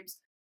scary games.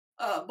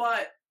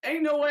 But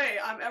ain't no way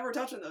I'm ever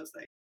touching those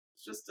things.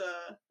 It's just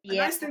a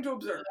nice thing to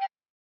observe.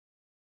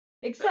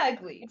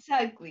 Exactly. It's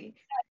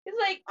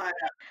like,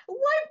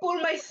 why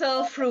put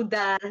myself through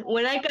that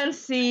when I can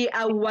see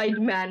a white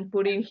man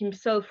putting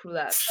himself through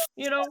that?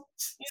 You know?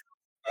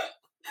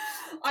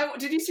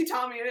 Did you see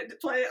Tommy in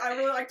it play? I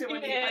really liked it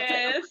when he.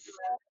 I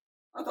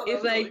thought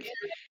it's like really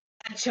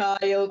a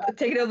child.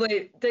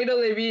 Technically,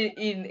 be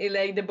in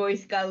like the Boy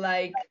Scout.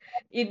 Like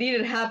it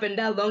didn't happen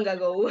that long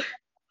ago.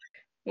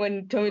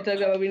 When Tommy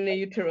talked about being a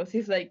uterus,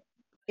 it's like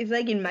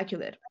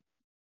immaculate.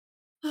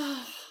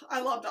 I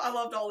loved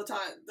all the time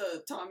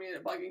the Tommy and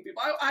it bugging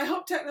people. I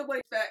hope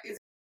Technoblade is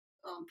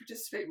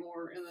participate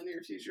more in the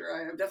near future.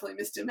 I have definitely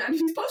missed him, and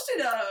he's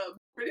posted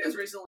videos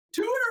recently,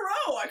 2 in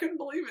a row. I couldn't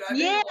believe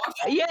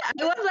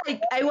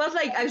it. I was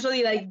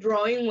actually like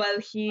drawing while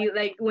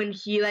when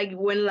he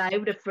went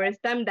live the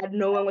first time that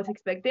no one was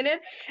expecting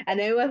it,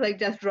 and I was like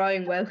just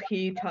drawing while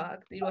he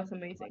talked. It was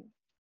amazing.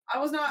 I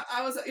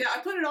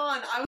put it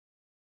on. I was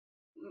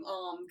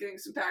getting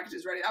some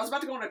packages ready. I was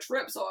about to go on a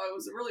trip, so it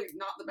was really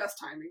not the best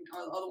timing.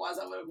 Otherwise,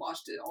 I would have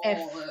watched it all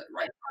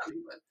right in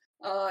me.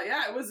 But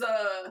it was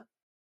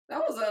that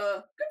was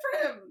good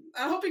for him.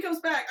 I hope he comes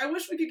back. I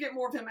wish we could get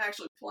more of him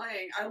actually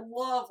playing. I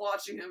love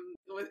watching him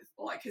with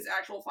like his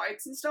actual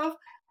fights and stuff.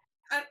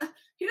 And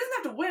he doesn't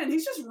have to win.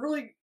 He's just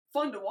really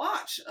fun to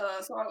watch.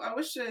 So I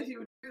wish he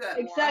would do that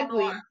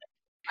exactly. more.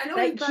 I know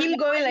like him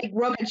going like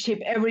rocket ship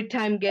every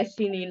time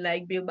guessing in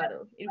like build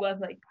battle. It was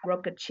like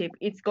rocket ship.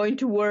 It's going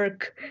to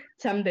work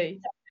someday.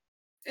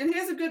 And he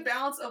has a good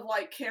balance of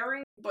like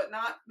caring, but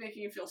not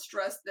making you feel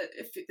stressed that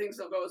if things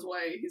don't go his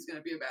way, he's going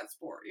to be a bad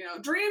sport. You know,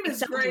 Dream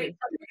is great.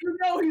 You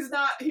know, he's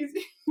not.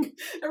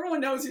 Everyone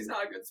knows he's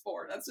not a good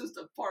sport. That's just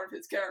a part of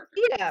his character.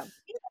 Yeah,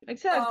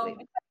 exactly.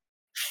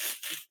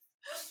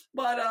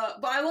 But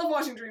I love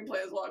watching Dream play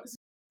as well because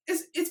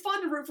it's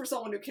fun to root for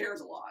someone who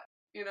cares a lot,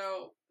 you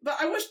know. But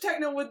I wish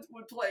Techno would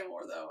play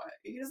more though.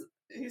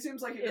 He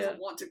seems like he doesn't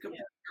want to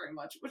compete very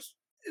much, which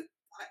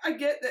I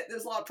get that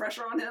there's a lot of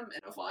pressure on him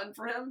and fun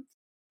for him,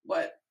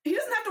 but he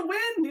doesn't have to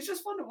win. He's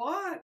just fun to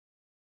watch.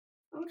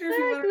 I don't care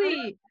if he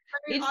wins.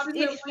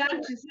 It's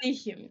fun to see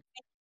him.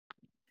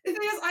 The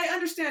thing is, I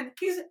understand.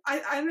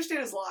 I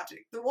understand his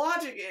logic. The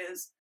logic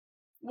is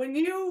when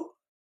he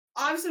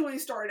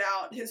started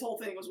out, his whole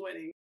thing was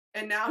winning,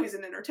 and now he's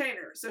an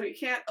entertainer, so he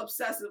can't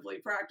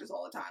obsessively practice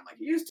all the time like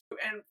he used to.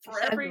 And for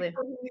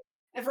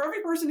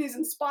every person he's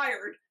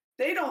inspired,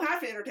 they don't have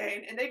to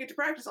entertain, and they get to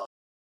practice all.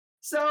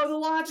 So the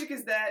logic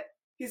is that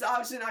he's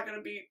obviously not going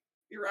to beat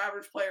your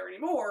average player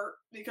anymore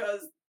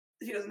because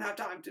he doesn't have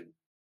time to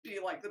be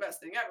like the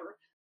best thing ever.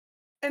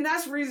 And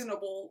that's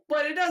reasonable,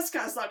 but it does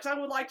kind of suck because I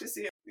would like to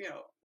see it, you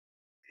know,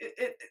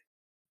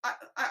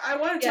 I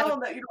want to tell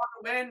him that you don't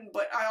want to win,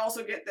 but I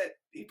also get that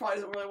he probably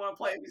doesn't really want to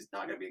play if he's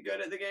not going to be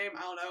good at the game.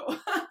 I don't know.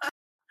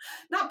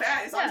 Not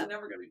bad. He's obviously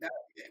never going to be bad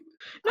at the game.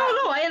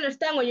 No, I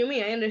understand what you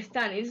mean. I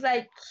understand. It's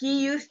like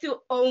he used to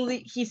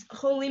his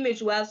whole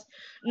image was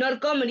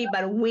not comedy,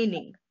 but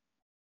winning.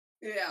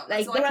 Yeah.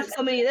 Like there was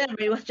comedy there,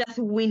 but it was just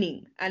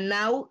winning. And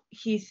now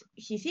his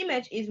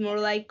image is more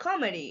like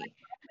comedy.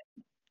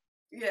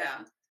 Yeah.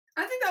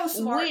 I think that was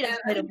smart.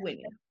 Instead of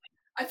winning.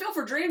 I feel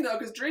for Dream though,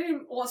 because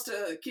Dream wants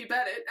to keep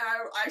at it, and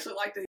I actually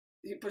like that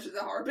he pushes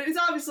it hard. But it's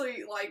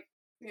obviously like,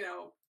 you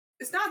know,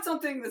 it's not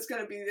something that's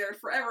going to be there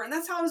forever, and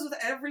that's how it is with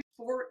every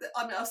sport.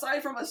 I mean,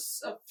 aside from a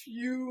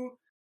few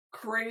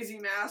crazy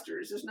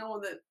masters, there's no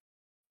one that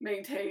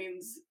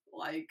maintains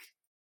like.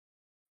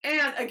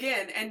 And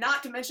again, and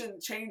not to mention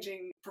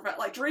changing,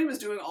 like Dream is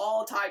doing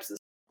all types of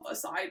stuff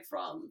aside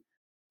from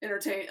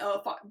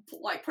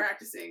like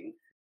practicing.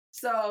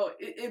 So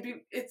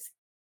it's.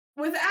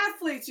 With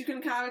athletes, you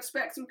can kind of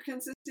expect some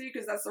consistency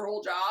because that's their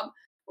whole job.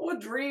 But with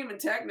Dream and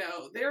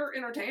Techno, they're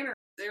entertainers.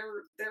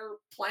 They're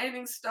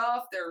planning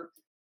stuff. They're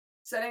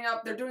setting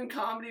up. They're doing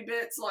comedy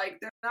bits.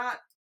 Like they're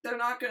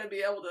not going to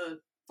be able to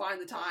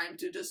find the time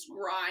to just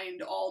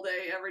grind all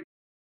day every day.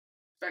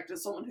 Expect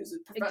as someone who's a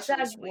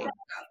professional sport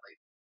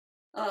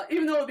athlete.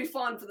 Even though it would be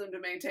fun for them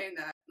to maintain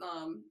that,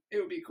 it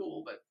would be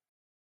cool. But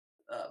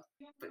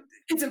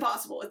it's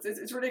impossible.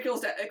 It's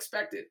ridiculous to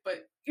expect it.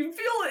 But you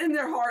feel it in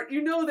their heart.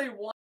 You know they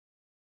want.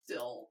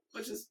 Still,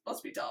 which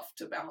must be tough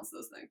to balance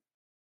those things.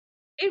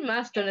 It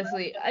must,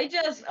 honestly.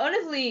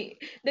 Honestly,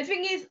 the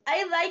thing is,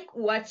 I like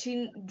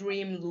watching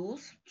Dream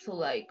lose. So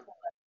like,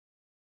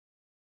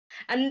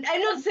 and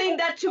I'm not saying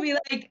that to be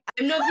like,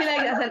 I'm not feeling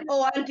like as an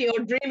auntie or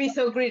Dream is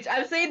so great.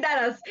 I'm saying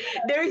that as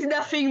there is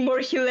nothing more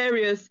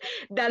hilarious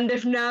than the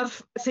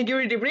FNAF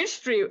security breach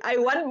stream. I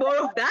want more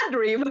of that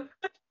Dream.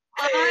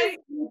 I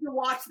need to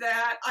watch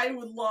that. I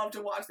would love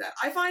to watch that.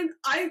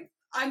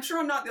 I'm sure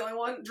I'm not the only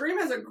one. Dream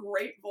has a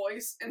great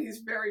voice, and he's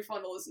very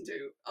fun to listen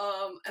to.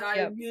 And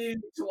I need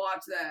to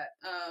watch that.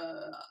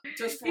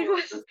 Just for the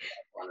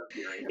fun of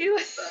hearing him. It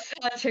was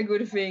such a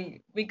good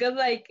thing because,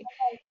 like,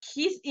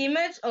 his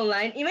image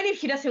online, even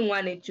if he doesn't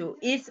want it to,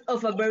 is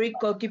of a very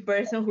cocky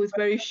person who's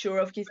very sure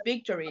of his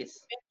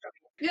victories.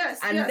 Yes.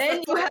 And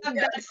then you have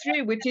that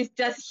stream, which is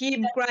just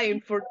him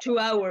crying for 2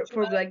 hours,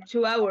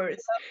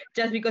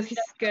 just because he's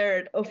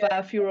scared of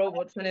a few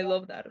robots, and I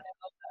love that.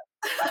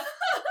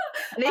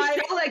 And I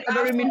feel like a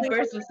very mean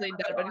person saying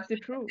that, but it's the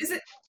truth. Is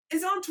it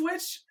on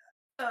Twitch?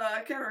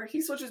 I can't remember.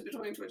 He switches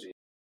between Twitch and...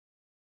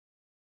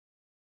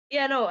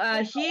 Yeah, no,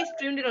 he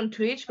streamed it on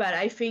Twitch, but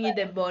I think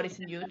the bot is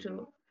in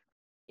YouTube.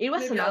 It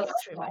was an alt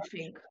stream, I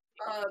think.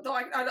 Though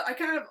I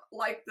kind of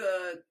like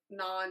the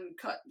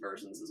non-cut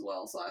versions as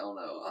well, so I don't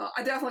know.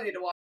 I definitely need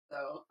to watch it,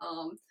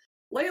 though.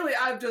 Lately,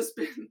 I've just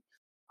been...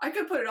 I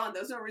could put it on.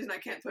 There's no reason I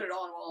can't put it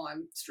on while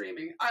I'm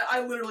streaming.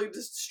 I literally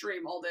just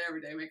stream all day,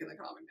 every day, making the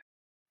comic now.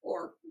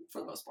 Or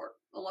for the most part,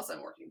 unless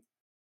I'm working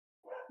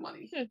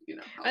money, you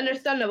know.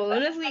 Understandable.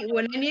 Honestly,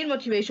 when I need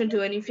motivation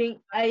to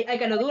anything, I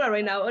cannot do that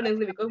right now,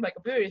 honestly, because my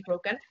computer is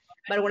broken.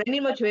 But when I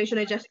need motivation,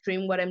 I just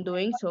stream what I'm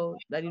doing, so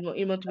that it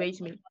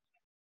motivates me.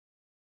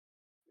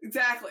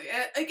 Exactly.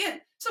 And again,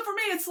 so for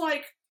me, it's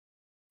like,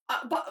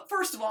 but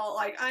first of all,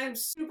 like I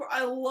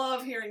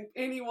love hearing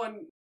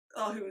anyone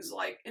who's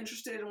like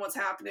interested in what's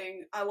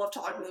happening. I love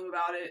talking to them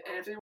about it, and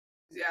if they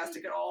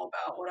enthusiastic at all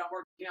about what I'm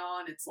working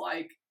on, it's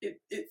like it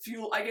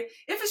fuel. Like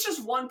if it's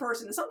just one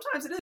person, and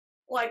sometimes it is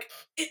like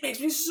it makes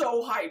me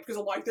so hyped because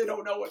I'm like they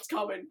don't know what's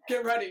coming.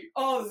 Get ready.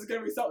 Oh, this is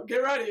gonna be something.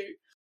 Get ready.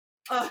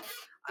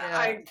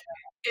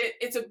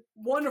 It's a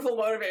wonderful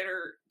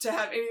motivator to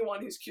have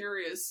anyone who's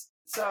curious.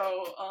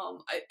 So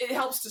it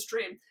helps to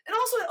stream, and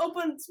also it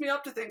opens me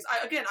up to things.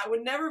 I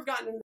would never have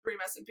gotten into Stream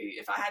SMP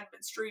if I hadn't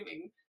been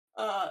streaming.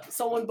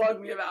 Someone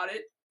bugged me about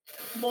it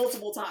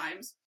multiple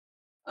times.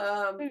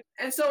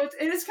 And so it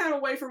is kind of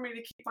a way for me to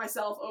keep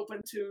myself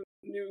open to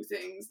new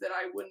things that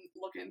I wouldn't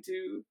look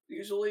into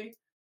usually,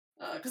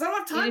 because I don't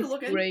have time to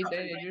look into. Great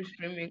that you're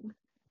streaming.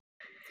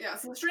 Yeah,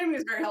 so streaming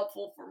is very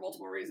helpful for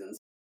multiple reasons.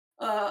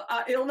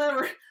 It'll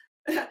never.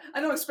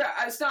 I don't expect.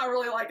 It's not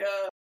really like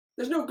a.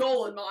 There's no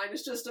goal in mind.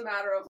 It's just a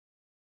matter of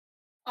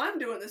I'm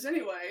doing this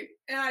anyway,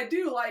 and I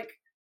do like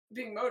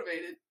being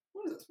motivated.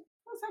 What is this?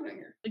 What's happening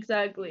here?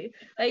 Exactly.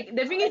 Like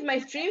the thing is, my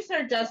streams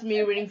are just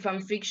me reading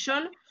fan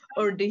fiction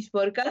or this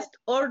podcast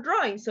or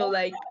drawing. So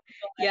like,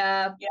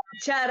 yeah,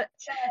 Chad.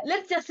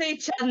 Let's just say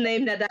Chad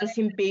named a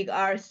dancing pig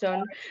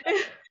Arson.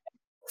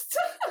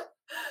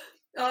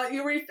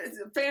 You read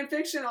fan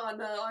fiction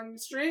on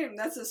stream.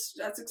 That's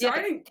Yeah,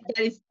 exciting.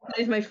 that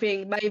is my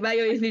thing. My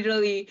bio is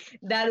literally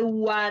that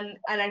one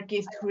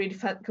anarchist who reads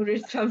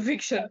fan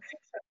fiction.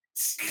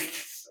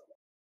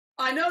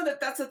 I know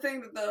that's a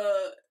thing that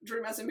the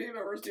Dream SMP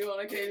members do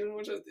on occasion,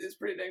 which is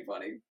pretty dang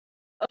funny.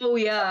 Oh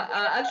yeah,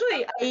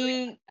 actually,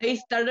 I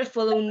started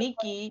following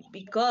Nikki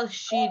because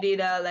she did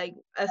a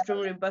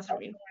stream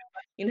rebuttering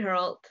in her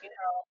alt.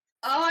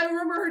 Oh, I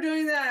remember her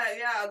doing that.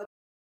 Yeah, the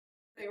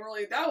thing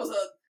really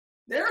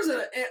there's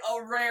a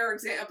rare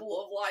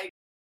example of like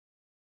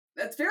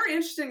that's very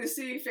interesting to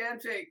see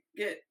fanfic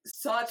get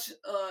such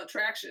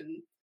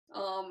traction.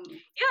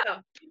 Yeah,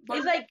 But,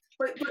 it's like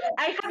but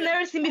I have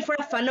never seen before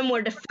a fandom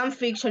where the fan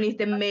fiction is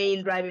the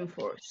main driving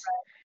force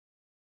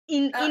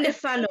in the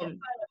fandom.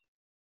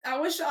 I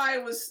wish I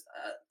was.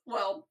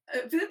 Well,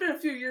 if it had been a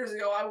few years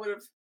ago, I would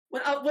have.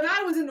 When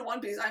I was into One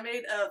Piece, I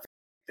made a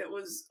that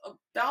was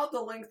about the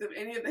length of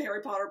any of the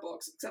Harry Potter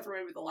books, except for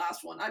maybe the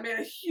last one. I made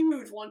a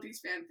huge One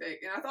Piece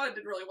fanfic, and I thought it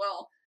did really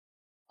well.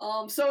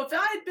 So if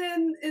I had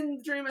been in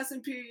the Dream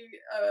SMP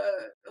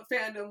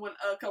fandom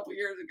a couple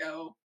years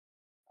ago,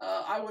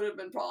 I would have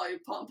been probably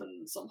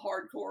pumping some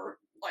hardcore,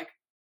 like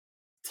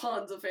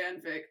tons of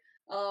fanfic.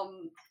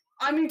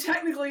 I mean,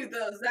 technically,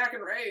 the Zack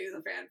and Ray is a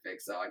fanfic,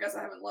 so I guess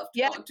I haven't left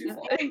on too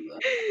far.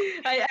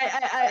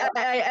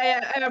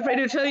 I'm afraid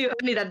to tell you,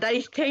 Annie, that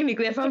is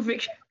technically a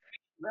fanfic.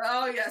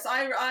 Oh yes,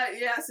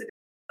 yes, it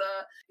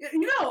is.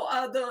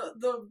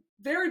 The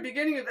very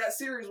beginning of that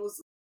series was,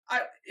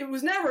 it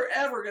was never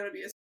ever going to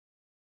be a.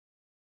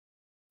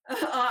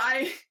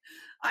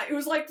 It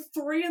was like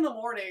 3 a.m, and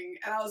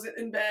I was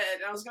in bed,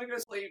 and I was going to go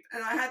to sleep,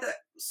 and I had that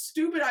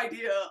stupid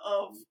idea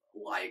of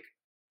like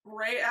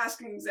Ray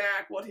asking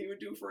Zack what he would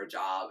do for a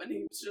job, and he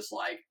was just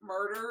like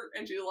murder,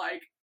 and she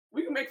like,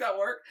 we can make that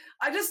work.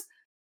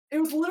 It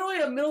was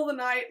literally a middle of the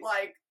night,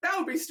 like that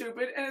would be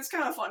stupid, and it's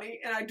kind of funny,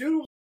 and I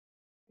doodled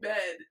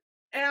bed,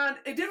 and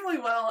it did really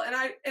well, and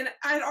I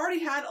had already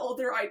had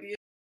other ideas,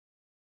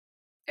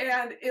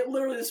 and it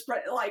literally just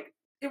spread, like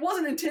it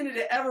wasn't intended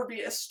to ever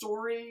be a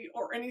story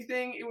or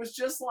anything. It was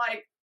just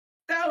like,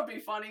 that would be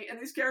funny, and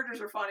these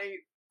characters are funny,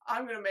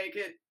 I'm gonna make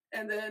it,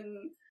 and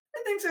then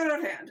things got out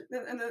of hand,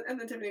 and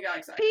then Tiffany got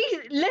excited.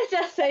 Let's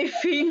just say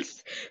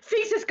things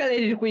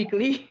escalated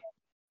quickly.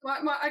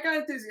 I got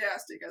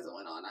enthusiastic as it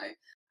went on.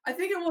 I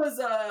think it was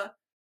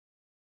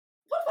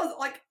what was it?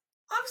 Like,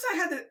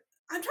 obviously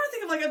I'm trying to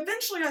think of, like,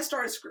 eventually I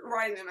started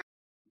writing them,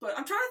 but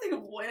I'm trying to think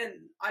of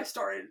when I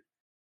started.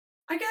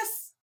 I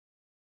guess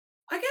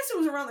it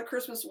was around the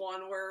Christmas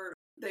one where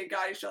they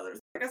got each other.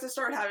 I guess I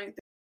started having things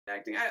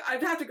connecting.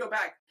 I'd have to go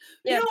back.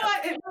 Yeah, you know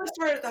what? It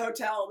started at the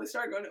hotel. They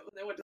started going.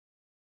 They went to.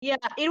 Yeah,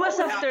 it was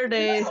after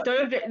the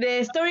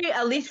story.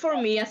 At least for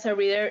me as a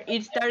reader,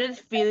 it started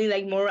feeling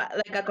like more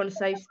like a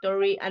concise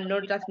story and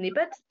not just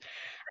snippets.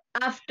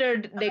 After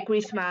the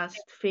Christmas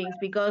things,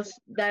 because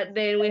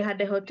then we had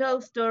the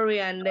hotel story,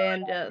 and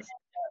then just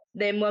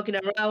them walking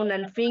around,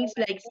 and things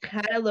like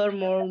had a lot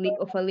more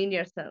of a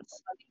linear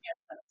sense.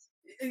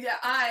 Yeah,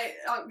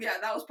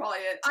 that was probably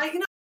it.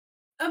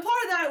 And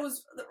part of that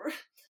was,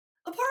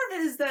 a part of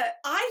it is that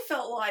I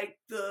felt like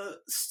the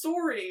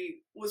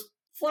story was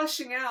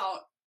fleshing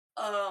out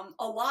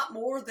a lot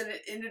more than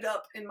it ended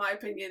up, in my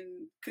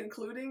opinion,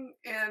 concluding,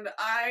 and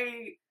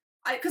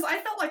because I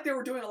felt like they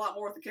were doing a lot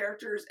more with the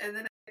characters, and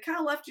then it kind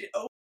of left you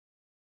open,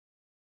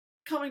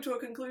 coming to a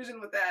conclusion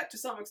with that to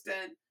some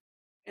extent,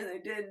 and they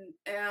didn't.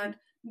 And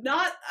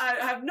I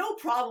have no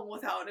problem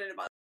with how it ended.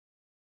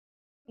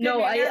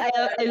 No,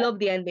 I love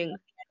the ending.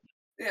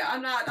 Yeah,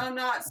 I'm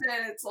not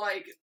saying it's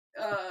like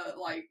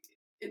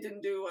it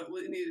didn't do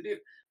what it needed to do,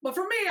 but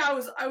for me, I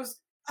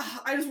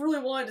just really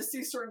wanted to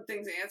see certain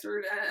things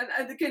answered,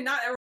 and again,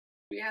 not everything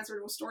be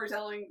answered with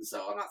storytelling,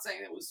 so I'm not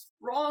saying it was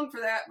wrong for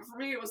that, but for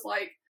me, it was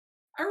like,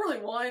 I really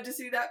wanted to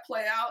see that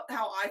play out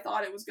how I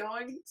thought it was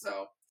going,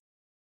 so,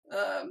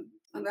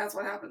 and that's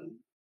what happened.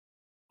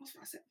 What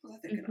was I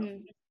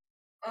thinking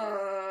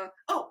of?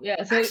 Oh,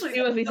 yeah, so actually,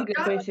 it was basically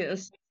a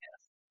coincidence.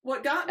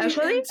 What got me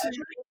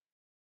into...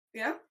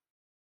 Yeah?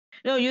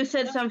 No, you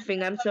said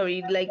something, I'm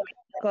sorry, like,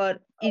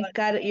 it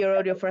cut your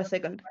audio for a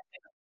second.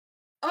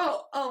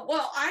 Oh,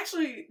 well, I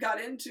actually got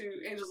into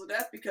Angels of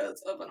Death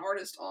because of an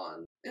artist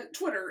on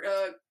Twitter,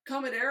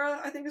 Comadera,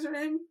 I think is her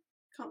name.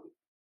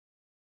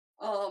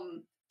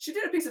 She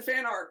did a piece of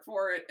fan art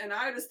for it, and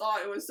I just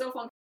thought it was so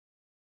fun.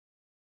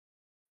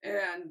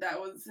 And that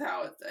was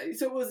how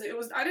so it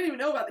was, I didn't even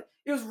know about it.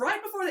 It was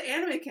right before the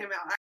anime came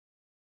out.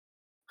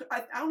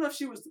 I don't know if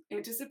she was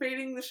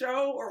anticipating the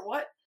show or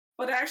what,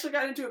 but I actually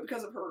got into it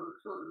because of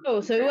her. Oh,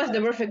 so it was the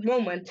perfect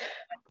moment.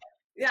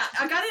 Yeah,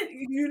 I got it.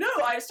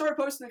 I started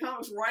posting the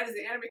comics right as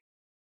the anime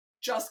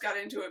just got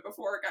into it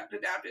before it got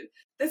adapted.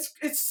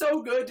 It's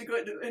so good to go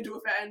into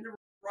a fandom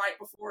right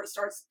before it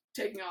starts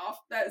taking off.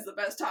 That is the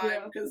best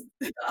time because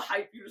the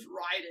hype, you just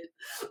ride it.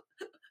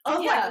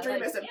 Unlike the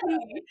Dream SMP,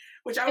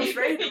 which I was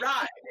ready to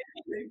ride.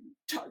 They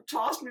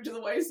tossed me to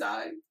the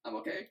wayside. I'm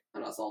okay.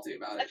 I'm not salty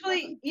about it.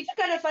 Actually, it's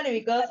kind of funny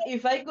because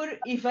if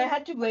I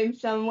had to blame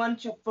someone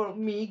for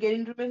me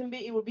getting Dream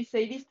SMP, it would be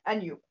Sadist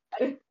and you.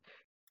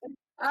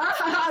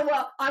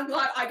 Well, I'm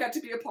glad I got to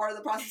be a part of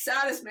the process.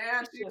 Sadist,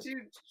 man.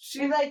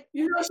 She like,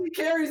 you know, she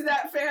carries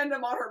that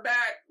fandom on her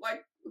back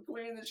like the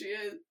queen that she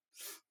is.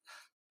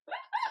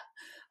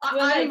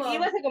 Well, it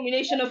was a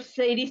combination of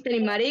Sadist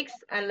cinematics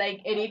and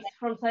like edits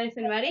from Sadist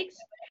cinematics,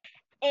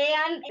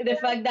 and the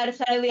fact that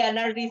suddenly an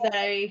artist that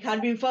I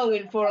had been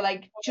following for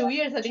like 2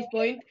 years at this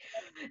point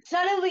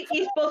suddenly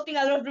is posting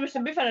a lot of Dream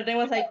SMP fan, and I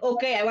was like,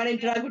 okay, I want to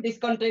interact with this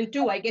content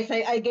too. I guess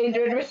I get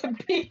into Dream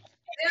SMP.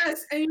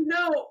 Yes, and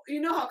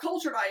you know how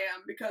cultured I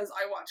am because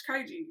I watch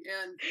Kaiji,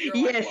 and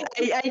yes, like,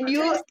 well, I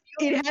knew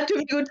it had to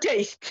be good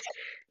taste.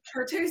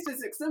 Her taste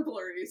is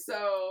exemplary,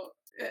 so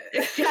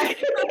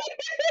exactly.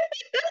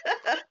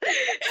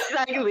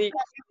 Exactly.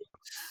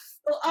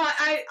 Well,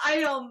 I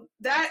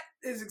that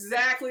is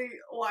exactly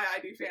why I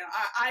do fan.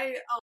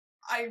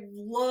 I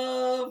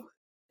love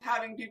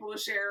having people to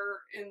share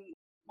in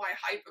my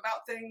hype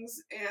about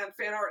things, and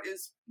fan art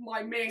is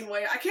my main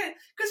way. I can't,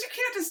 because you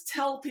can't just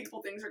tell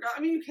people things are good. I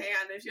mean, you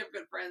can if you have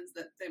good friends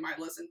that they might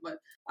listen, but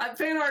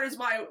fan art is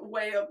my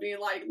way of being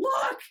like,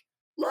 look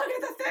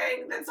at the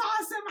thing, that's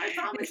awesome, I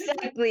promise.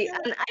 Exactly,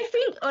 and I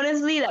think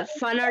honestly that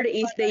fan art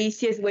is the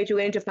easiest way to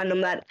get into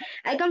fandom. That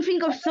I can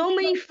think of so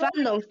many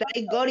fandoms that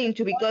I got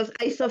into because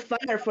I saw fan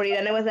art for it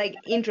and I was like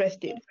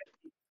interested.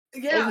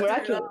 Yeah,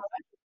 dude,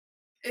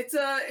 it's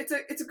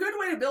a good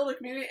way to build a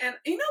community, and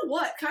you know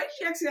what?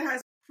 Kaiji actually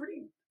has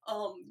pretty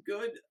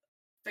good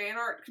fan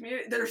art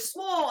community. They're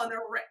small and they're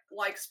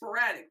like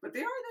sporadic, but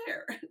they are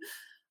there.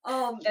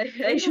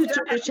 I should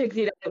try to check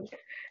it out.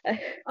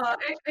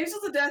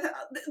 Angels of Death,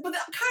 but the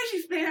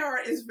Kaiji fan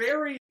art is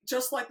very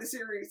just like the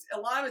series. A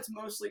lot of it's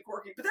mostly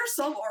quirky, but there's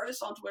some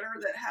artists on Twitter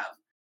that have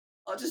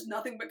just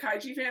nothing but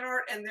Kaiji fan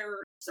art, and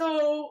they're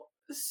so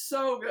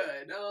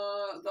good.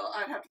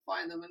 I'd have to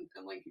find them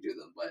and link you to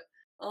them, but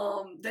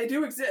they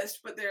do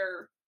exist, but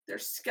they're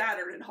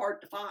scattered and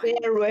hard to find. They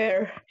are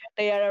rare.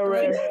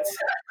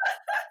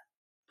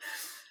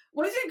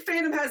 What do you think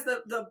fandom has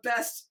the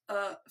best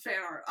fan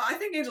art? I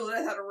think Angels of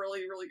Death had a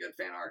really, really good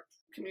fan art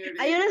community.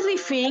 I honestly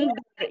think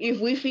that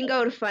if we think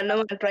about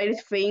fandom and try to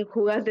think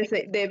who has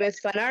the best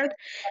fan art,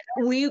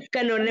 we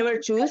cannot never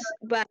choose.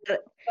 But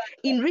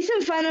in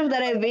recent fandom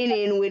that I've been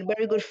in with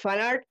very good fan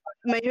art,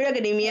 My Hero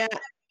Academia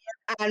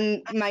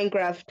and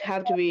Minecraft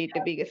have to be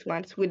the biggest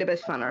ones with the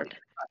best fan art.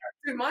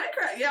 Dude,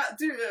 Minecraft, yeah,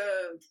 dude.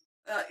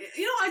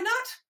 You know, I'm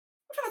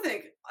trying to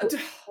think. My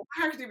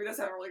Hero Academia does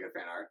have a really good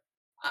fan art.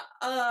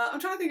 I'm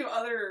trying to think of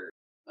other.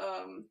 You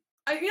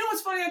know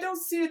what's funny? I don't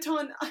see a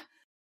ton.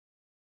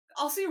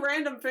 I'll see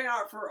random fan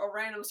art for a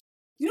random.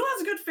 You know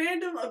what's a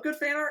good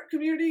fan art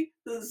community?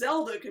 The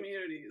Zelda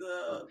community,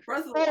 the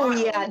Breath of the Wild. Oh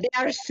yeah, they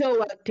are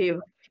so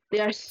active.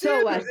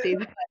 Active.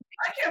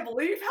 I can't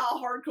believe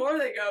how hardcore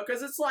they go,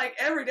 because it's like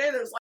every day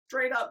there's like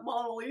straight up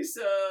Mona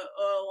Lisa,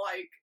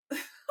 like.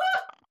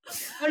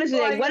 Honestly,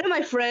 like one of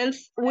my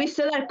friends, we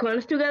sell our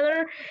cons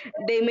together.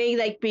 They make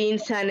like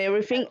pins and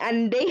everything,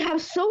 and they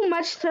have so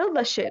much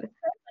Zelda shit.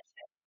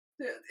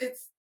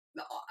 It's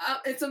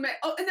amazing.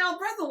 Oh, and now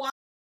Breath of the Wild,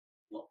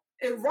 well,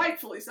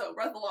 rightfully so.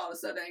 Breath of the Wild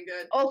is so dang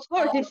good. Of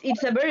course,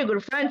 it's a very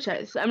good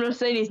franchise. I'm not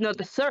saying it's not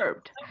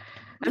deserved.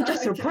 I'm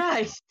just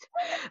surprised.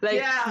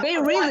 Like they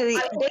really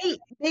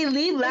they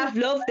live, laugh,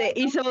 love.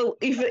 It's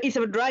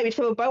about drive. It's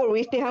about power.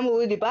 We stay humble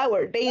with the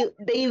power. They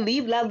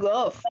live, laugh,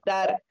 love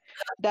that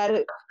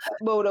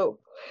motto.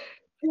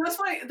 That's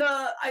funny.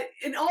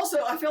 And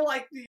also I feel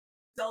like the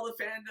Zelda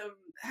fandom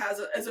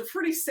is a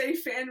pretty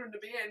safe fandom to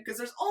be in, because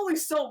there's only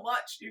so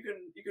much you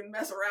can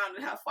mess around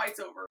and have fights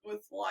over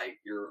with like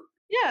your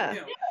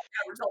average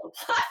Zelda.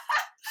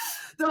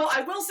 Though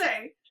I will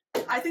say,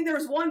 I think there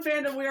was one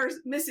fandom we are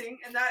missing,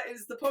 and that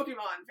is the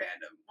Pokemon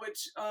fandom,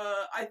 which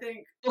I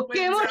think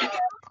Pokemon.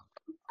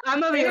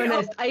 I'm gonna be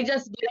honest, I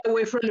just get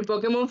away from the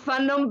Pokemon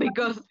fandom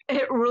because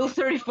Rule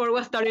 34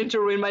 was starting to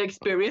ruin my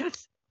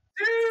experience.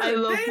 Dude, I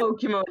love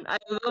Pokemon.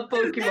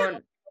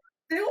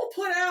 They will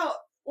put out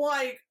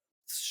like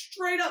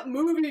straight up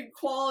movie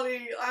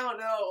quality, I don't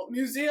know,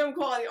 museum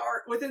quality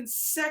art within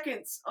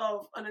seconds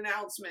of an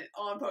announcement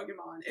on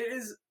Pokemon. It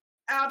is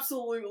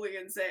absolutely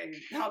insane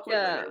how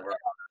quickly they work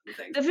on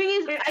things. The thing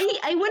is,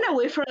 I went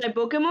away from the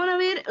Pokemon a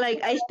bit.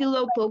 Like, I still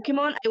love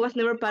Pokemon. I was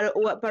never part of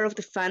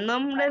the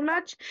fandom that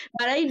much,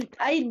 but I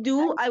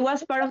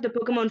was part of the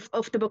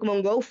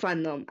Pokemon Go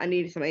fandom, and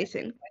it is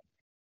amazing.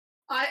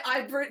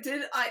 I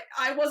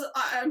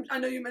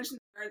know you mentioned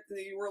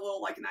that you were a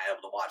little like not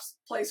able to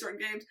play certain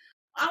games.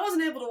 I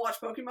wasn't able to watch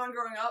Pokemon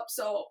growing up,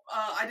 so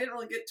I didn't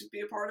really get to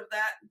be a part of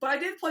that. But I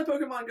did play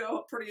Pokemon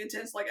Go pretty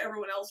intense, like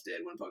everyone else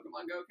did when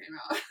Pokemon Go came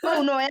out.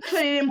 Oh no, I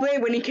actually didn't play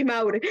when it came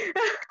out.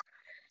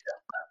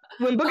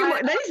 When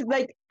Pokemon, that is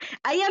like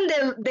I am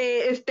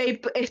the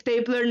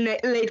stapler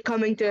late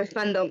coming to the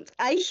fandom.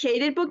 I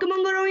hated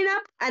Pokemon growing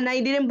up, and I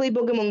didn't play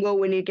Pokemon Go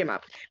when it came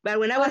up. But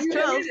when I Oh, was you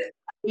hated 12, it.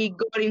 I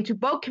got into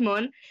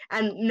Pokemon,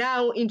 and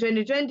now in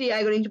 2020,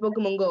 I got into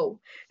Pokemon Go.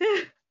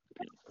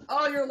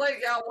 Oh, you're late.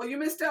 Yeah, well, you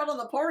missed out on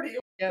the party. It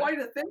was Yeah. quite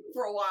a thing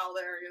for a while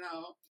there, you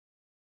know.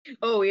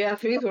 Oh yeah,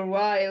 things were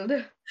wild.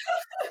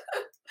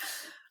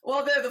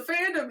 Well, the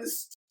fandom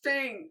is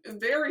staying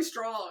very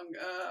strong.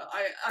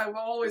 I'm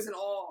always in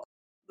awe of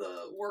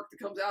the work that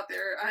comes out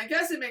there. And I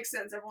guess it makes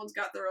sense. Everyone's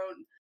got their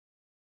own,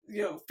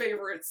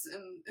 favorites,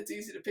 and it's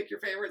easy to pick your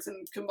favorites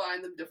and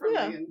combine them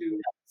differently Yeah. and do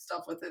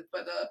stuff with it.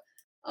 But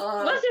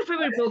What's your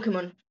favorite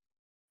Pokemon?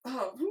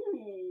 oh,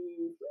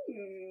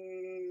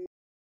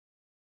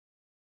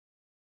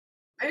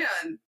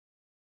 man,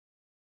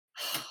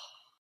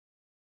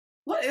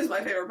 what is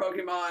my favorite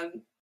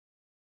Pokemon?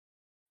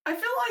 I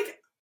feel like,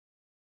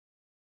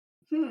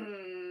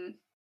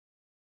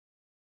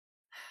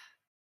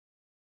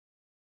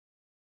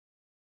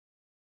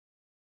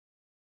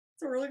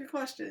 it's a really good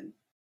question.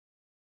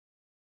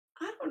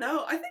 I don't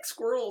know. I think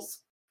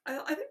squirrels. I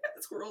think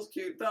that squirrel's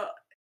cute.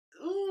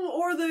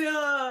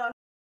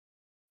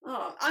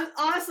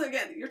 Honestly,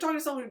 again, you're talking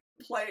to someone who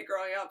played it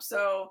growing up,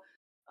 so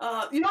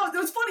it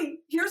was funny.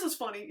 Here's what's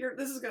funny.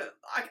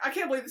 I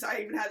can't believe this. I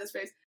even had this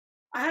phase.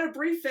 I had a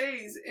brief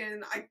phase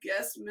in, I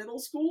guess, middle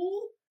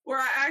school where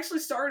I actually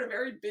started a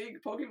very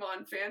big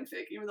Pokemon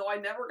fanfic, even though I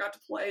never got to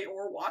play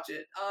or watch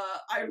it.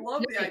 I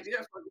love the idea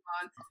of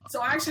Pokemon,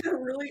 so I actually had a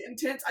really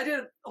intense. I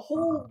did a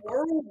whole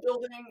world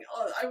building.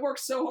 I worked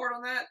so hard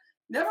on that.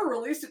 Never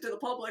released it to the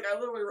public. I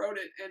literally wrote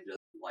it and just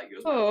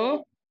it was my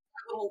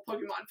little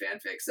Pokemon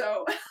fanfic.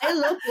 So I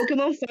love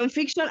Pokemon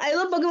fanfiction. I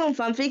love Pokemon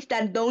fanfics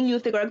that don't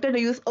use the character, they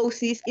use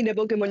OCs in the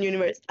Pokemon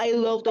universe. I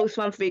love those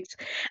fanfics.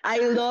 I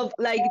love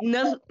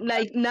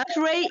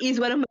Nuzray is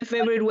one of my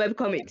favorite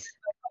webcomics.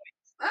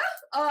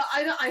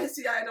 I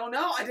see. I don't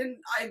know. I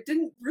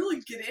didn't really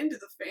get into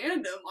the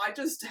fandom. I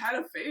just had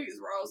a phase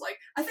where I was like,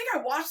 I think I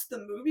watched the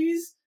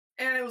movies,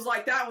 and it was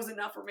like that was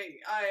enough for me.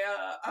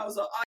 I'm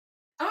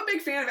a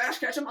big fan of Ash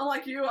Ketchum.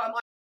 Unlike you,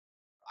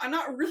 I'm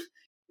not really.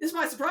 This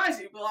might surprise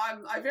you, but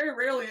I very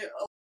rarely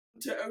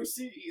to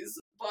OCs.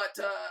 But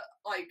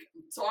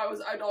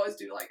I'd always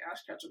do like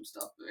Ash Ketchum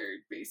stuff,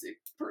 very basic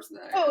person.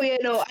 Oh yeah,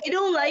 no, I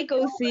don't like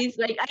OCs.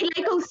 Like I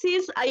like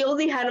OCs. I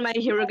only had My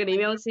Hero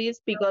Academia OCs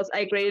because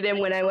I created them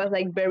when I was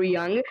like very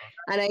young,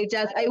 and I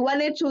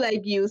wanted to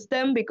like use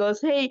them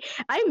because hey,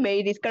 I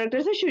made these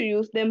characters. I should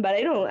use them, but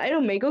I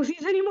don't make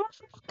OCs anymore.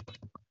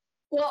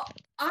 Well,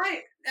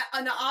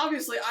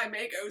 obviously I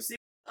make OC.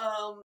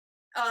 I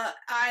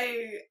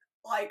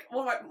like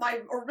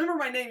remember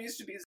my name used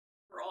to be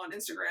on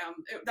Instagram.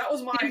 That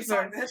was my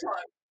Sonic the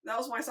Hedgehog. That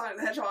was my Sonic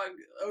the Hedgehog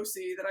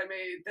OC that I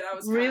made. That I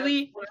was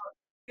really.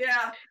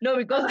 Yeah. No,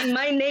 because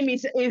my name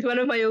is one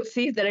of my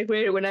OCs that I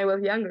created when I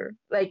was younger.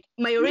 Like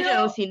my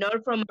original OC,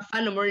 not from a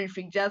fandom or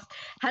anything, just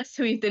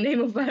Hatsui is the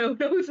name of my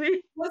own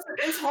OC. Listen,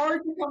 it's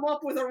hard to come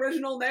up with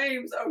original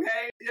names,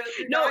 okay?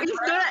 No, it's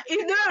not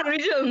an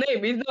original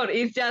name. It's not.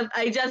 It's just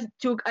I just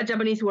took a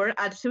Japanese word,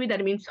 Hatsui,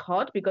 that means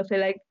hot, because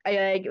I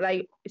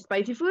like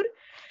spicy food.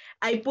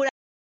 I put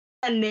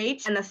an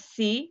H and a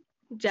C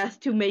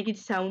just to make it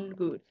sound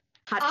good.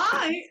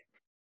 Hatsui.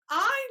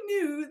 I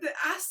knew that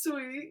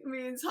Asui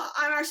means hot.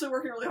 I'm actually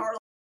working really hard.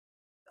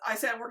 I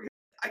say I'm working.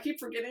 I keep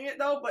forgetting it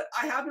though, but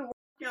I have been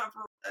working on it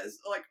for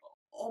like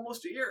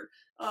almost a year.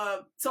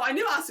 So I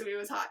knew Asui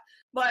was hot,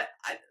 but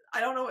I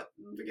don't know what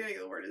the beginning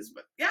of the word is.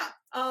 But yeah,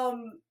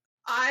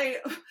 I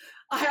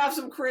have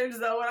some cringe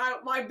though,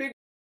 and my big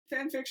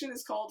fan fiction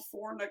is called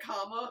For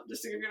Nakama,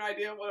 just to give you an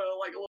idea of what a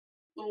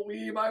little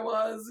weeb I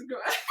was.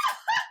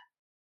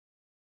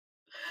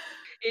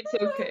 It's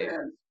okay.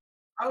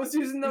 I was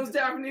using those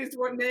Japanese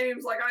word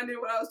names like I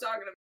knew what I was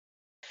talking about.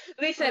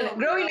 Listen,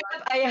 growing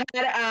up, I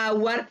had a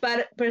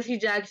Wattpad Percy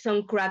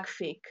Jackson crack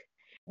fic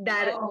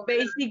that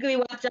basically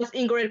was just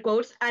incorrect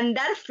quotes, and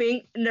that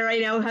thing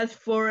right now has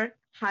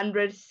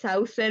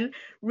 400,000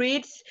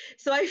 reads.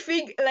 So I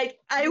think like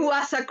I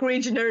was a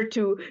cringe nerd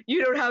too.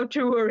 You don't have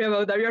to worry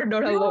about that. You're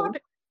not alone.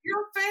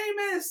 You're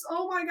famous.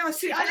 Oh my gosh.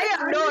 See, I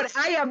am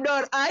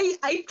not. I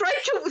try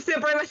to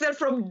separate myself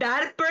from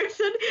that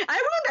person. I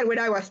wrote that when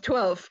I was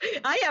 12.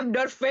 I am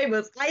not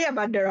famous. I am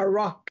under a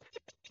rock.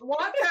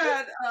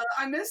 Wattpad.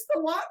 I missed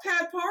the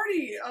Wattpad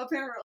party,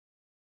 apparently.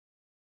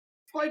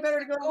 Probably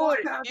better to go to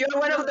Wattpad. You're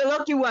one of the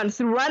lucky ones.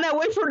 Run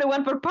away from the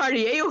Wattpad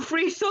party.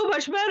 AO3 is so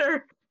much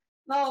better.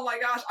 Oh my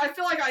gosh. I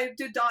feel like I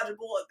did dodge a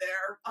bullet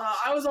there.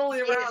 I was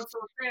only around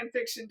for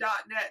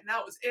fanfiction.net, and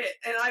that was it.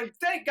 And I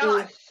thank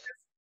God.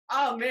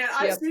 Oh man,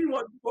 I've seen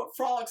what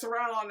frolics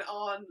around on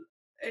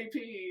AP,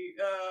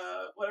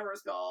 whatever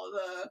it's called.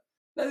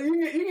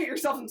 You can get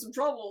yourself in some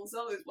trouble in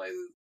some of these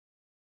places.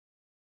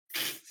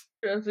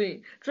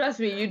 Trust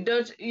me. You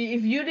don't.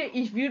 If you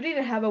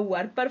didn't have a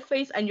Wattpad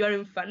face and you are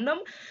in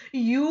fandom,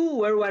 you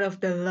were one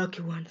of the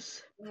lucky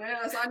ones.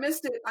 Yes, I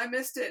missed it. I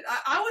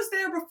was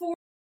there before.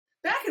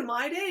 Back in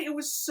my day, it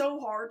was so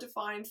hard to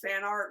find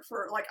fan art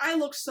for I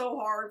looked so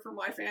hard for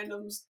my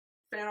fandom's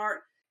fan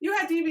art. you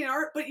had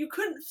DeviantArt, but you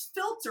couldn't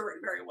filter it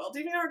very well.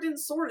 DeviantArt didn't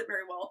sort it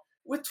very well.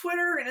 With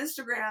Twitter and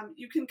Instagram,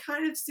 you can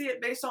kind of see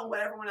it based on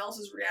what everyone else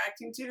is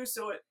reacting to,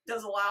 so it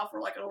does allow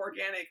for like an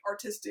organic,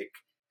 artistic,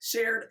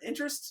 shared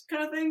interest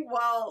kind of thing,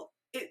 while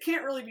it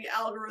can't really be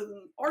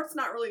algorithm. Art's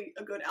not really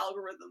a good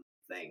algorithm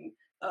thing.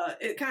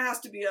 It kind of has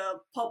to be a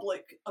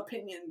public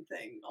opinion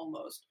thing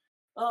almost.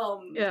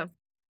 Yeah.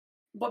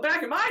 But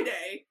back in my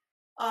day,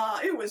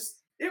 it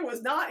was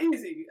not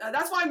easy.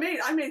 That's why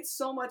I made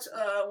so much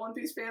One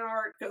Piece fan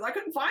art because I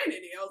couldn't find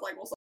any. I was like,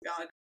 well,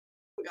 God,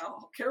 we gotta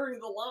carry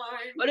the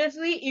line.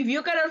 Honestly, if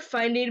you cannot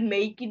find it,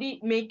 make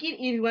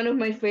it is one of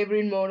my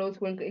favorite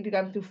models when it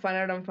comes to fan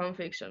art and fan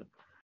fiction.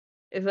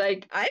 It's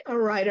like, I'm a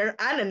writer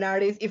and an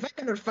artist. If I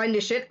cannot find the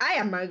shit, I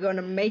am not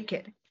gonna make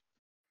it.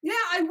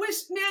 Yeah, I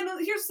wish,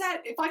 man, here's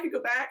that. If I could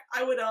go back,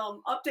 I would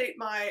update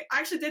I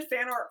actually did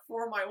fan art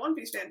for my One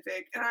Piece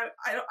fanfic, and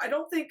I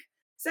don't think,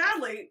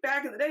 sadly,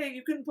 back in the day,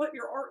 you couldn't put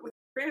your art with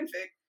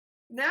fanfic.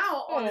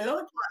 Now, on these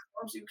other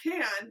platforms, you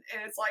can,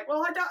 and it's like,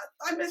 well,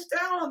 I missed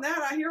out on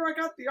that. I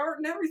got the art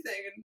and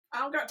everything, and I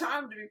don't got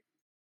time to be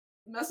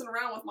messing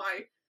around with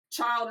my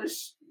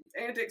childish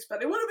antics,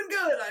 but it would have been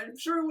good. I'm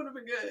sure it would have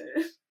been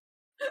good.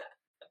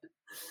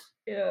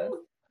 Yeah.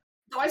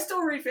 So I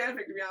still read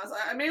fanfic, to be honest.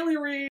 I mainly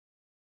read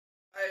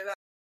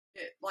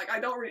I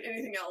don't read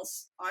anything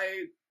else.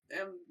 I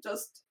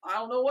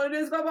don't know what it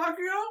is about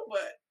Bakugo,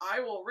 but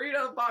I will read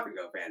a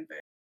Bakugo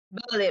fanfic.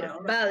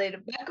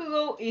 Valid.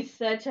 Bakugo is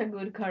such a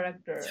good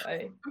character. I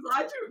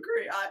do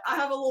agree. I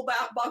have a little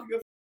Bakugo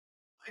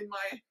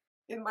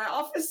in my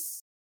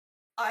office.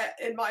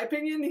 In my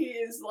opinion, he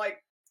is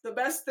like the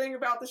best thing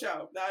about the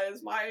show. That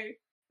is my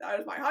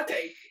hot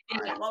take.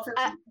 Yeah. I love him.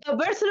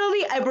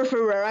 Personally, I prefer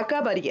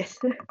Uraraka, but yes.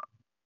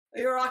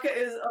 Uraraka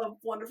is a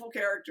wonderful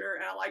character,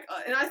 and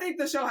and I think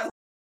the show has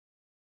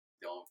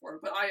going for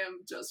it. But I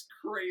am just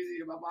crazy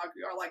about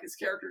Bakugo. I like his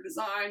character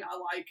design. I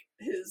like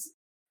his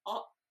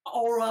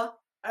aura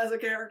as a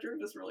character,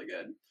 just really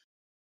good.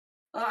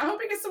 I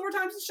hope he gets some more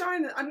time to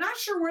shine. I'm not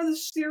sure where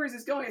this series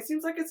is going. It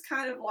seems like it's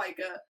kind of like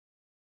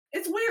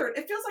it's weird.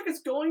 It feels like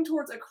it's going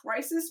towards a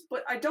crisis,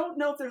 but I don't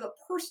know if there's a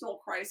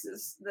personal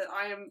crisis that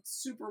I am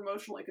super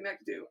emotionally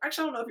connected to.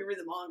 Actually, I don't know if you read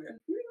the manga.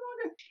 You read the manga?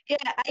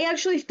 Yeah, I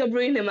actually stopped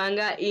reading the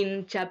manga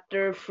in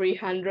chapter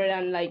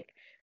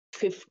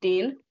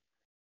 315.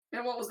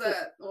 And what was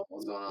that? What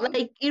was going on?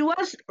 Like, it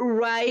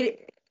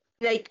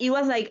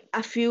was like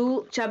a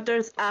few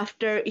chapters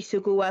after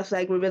Izuku was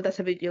like revealed as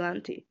a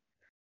vigilante.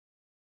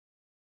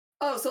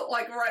 Oh, so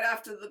like right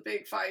after the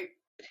big fight.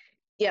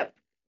 Yep.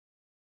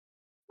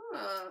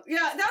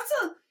 Yeah, that's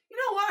you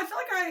know what? I feel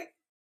like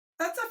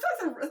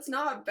it's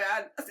not a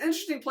bad. That's an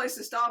interesting place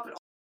to stop it.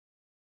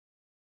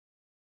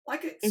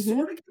 Like it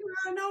sort of came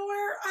out of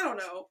nowhere. I don't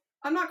know.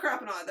 I'm not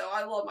crapping on it though.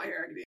 I love My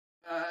Hero Academia.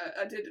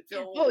 I did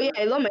feel. Oh yeah,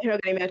 I love My Hero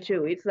Academia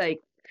too. It's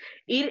like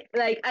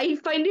I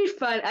find it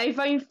fun. I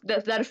find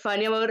that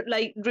funny about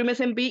like Dream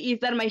SMP is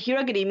that My Hero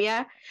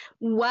Academia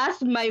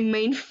was my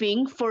main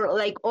thing for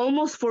like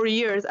almost 4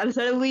 years, and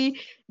suddenly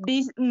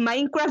these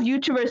Minecraft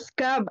YouTubers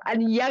come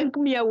and yank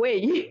me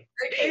away.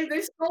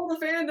 They stole the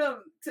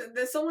fandom.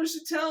 Someone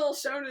should tell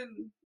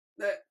Shonen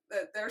that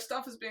their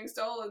stuff is being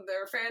stolen,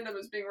 their fandom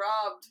is being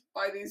robbed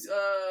by these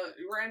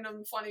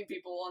random funny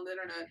people on the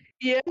internet.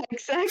 Yeah,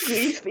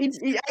 exactly.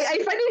 I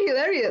find it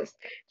hilarious.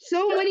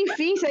 So many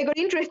things I got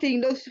interested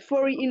in those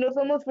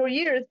almost 4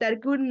 years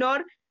that could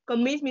not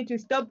convince me to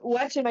stop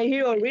watching My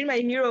Hero, or read My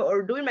Hero,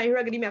 or doing My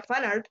Hero Academia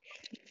fan art.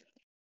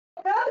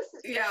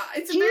 Yeah,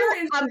 it's a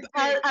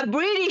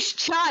British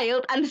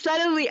child, and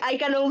suddenly I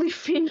can only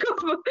think of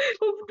Dream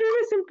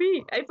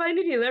SMP. I find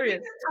it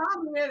hilarious.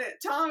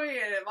 Tommy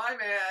in it, my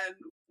man,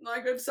 my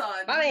good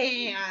son. My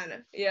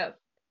man, yeah.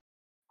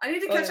 I need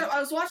to catch up. I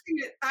was watching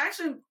it. I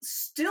actually am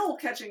still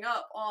catching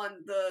up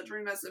on the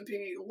Dream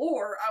SMP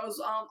lore.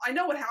 I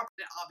know what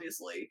happened,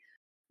 obviously,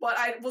 but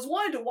I was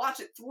wanting to watch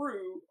it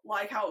through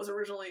like how it was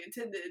originally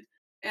intended.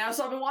 And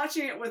so I've been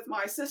watching it with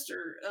my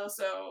sister,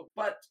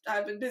 but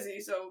I've been busy,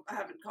 so I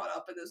haven't caught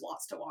up, and there's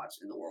lots to watch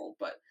in the world.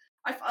 But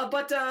I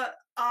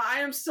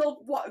am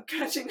still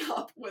catching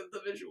up with the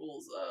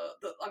visuals.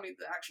 The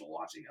actual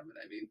watching of it.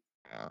 I mean,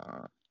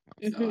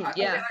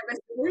 yeah.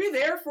 Were you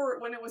there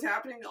for when it was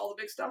happening? All the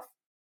big stuff.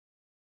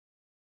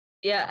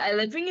 Yeah,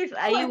 the thing is,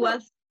 I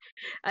got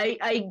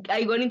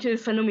into the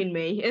fandom in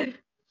May.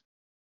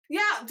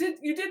 Yeah,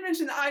 you did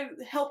mention that I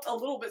helped a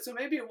little bit, so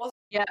maybe it wasn't.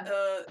 Yeah.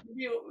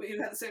 Maybe you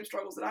had the same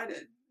struggles that I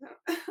did.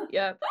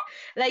 Yeah.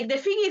 Like, the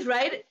thing is,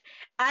 right,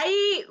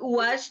 I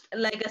watched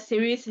like a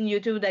series in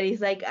YouTube that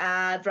is like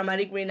a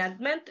dramatic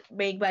reenactment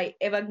made by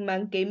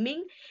Evan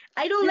Gaming.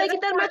 I don't like it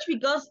that much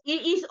because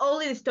it is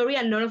only the story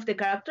and none of the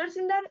characters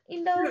in those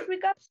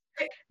recaps.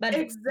 But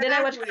then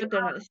I watched character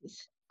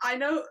analysis. I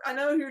know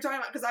who you're talking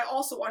about because I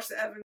also watched the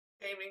Evan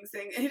Gaming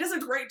thing, and he does a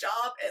great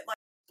job at like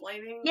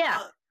explaining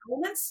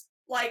elements.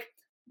 Like,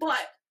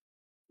 but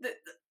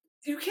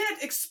you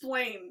can't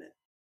explain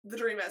the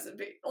Dream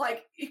SMP.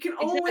 Like, it can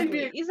only be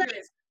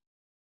experienced.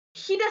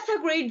 He does a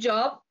great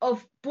job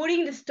of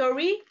putting the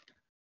story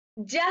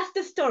just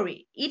the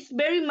story. It's a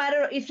very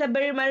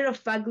matter of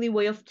factly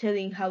way of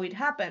telling how it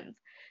happens.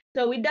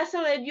 So it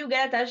doesn't let you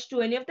get attached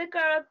to any of the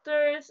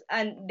characters,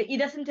 and it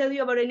doesn't tell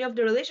you about any of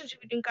the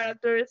relationship between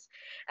characters.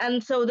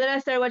 And so then I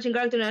started watching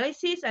character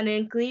analysis and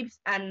then clips,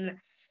 and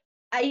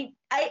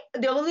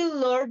the only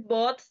lore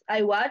bots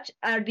I watch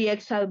are the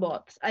Exile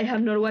bots. I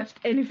have not watched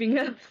anything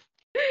else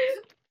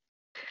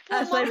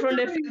Well, aside my from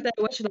the journey, fact that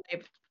I watch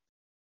live.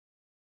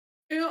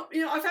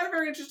 I've had a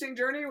very interesting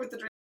journey with the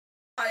dream.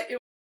 It was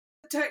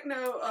a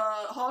techno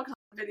hog hunt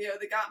video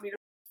that got me to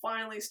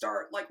finally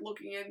start like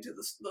looking into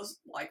this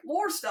like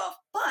lore stuff.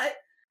 But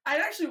I'd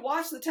actually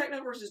watched the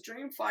Techno versus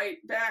Dream fight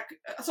back.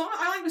 So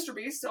I like Mr.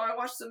 Beast, so I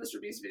watched some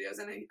Mr. Beast videos,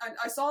 and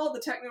I saw the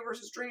Techno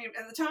versus Dream.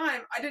 At the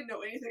time, I didn't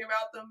know anything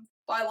about them,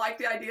 but I liked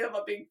the idea of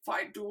a big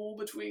fight duel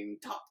between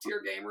top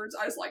tier gamers.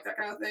 I just like that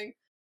kind of thing.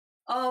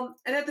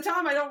 And at the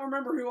time, I don't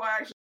remember who I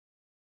actually.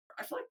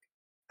 I feel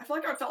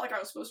like I felt like I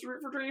was supposed to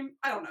root for Dream.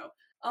 I don't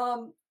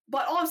know.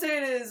 But all I'm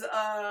saying is,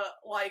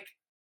 like,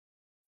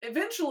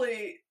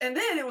 eventually, and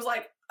then it was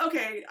like,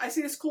 okay, I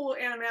see this cool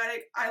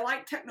animatic. I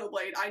like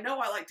Technoblade. I know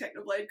I like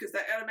Technoblade because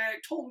that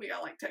animatic told me I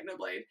like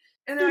Technoblade.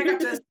 And then I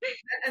got to,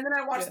 and then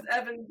I watched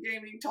Evan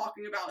Gaming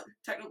talking about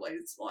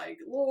Technoblade's like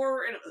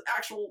lore and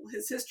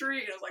his history,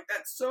 and it was like,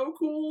 that's so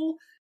cool.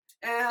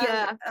 And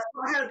I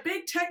had a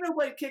big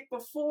Technoblade kick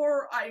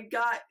before I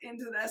got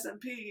into the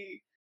SMP,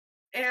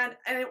 and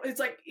it's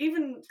like,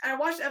 even I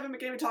watched Evan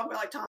McGamey talk about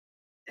like Tom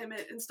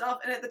Emmett and stuff,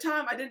 and at the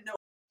time I didn't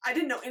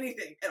know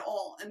anything at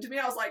all. And to me,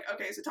 I was like,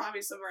 okay, so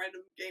Tommy's some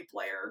random game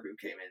player who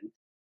came in.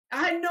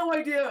 I had no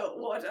idea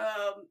what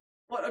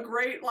a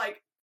great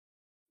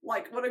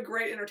what a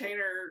great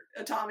entertainer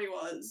Tommy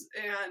was,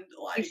 and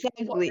like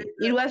exactly,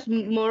 it was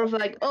more of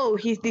like, oh,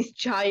 he's this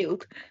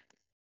child.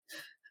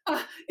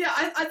 Yeah,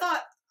 I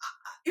thought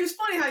it was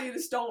funny how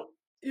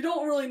you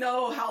don't really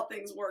know how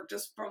things work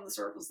just from the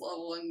surface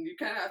level, and you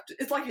kind of have to.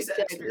 It's like you said,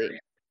 experience.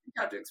 You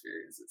have to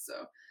experience it.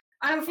 So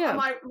I have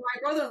my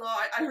brother-in-law.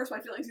 I hurt my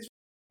feelings. He's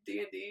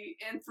D&D,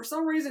 and for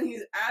some reason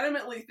he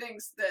adamantly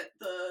thinks that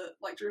the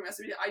like Dream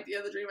SMP idea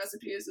of the Dream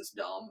SMP is just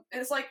dumb. And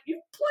it's like,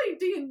 you play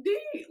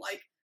D&D, like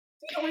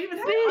you don't even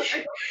have.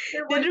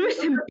 The Dream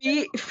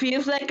SMP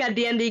feels like a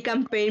D&D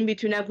campaign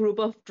between a group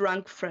of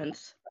drunk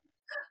friends.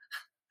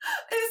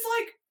 And it's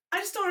like, I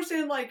just don't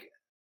understand. Like,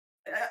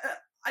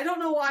 I don't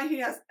know why he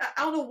has.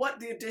 I don't know what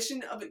the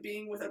addition of it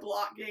being with a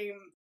block game.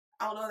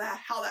 I don't know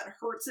how that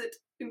hurts it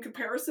in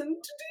comparison to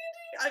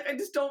D&D. I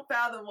just don't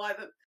fathom why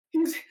that.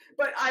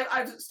 But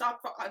I've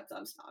stopped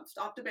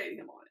debating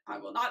him on it. I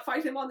will not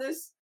fight him on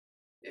this.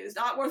 It is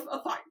not worth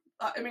a fight.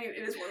 I mean,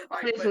 it is worth a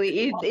fight. Honestly,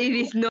 it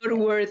is not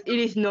worth. It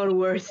is not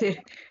worth it.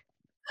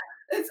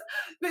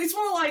 It's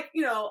more like,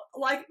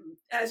 like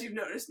as you've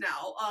noticed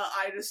now,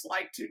 I just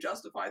like to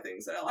justify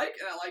things that I like,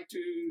 and I like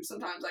to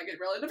sometimes I get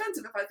really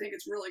defensive if I think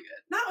it's really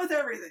good. Not with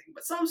everything,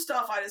 but some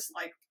stuff I just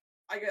like.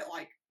 I get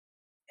like.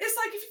 It's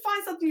like if you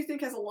find something you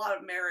think has a lot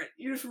of merit,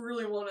 you just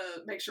really want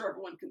to make sure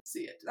everyone can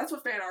see it. That's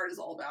what fan art is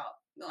all about,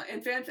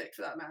 and fanfic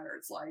for that matter.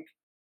 It's like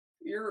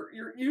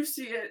you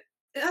see it,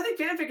 and I think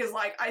fanfic is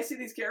like, I see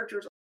these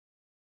characters.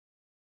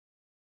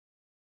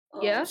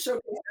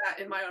 Showcase that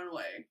in my own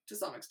way to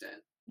some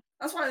extent.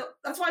 That's why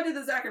I did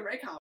the Zack and Ray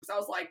comics. I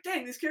was like,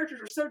 dang, these characters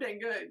are so dang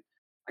good.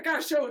 I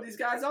gotta show these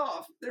guys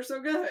off. They're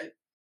so good.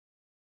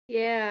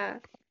 Yeah.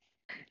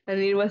 And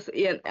it was,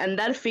 and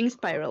that thing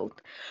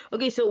spiraled.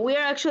 Okay, so we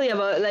are actually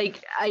about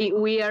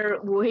we are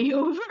way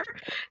over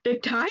the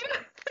time.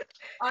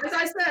 As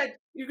I said,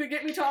 you could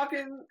get me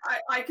talking.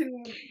 I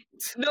can.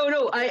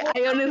 No, I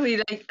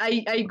honestly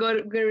I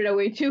got carried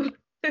away too.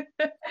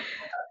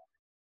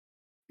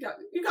 Yeah,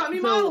 you got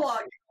me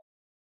monologuing.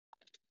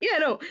 Yeah,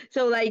 no.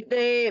 So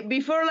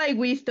before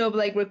we stop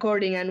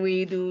recording and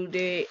we do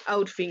the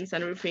out things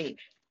and everything,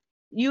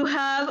 you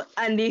have,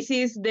 and this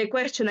is the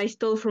question I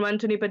stole from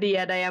Anthony Petitt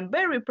that I am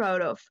very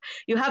proud of.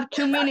 You have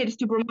 2 minutes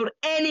to promote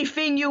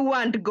anything you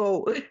want.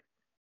 Go.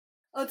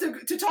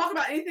 To talk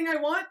about anything I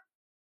want?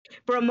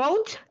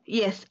 Promote,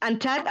 yes,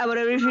 and chat about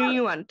everything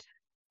you want.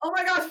 Oh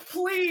my gosh,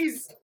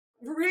 please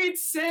read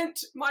Sent,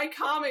 my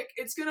comic.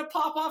 It's gonna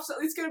pop off. So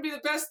it's gonna be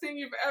the best thing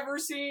you've ever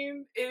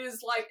seen. It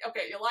is like,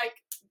 okay, you like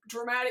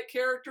dramatic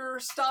character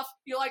stuff?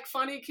 You like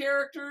funny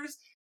characters?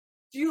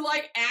 Do you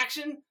like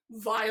action,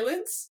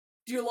 violence?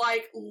 Do you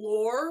like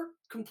lore,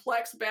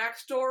 complex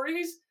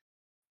backstories,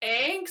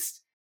 angst?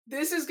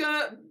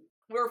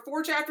 We're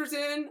 4 chapters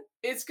in.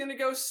 It's gonna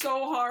go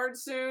so hard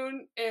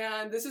soon,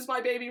 and this is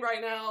my baby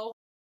right now.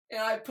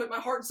 And I put my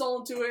heart and soul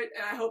into it,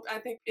 and I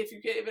think if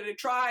you give it a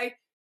try,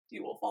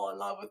 you will fall in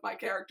love with my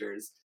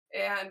characters.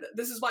 And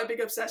this is my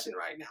big obsession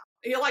right now.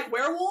 You like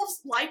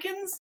werewolves,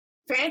 lichens,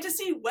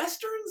 fantasy,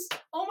 westerns?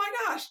 Oh my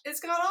gosh, it's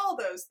got all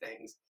those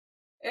things.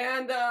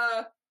 And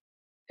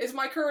it's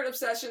my current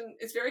obsession.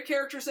 It's very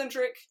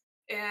character-centric,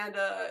 and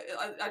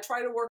I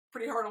try to work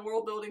pretty hard on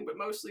world building, but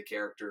mostly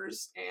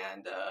characters,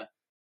 and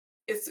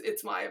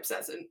it's my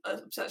obsession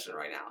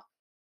right now.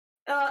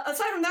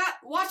 Aside from that,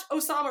 watch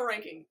Osama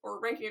Ranking, or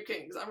Ranking of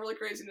Kings. I'm really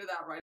crazy into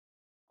that right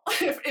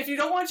now. If you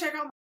don't want to check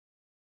out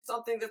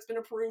something that's been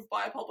approved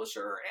by a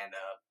publisher and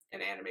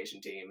an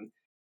animation team.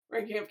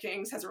 Ranking of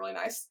Kings has a really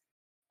nice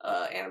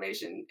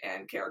animation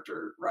and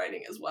character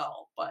writing as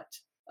well, but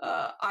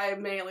I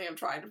mainly am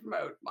trying to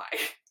promote my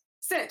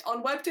scent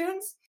on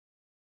webtoons.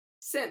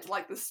 Scent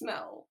like the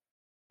smell.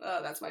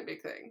 That's my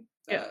big thing.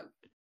 Yeah.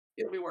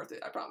 It'll be worth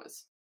it, I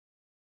promise.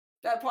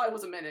 That probably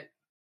was a minute.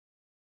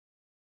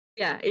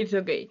 Yeah, it's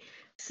okay.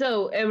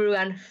 So,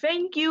 everyone,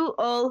 thank you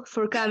all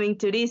for coming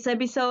to this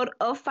episode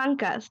of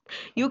Fancast.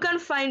 You can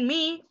find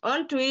me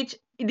on Twitch.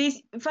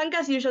 This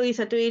Fancast usually is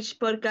a Twitch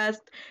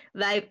podcast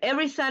live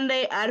every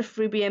Sunday at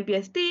 3 p.m.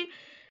 PST.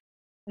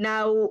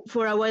 Now,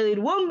 for a while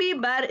it won't be,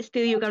 but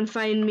still you can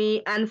find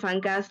me and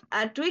Fancast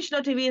at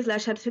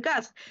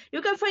twitch.tv/Hatsukast.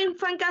 You can find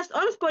Fancast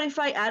on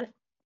Spotify at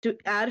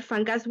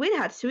Fancast with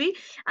Hatsui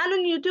and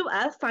on YouTube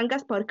as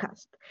Fancast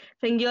Podcast.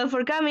 Thank you all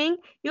for coming.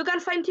 You can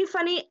find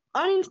Tiffany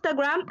on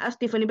Instagram as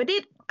Tiffany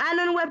Petitt and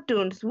on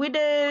Webtoons with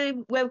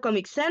the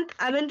webcomic Sent,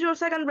 Adventure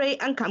Second Ray,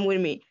 and Come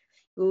With Me.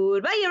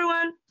 Goodbye,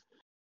 everyone.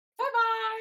 Bye-bye.